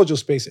very cordial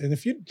space. And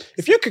if you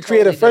could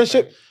create a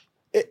friendship,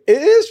 It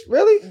is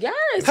really.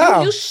 Yes,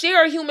 How? you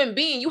share a human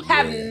being. You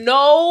have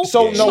no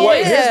So choice no,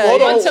 what?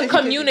 Hold on. but to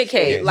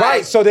communicate. Like,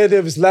 Right. So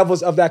there's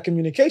levels of that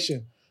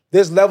communication.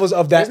 There's levels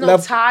of that there's no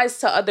level. ties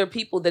to other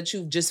people that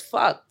you've just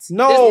fucked.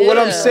 No, There's what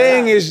I'm no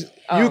saying ties. is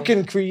you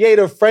can create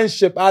a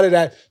friendship out of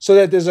that so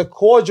that there's a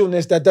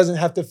cordialness that doesn't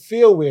have to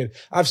feel weird.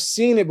 I've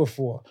seen it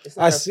before. It's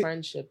not a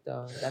friendship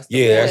though. That's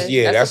the That's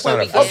point. that's the not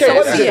a point we Okay, get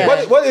what is at.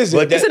 it? What is But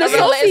it? that- It's an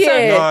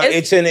associate. No,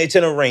 It's- it's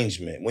an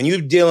arrangement. When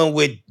you're dealing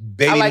with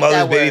baby I like mothers,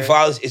 that baby word.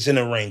 fathers, it's an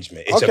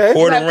arrangement. It's Okay. a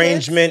court You have kids?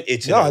 arrangement.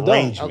 It's No, I an don't.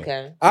 arrangement.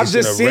 Okay. I've It's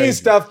an just seen arrangement.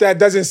 stuff that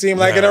doesn't seem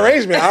like an Nah.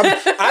 arrangement.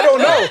 I don't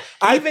know.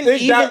 I Even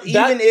think that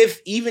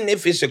even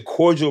if it's a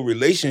cordial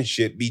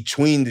relationship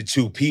between the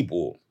two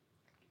people,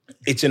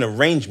 it's an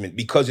arrangement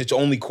because it's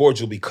only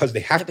cordial because they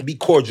have to be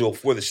cordial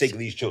for the sake of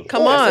these children.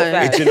 Come on. That's a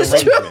fact. It's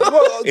an arrangement.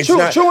 Well, It's true,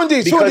 not- true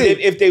indeed. True Because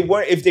indeed. if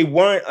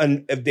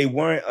they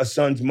weren't a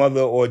son's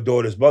mother or a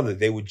daughter's mother,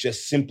 they would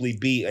just simply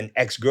be an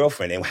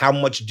ex-girlfriend. And how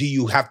much do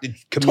you have to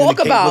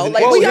communicate about, with an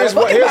like, Well, we gotta here's,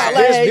 talk what, here's, about,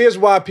 here's, like- here's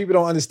why people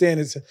don't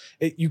understand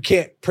you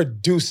can't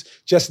produce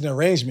just an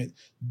arrangement.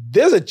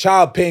 There's a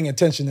child paying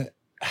attention to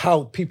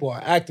how people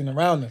are acting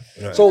around them.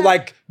 Right. So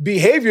like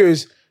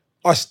behaviors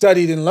are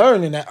studied and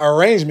learned in that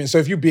arrangement. So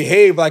if you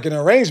behave like an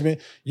arrangement,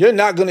 you're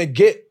not gonna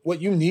get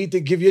what you need to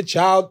give your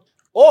child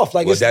off.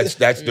 Like Well, it's-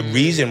 that's the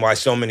reason why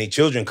so many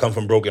children come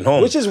from broken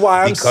homes. which is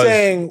why I'm Because-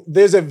 saying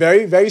there's a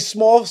very, very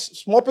small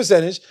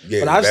percentage,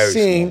 Yeah, but I've very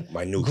seen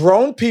small, minute.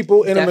 grown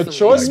people in Definitely. a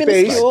mature Like, space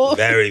minuscule.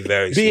 very,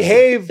 very small.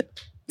 behave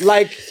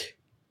like,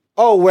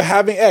 oh, we're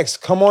having X,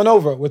 come on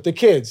over with the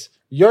kids.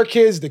 Your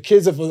kids, the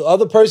kids of the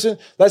other person,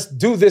 let's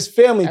do this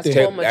family That's thing.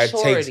 full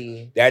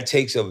maturity. That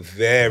takes a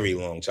very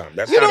long time.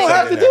 That's You not don't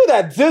have to something do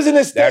that. There's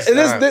That's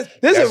not- there's a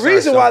that's not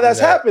reason why something that's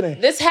that-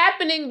 happening. This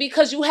happening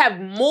because you have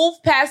moved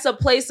past a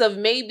place of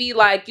maybe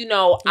like,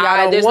 Y'all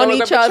don't there's want no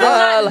each regret, but you're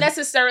other. not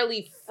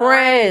necessarily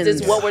friends is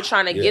Friends. what we're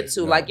trying to Yeah, get to.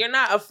 no. Like, you're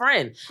not a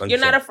friend. You're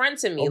not a friend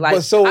to me. Oh, Like,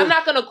 but so- I'm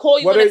not gonna call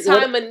you what in a are- what-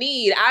 time of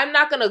need. I'm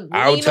not gonna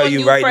I'll lean tell on you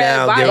you right for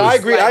now, advice. there was- I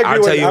agree. Like,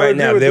 I'll tell you right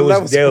now, there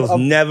was of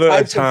never a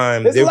types of-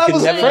 time, there's there could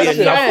levels of never be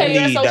friendship. enough Okay,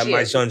 you're need that my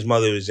associate. son's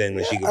mother was in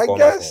when she could I call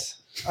my phone. guess.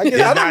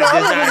 There's I don't know.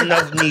 there's not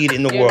enough need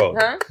in the Yeah, world.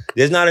 huh?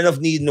 There's not enough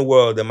need in the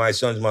world that my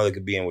son's mother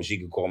could be in where she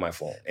could call my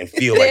phone and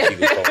feel like she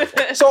could call my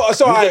phone.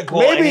 So You I can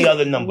call maybe any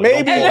other number.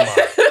 maybe Don't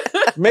call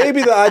mine.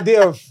 maybe the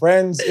idea of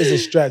friends is a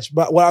stretch,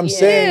 but what I'm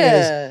saying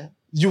is Yeah.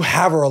 you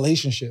have a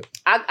relationship.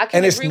 I can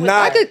And it's agree with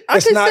not that. I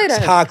it's could not say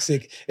that.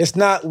 toxic. It's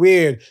not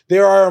weird.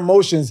 There are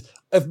emotions.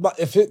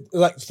 If it,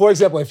 like, for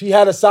example, if he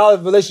had a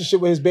solid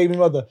relationship with his baby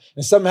mother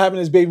and something happened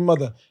to his baby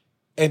mother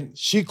and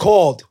she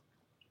called,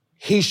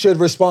 he should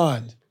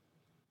respond.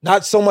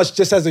 Not so much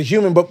just as a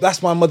human, but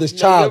that's my mother's No,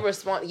 child. your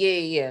response,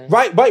 yeah.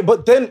 Right.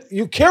 But then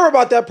you care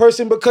about that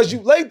person because you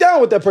lay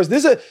down with that person.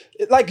 This is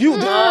like you.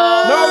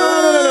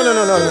 No.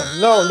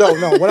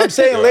 When I'm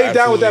saying Yo, lay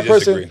down with that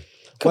absolutely person,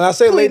 when I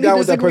say lay Completely down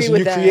with that disagree person, with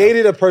you that.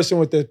 created a person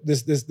with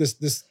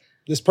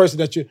this person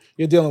that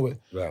you're dealing with.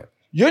 Right.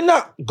 You're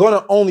not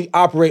gonna only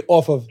operate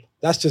off of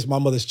that's just my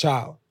mother's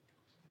child.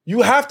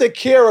 You have to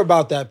care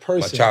about that My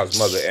person. child's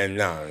mother, and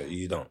nah,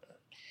 you don't.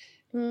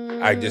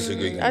 I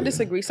disagree. I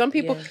disagree. Some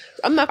people, Yeah.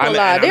 I'm not gonna I mean,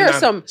 lie. and There I'm are not-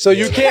 some So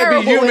you can't be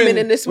terrible human women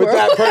in this with world.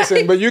 that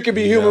person, but you can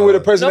be human No. with a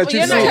person No, that but you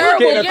you're see not get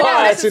terrible. in a You're car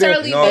not accident.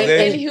 necessarily No,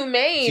 there's-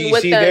 inhumane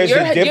with them. there's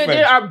a difference.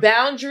 There are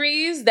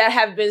boundaries that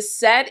have been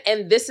set,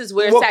 and this is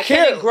where Well, it's at.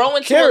 Can it grow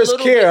into care a is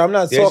little care. bit? I'm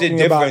not There's a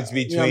talking about difference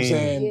you know what I'm between-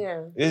 saying? Yeah.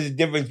 There's a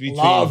difference between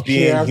Love,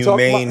 being care. I'm talking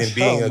humane about- and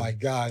being oh a. my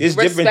God. There's a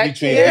difference Respect,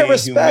 between yeah. being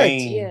Respect.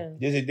 humane. Yeah.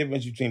 There's a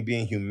difference between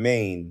being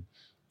humane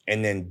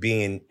and then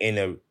being in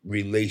a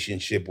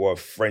relationship or a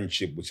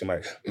friendship with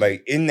somebody.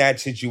 Like in that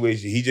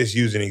situation, he just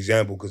used an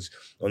example because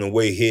on the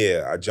way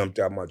here, I jumped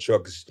out my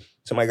truck because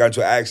somebody got into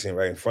an accident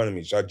right in front of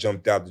me. So I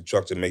jumped out the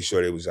truck to make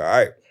sure they was all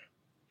right.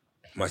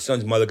 My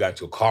son's mother got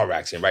into a car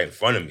accident right in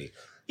front of me.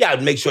 Yeah,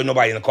 I'd make sure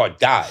nobody in the car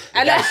died.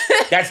 And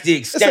That's the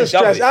It's a extent of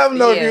stretch. it. I don't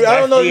know if you. Yeah. I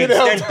don't know if That's you the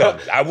helped extent of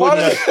out. it.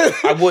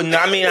 I wouldn't.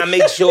 I mean, I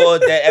make sure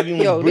that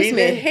everyone's Yo, this breathing.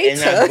 man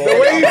hates and not her. The going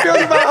way you out.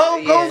 feel about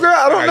home girl,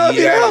 I don't know if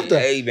you helped her.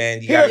 Hey,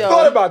 man, you He never gotta-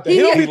 thought about that. He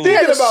don't be People- thinking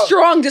He has a about.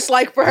 strong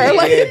dislike for her.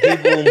 Like, Yeah,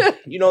 people,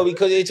 you know,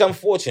 because it's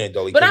unfortunate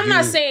though. But because I'm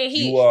not you- saying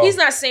you are- he's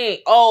not saying,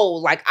 oh,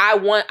 like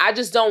I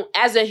just don't,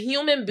 as a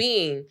human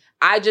being,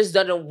 I just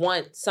don't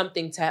want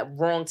something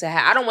wrong to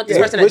happen. I don't want this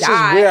Yeah, person to which is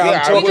die. where Yeah, I'm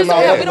we talking just, about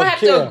we level don't of have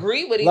care. to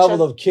agree with each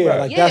Level other. of care. Right.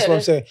 Like that's what I'm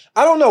Yeah. saying.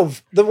 I don't know.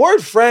 The word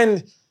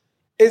friend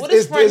is What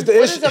is friend? the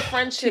What issue. is a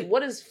friendship?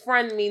 What does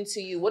friend mean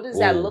to you? What does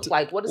that Ooh. look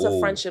like? What does a Ooh.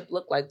 friendship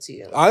look like to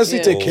you? Honestly,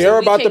 Yeah. to care So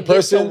we about can the get to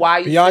person why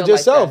you beyond feel like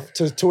yourself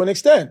that. to an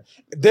extent.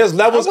 There's I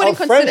levels wouldn't of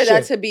consider friendship.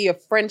 that to be a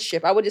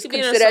friendship. I would just To be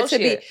an consider that to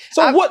be. associate.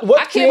 So I- what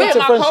I can't creates have a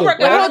my friendship? coworker.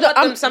 Wait, I hold don't on, want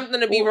them I'm-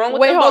 something to be wrong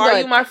with Wait, them. But hold are on.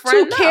 you my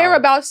friend? To care No.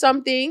 about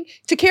something,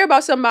 to care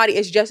about somebody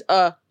is just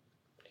a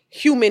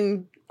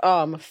human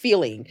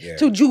feeling.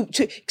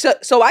 Yeah.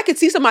 So I could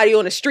see somebody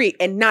on the street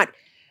and not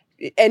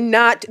and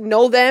not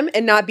know them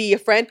and not be your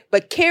friend,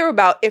 but care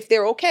about if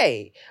they're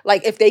okay.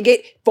 Like if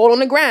they fall on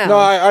the ground. No,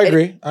 I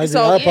agree. I agree.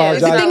 So, I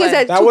apologize. the thing is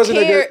that wasn't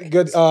care, a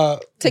good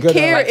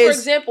care Like, is, for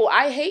example,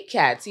 I hate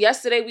cats.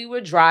 Yesterday we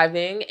were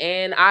driving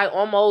and I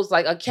almost,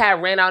 like, a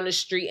cat ran out in the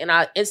street and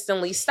I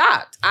instantly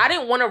stopped. I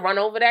didn't want to run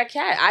over that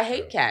cat. I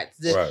hate cats.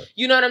 Right.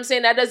 You know what I'm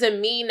saying? That doesn't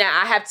mean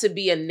that I have to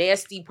be a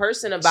nasty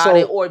person about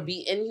it or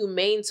be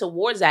inhumane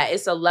towards that.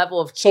 It's a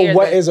level of care. So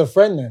what is a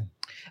friend then?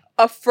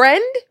 a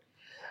friend?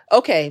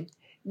 Okay.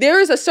 There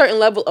is a certain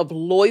level of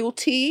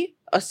loyalty,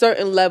 a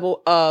certain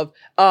level of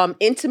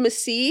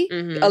intimacy,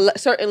 a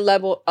certain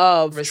level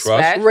of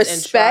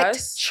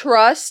respect,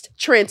 trust,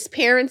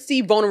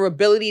 transparency,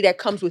 vulnerability that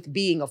comes with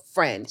being a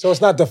friend. So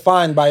it's not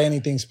defined by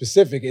anything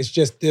specific. It's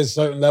just there's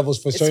certain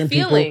levels for certain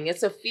people.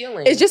 It's a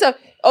feeling. It's just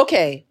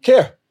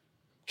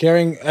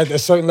Caring at a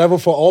certain level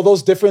for all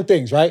those different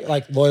things, right?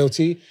 Like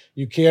loyalty.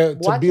 You care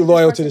to be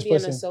loyal to this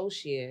person. An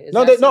associate?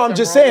 No, I'm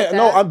just saying.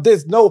 No,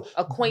 there's no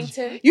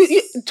acquaintance.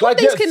 Two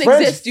things can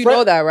exist. You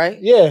know that, right?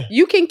 Yeah.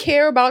 You can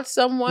care about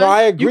someone. No,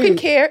 I agree. You can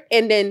care,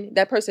 and then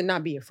that person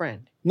not be your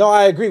friend. No,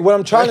 I agree. What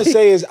I'm trying to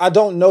say is, I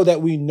don't know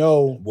that we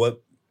know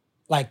what,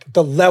 like,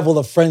 the level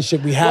of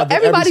friendship we have. Well,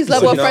 everybody's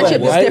level of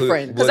friendship is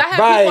different. Because I have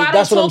people I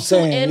don't talk to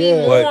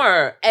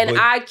anymore, and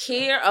I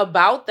care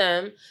about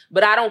them,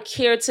 but I don't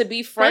care to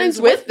be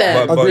friends with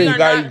them.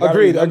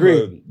 Agreed.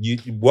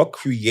 What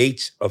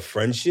creates a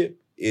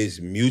friendship is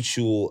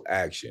mutual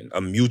action,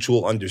 a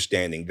mutual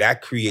understanding.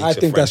 That creates a friendship.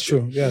 I think that's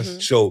true, yes. Mm-hmm.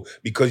 So,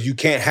 because you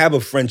can't have a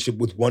friendship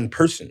with one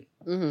person.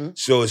 Mm-hmm.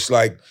 So it's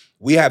like,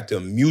 we have to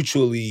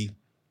mutually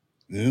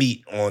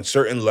meet on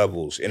certain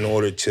levels in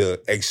order to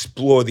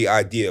explore the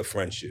idea of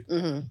friendship.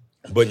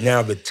 Mm-hmm. But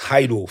now the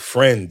title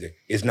friend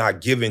is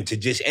not given to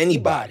just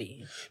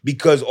anybody.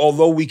 Because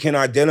although we can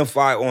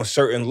identify on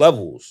certain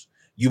levels,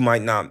 you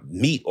might not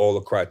meet all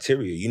the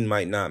criteria. You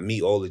might not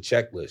meet all the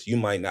checklists. You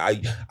might not,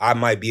 I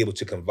might be able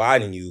to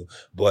confide in you,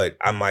 but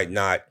I might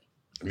not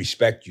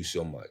respect you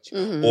so much.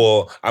 Mm-hmm.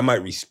 Or I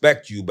might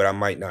respect you, but I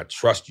might not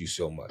trust you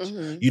so much.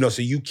 Mm-hmm. You know,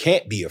 so you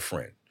can't be a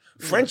friend.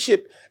 Mm-hmm.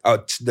 Friendship,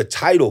 the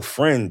title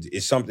friend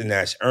is something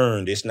that's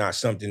earned. It's not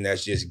something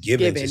that's just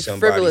given to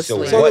somebody.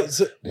 So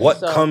what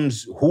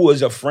comes, who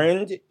is a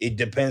friend, it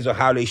depends on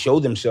how they show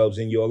themselves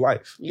in your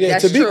life. Yeah,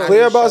 to be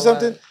clear about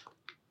something,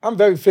 I'm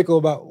very fickle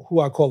about who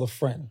I call a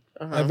friend.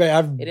 Uh-huh.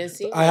 It didn't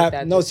seem like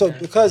that. No, so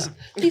because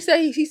he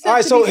said. All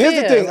right, so here's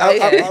the thing.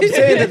 I'm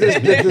saying that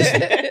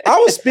this. I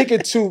was speaking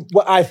to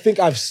what I think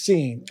I've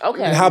seen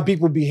and how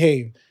people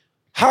behave.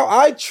 How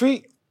I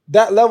treat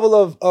that level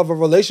of a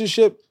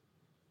relationship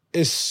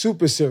is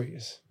super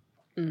serious.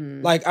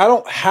 Mm-hmm. Like, I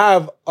don't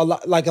have a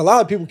lot. Like, a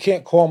lot of people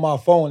can't call my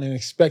phone and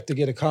expect to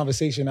get a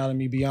conversation out of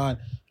me beyond,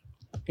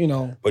 you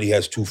know. But he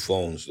has 2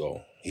 phones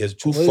though. He has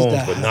 2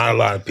 phones, but not a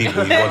lot of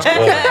people he wants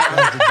calling.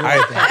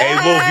 Hey,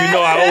 Wolf, you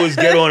know I always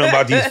get on him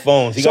about these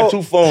phones. He got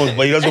 2 phones,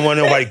 but he doesn't want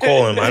nobody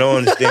calling him. I don't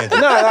understand.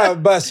 No,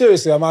 but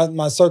seriously,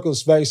 my circle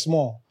is very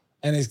small.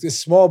 And it's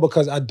small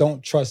because I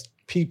don't trust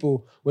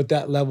people with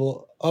that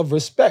level of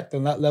respect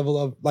and that level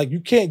of, like, you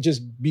can't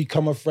just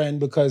become a friend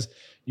because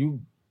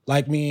you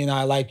like me and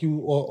I like you,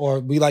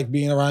 or we like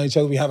being around each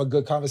other. We have a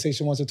good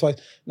conversation once or twice.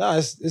 No,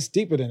 it's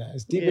deeper than that.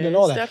 It's deeper than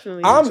all that.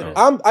 Definitely.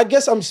 I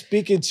guess I'm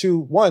speaking to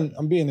one.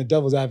 I'm being the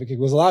devil's advocate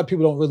because a lot of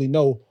people don't really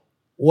know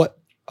what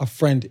a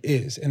friend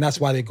is, and that's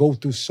why they go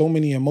through so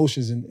many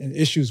emotions and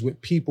issues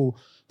with people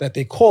that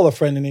they call a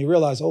friend, and they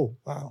realize, oh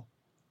wow,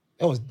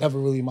 that was never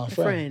really my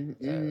friend.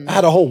 I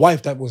had a whole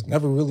wife that was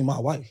never really my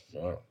wife.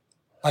 Wow.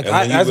 Like,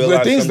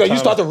 the things that you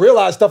start to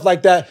realize stuff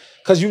like that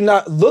because you're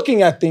not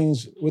looking at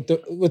things with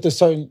a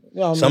certain. You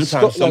know,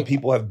 sometimes some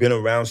people have been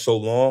around so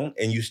long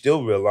and you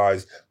still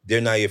realize they're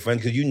not your friend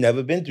because you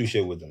never been through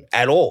shit with them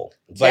at all.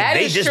 It's like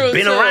they just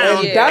been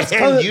around. And that's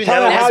kind of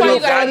how you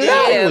find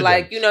out.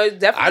 Like, you know,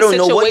 definitely. I don't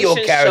know what your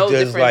character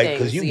is like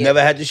because you've never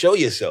had to show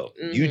yourself.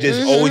 Mm-hmm. You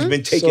just always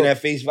been taken at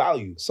face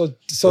value. So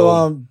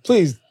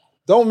please.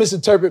 Don't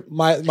misinterpret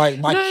my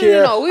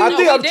care. No, I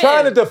think I'm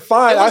trying to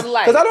define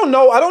because I don't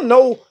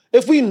know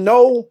if we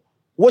know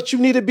what you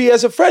need to be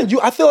as a friend.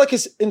 I feel like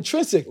it's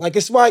intrinsic. Like,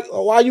 it's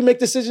why you make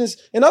decisions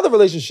in other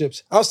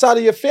relationships outside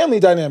of your family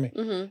dynamic.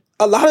 Mm-hmm.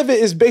 A lot of it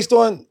is based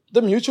on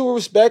the mutual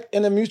respect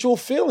and the mutual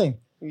feeling.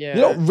 Yeah.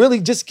 You don't really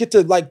just get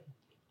to like,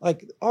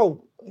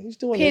 oh, he's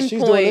doing this,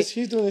 she's doing this,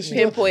 he's doing this.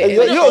 Pinpoint.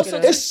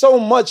 It's so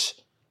much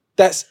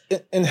that's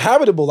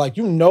inhabitable. Like,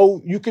 you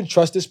know, you can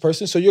trust this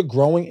person, so you're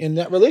growing in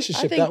that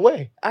relationship that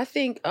way. I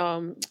think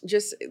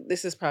just,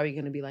 this is probably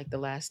going to be like the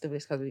last of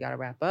this because we got to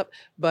wrap up.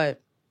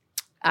 But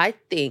I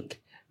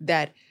think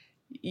that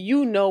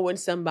you know when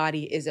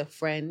somebody is a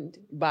friend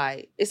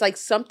by, it's like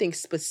something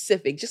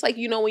specific. Just like,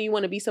 you know, when you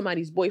want to be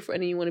somebody's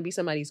boyfriend and you want to be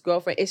somebody's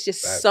girlfriend, it's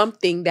just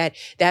something that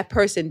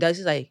person does.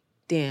 It's like,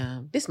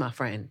 damn, this is my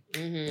friend.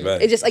 Mm-hmm.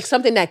 Right. It's just like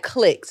something that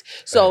clicks.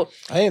 So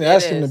I ain't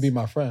asking him to be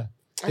my friend.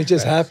 It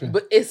just happened.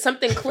 But it's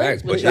something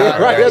clicked Facts, with but y'all. yeah,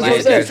 right, that's what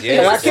I'm saying. Yeah,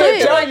 And I It's can't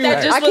something tell like you.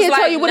 that just I was can't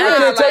tell like, you what it nah, is.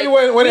 I can't tell you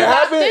when it we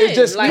happened. locked It in.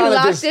 just Like, You kind of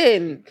locked just.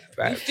 in. you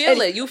Facts.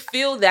 feel it. You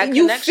feel that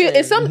You connection.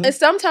 feel, and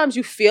sometimes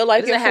you feel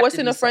like It you're doesn't have to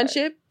forcing be a said.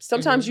 friendship.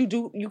 Sometimes you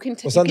do. You can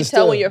It's you can tell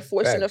understood. when you're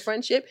forcing a Facts.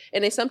 friendship,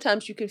 and then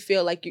sometimes you can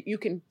feel like you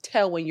can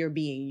tell when you're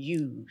being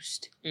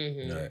used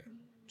Mhm. Right.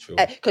 True.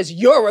 because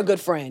you're a good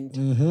friend,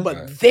 Mhm. but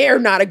Right. they're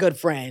not a good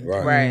friend.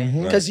 Right.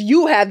 Mhm. Because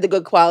you have the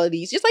good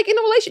qualities, just like in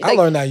a relationship. I Like,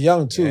 learned that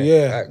young too. Yeah,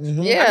 Yeah. facts.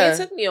 Mhm. yeah. I mean, it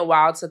took me a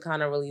while to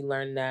kind of really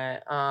learn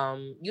that.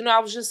 I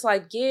was just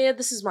like, yeah,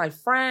 this is my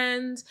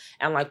friend,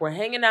 and like we're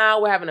hanging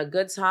out, we're having a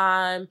good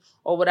time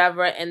or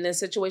whatever, and then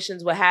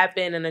situations would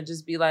happen, and it'd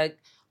just be like,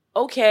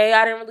 okay,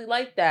 I didn't really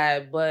like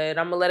that, but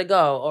I'm gonna let it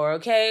go. Or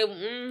okay,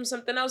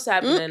 something else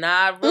happened, and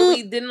I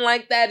really didn't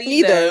like that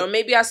either. Either. Or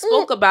maybe I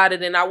spoke about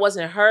it and I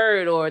wasn't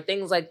heard, or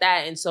things like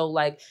that. And so,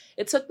 like,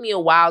 it took me a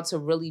while to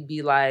really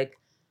be like,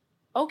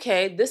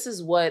 okay, this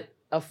is what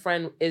a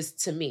friend is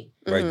to me.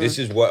 Right. Mhm. This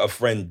is what a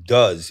friend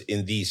does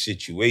in these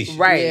situations.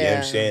 Right. You know what Yeah.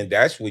 I'm saying?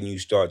 That's when you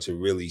start to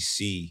really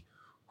see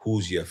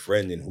who's your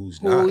friend and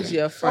who's not. who's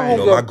your My friend?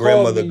 know, my homegirl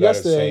grandmother called me got a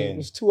yesterday. saying- It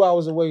was 2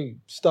 hours away,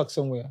 stuck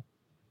somewhere.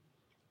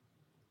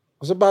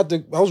 I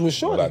was with You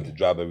Shorty. about to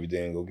drop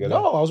everything and go get her?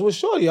 No, I was with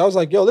Shorty. I was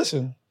like, yo,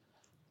 listen,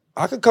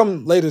 I could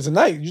come later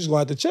tonight. You just gonna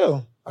have to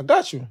chill. I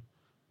got you.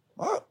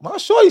 My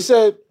Shorty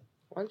said,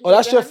 Why don't you oh, go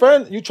that's get your her?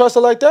 friend? You trust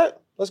her like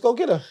that? Let's go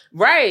get her.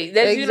 Right.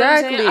 That's, you know what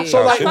I'm saying? Exactly. So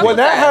Yeah, like shit. when fuck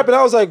that with happened,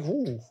 I was like,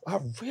 ooh, I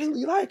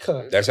really like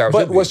her. That's how it But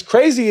should be. what's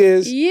crazy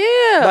is Yeah.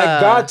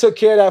 like God took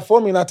care of that for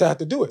me not to have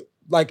to do it.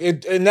 Like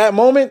it in that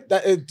moment,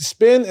 that it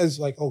spin is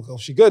like, oh,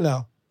 she good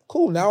now.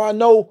 Cool. Now I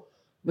know.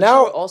 But Now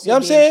you were also you know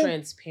what I'm being saying?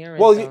 transparent.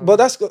 Well, though. but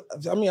that's good.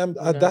 I mean,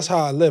 know? that's how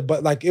I live.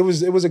 But like, it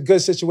was a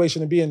good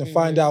situation to be in to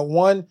find Mhm. out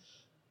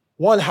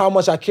one how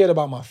much I cared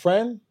about my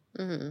friend.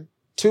 Mhm.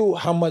 Two,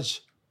 how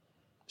much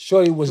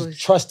Shorty was Was-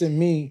 trusting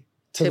me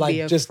to to like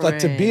be a just like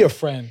to be a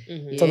friend,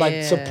 Mhm. to like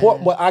Yeah.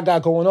 support what I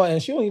got going on,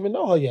 and she don't even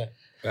know her yet.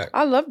 Facts.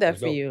 I love that That's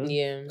for dope. you.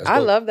 Yeah. That's I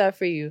dope. love that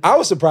for you. I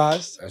was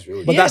surprised, That's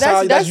really but Yeah, that's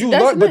how that's- you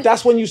that's learn. But nice.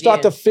 that's when you start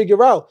Yeah. to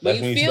figure out But That's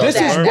you when you feel start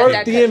this to is that. earn worth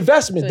that the could-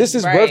 investment. This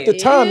is Right. worth the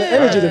time, the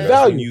energy, the Yeah. That's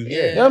when value. you,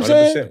 You know what I'm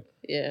saying? 100%.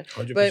 Yeah.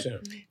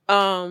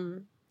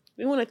 100%.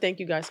 We want to thank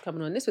you guys for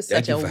coming on. This was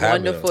Thank such a you for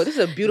having wonderful. us. This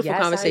is a beautiful Yes,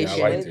 I conversation.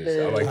 Yeah, I like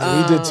this. I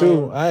like We this. did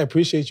too. I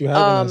appreciate you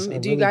having us. I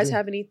Do you really guys do.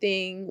 have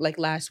anything like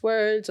last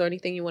words or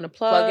anything you want to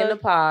Plug in the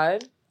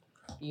pod.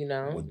 You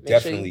know, We're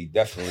make sure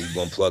definitely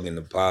gonna plug in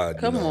the pod.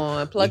 Come you know.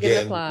 on, plug We in the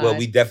getting- pod. Well,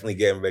 we definitely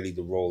getting ready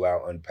to roll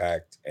out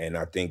Unpacked, and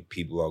I think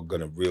people are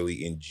gonna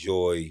really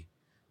enjoy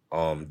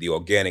the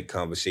organic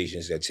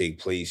conversations that take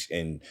place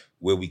and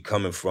where we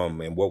coming from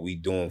and what we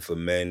doing for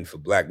men, for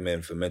Black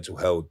men, for mental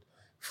health,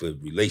 for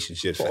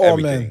relationships, for, For all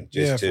everything. men.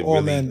 Yeah, to for all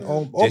really men.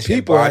 All just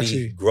people, embody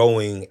actually.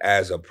 growing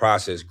as a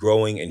process,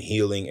 growing and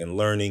healing and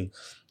learning,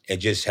 and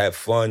just have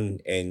fun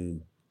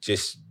and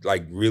just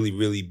like really,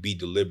 really be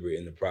deliberate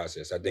in the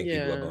process. I think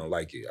people Yeah. are gonna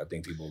like it. I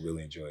think people will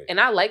really enjoy it. And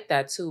I like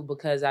that too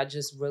because I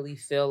just really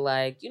feel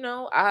like, a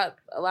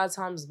lot of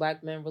times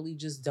Black men really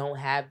just don't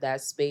have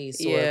that space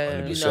Yeah.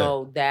 or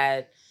 100%.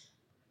 that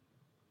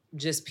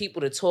just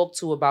people to talk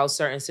to about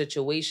certain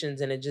situations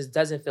and it just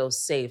doesn't feel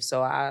safe.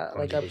 So I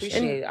 100%.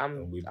 appreciate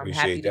And we I'm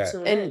happy appreciate to that.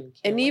 tune in. and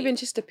Can't even wait.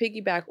 just to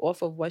piggyback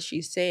off of what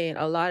she's saying,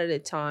 a lot of the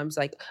times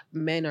like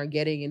men are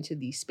getting into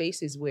these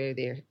spaces where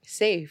they're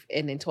safe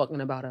and then talking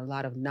about a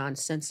lot of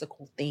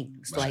nonsensical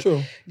things Right. like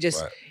True.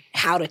 just Right.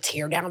 how to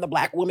tear down the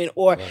Black woman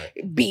or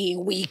Right.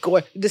 being weak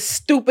or the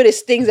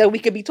stupidest things that we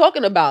could be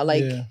talking about.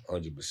 Like, Yeah.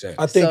 100%.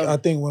 I think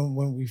So-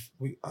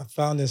 when I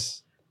found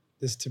this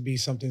to be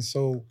something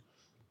so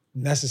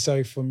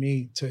necessary for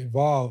me to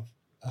evolve.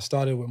 I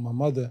started with my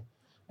mother,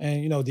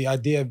 and the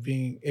idea of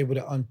being able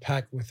to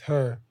unpack with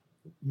her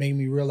made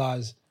me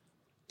realize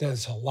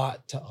there's a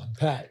lot to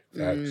unpack.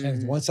 Facts.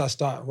 And once I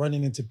start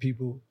running into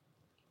people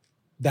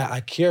that I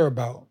care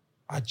about,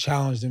 I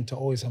challenge them to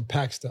always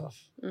unpack stuff.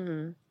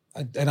 mhm.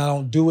 And I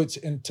don't do it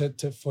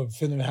for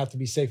them to have to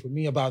be safe with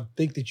me. But I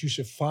think that you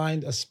should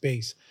find a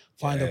space,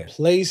 find a Yeah.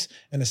 place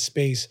and a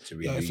space. To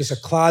If it's a release.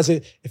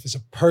 closet, if it's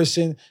a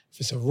person, if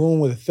it's a room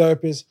with a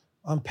therapist,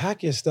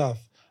 unpack your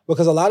stuff.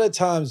 Because a lot of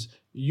times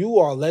you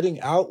are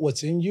letting out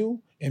what's in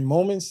you in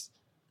moments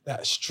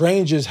that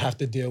strangers have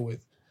to deal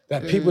with.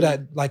 That people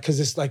that because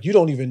it's like you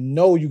don't even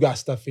know you got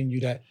stuff in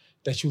you that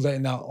you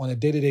letting out on a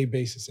day-to-day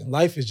basis. And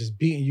life is just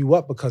beating you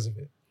up because of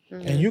it.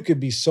 And you could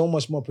be so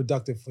much more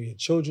productive for your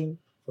children,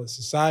 for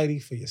society,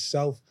 for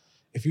yourself,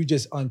 if you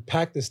just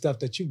unpack the stuff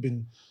that you've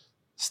been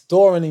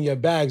storing in your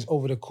bags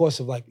over the course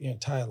of like your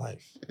entire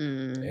life.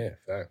 Yeah,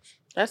 facts.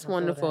 That's I feel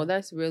wonderful. that.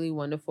 That's really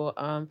wonderful.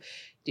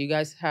 Do you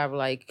guys have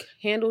like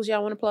handles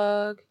y'all want to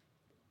plug?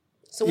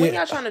 So when Yeah.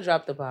 y'all trying to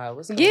drop the pod?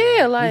 What's going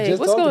Yeah, on? like just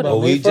what's talked going about on?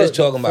 Well, May we first- just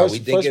talking about we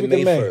first thinking week May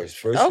of May. 1st.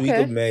 First week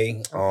Okay. of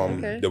May.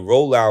 Okay. The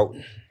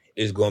rollout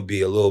is gonna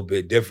be a little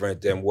bit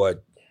different than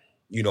what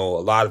you know,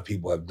 a lot of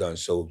people have done.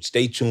 So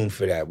stay tuned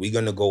for that. We're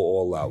gonna go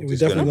all out. Yeah, we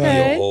There's gonna definitely be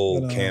gonna- a whole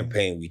gonna,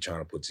 campaign we trying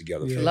to put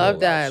together for Yeah. the Love rollout.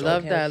 that. So,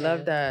 Love that. Okay.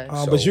 Love that.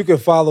 But So- you can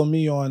follow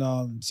me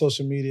on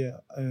social media,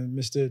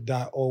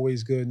 Mr.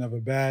 Always Good Never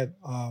Bad.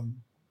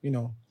 You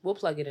know, We'll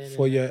plug it in.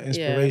 for your Yeah,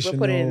 inspirational, we'll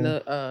put it in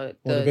the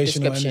motivational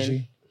description.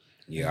 energy.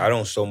 yeah, I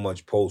don't so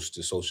much post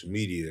to social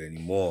media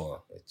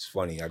anymore. It's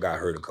funny. I got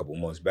hurt a couple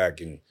months back,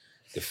 and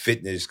the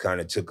fitness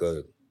kind of took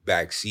a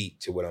back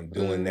seat to what I'm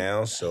doing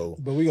now. So,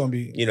 But we're gonna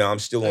be. you know, I'm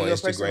still Are on you a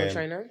personal Instagram.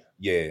 trainer?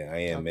 Yeah, I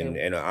am, Okay. and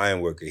an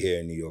iron worker here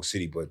in New York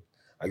City. But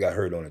I got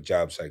hurt on a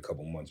job site a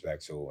couple months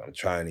back, so I'm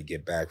trying to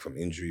get back from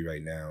injury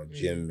right now.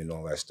 Gym and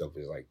all that stuff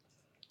is like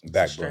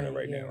back burner Strain,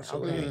 right yeah, now. So,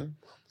 okay. I mean,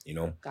 you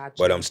know, Gotcha.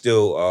 but I'm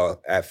still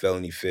at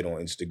Felony Fit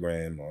on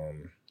Instagram.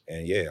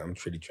 And yeah, I'm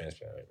pretty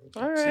transparent. You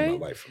can All see my right.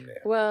 life from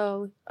there.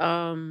 Well,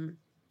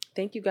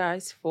 thank you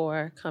guys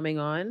for coming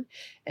on,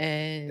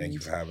 and Thank you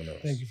for having us.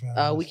 Thank you for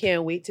having we us.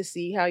 can't wait to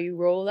see how you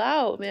roll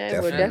out, man.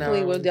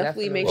 Definitely. We'll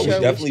definitely Definitely. make Well, sure.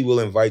 we definitely will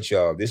invite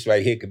y'all. This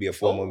right here could be a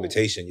formal Oh.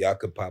 invitation. Y'all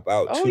could pop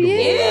out Oh, to the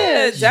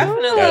yeah, rollout.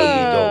 definitely. That'll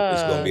be dope.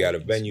 It's gonna be at a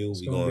It's venue.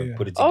 gonna We're gonna be-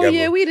 put it Oh together.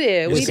 yeah, we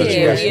did. It's We such a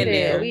did. blessing. We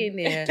there. We in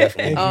there.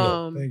 Definitely. Thank you.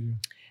 Um, Thank you.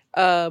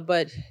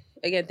 But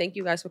again, thank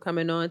you guys for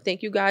coming on.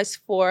 Thank you guys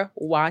for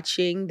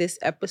watching this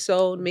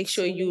episode. Make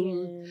sure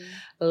you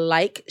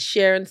like,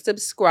 share, and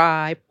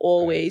subscribe.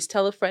 Always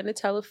tell a friend to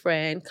tell a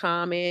friend.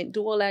 Comment,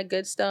 do all that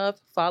good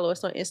stuff. Follow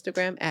us on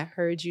Instagram at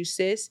Heard You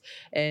Sis.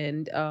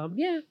 And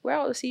yeah, we're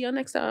out. See y'all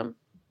next time.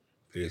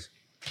 Peace.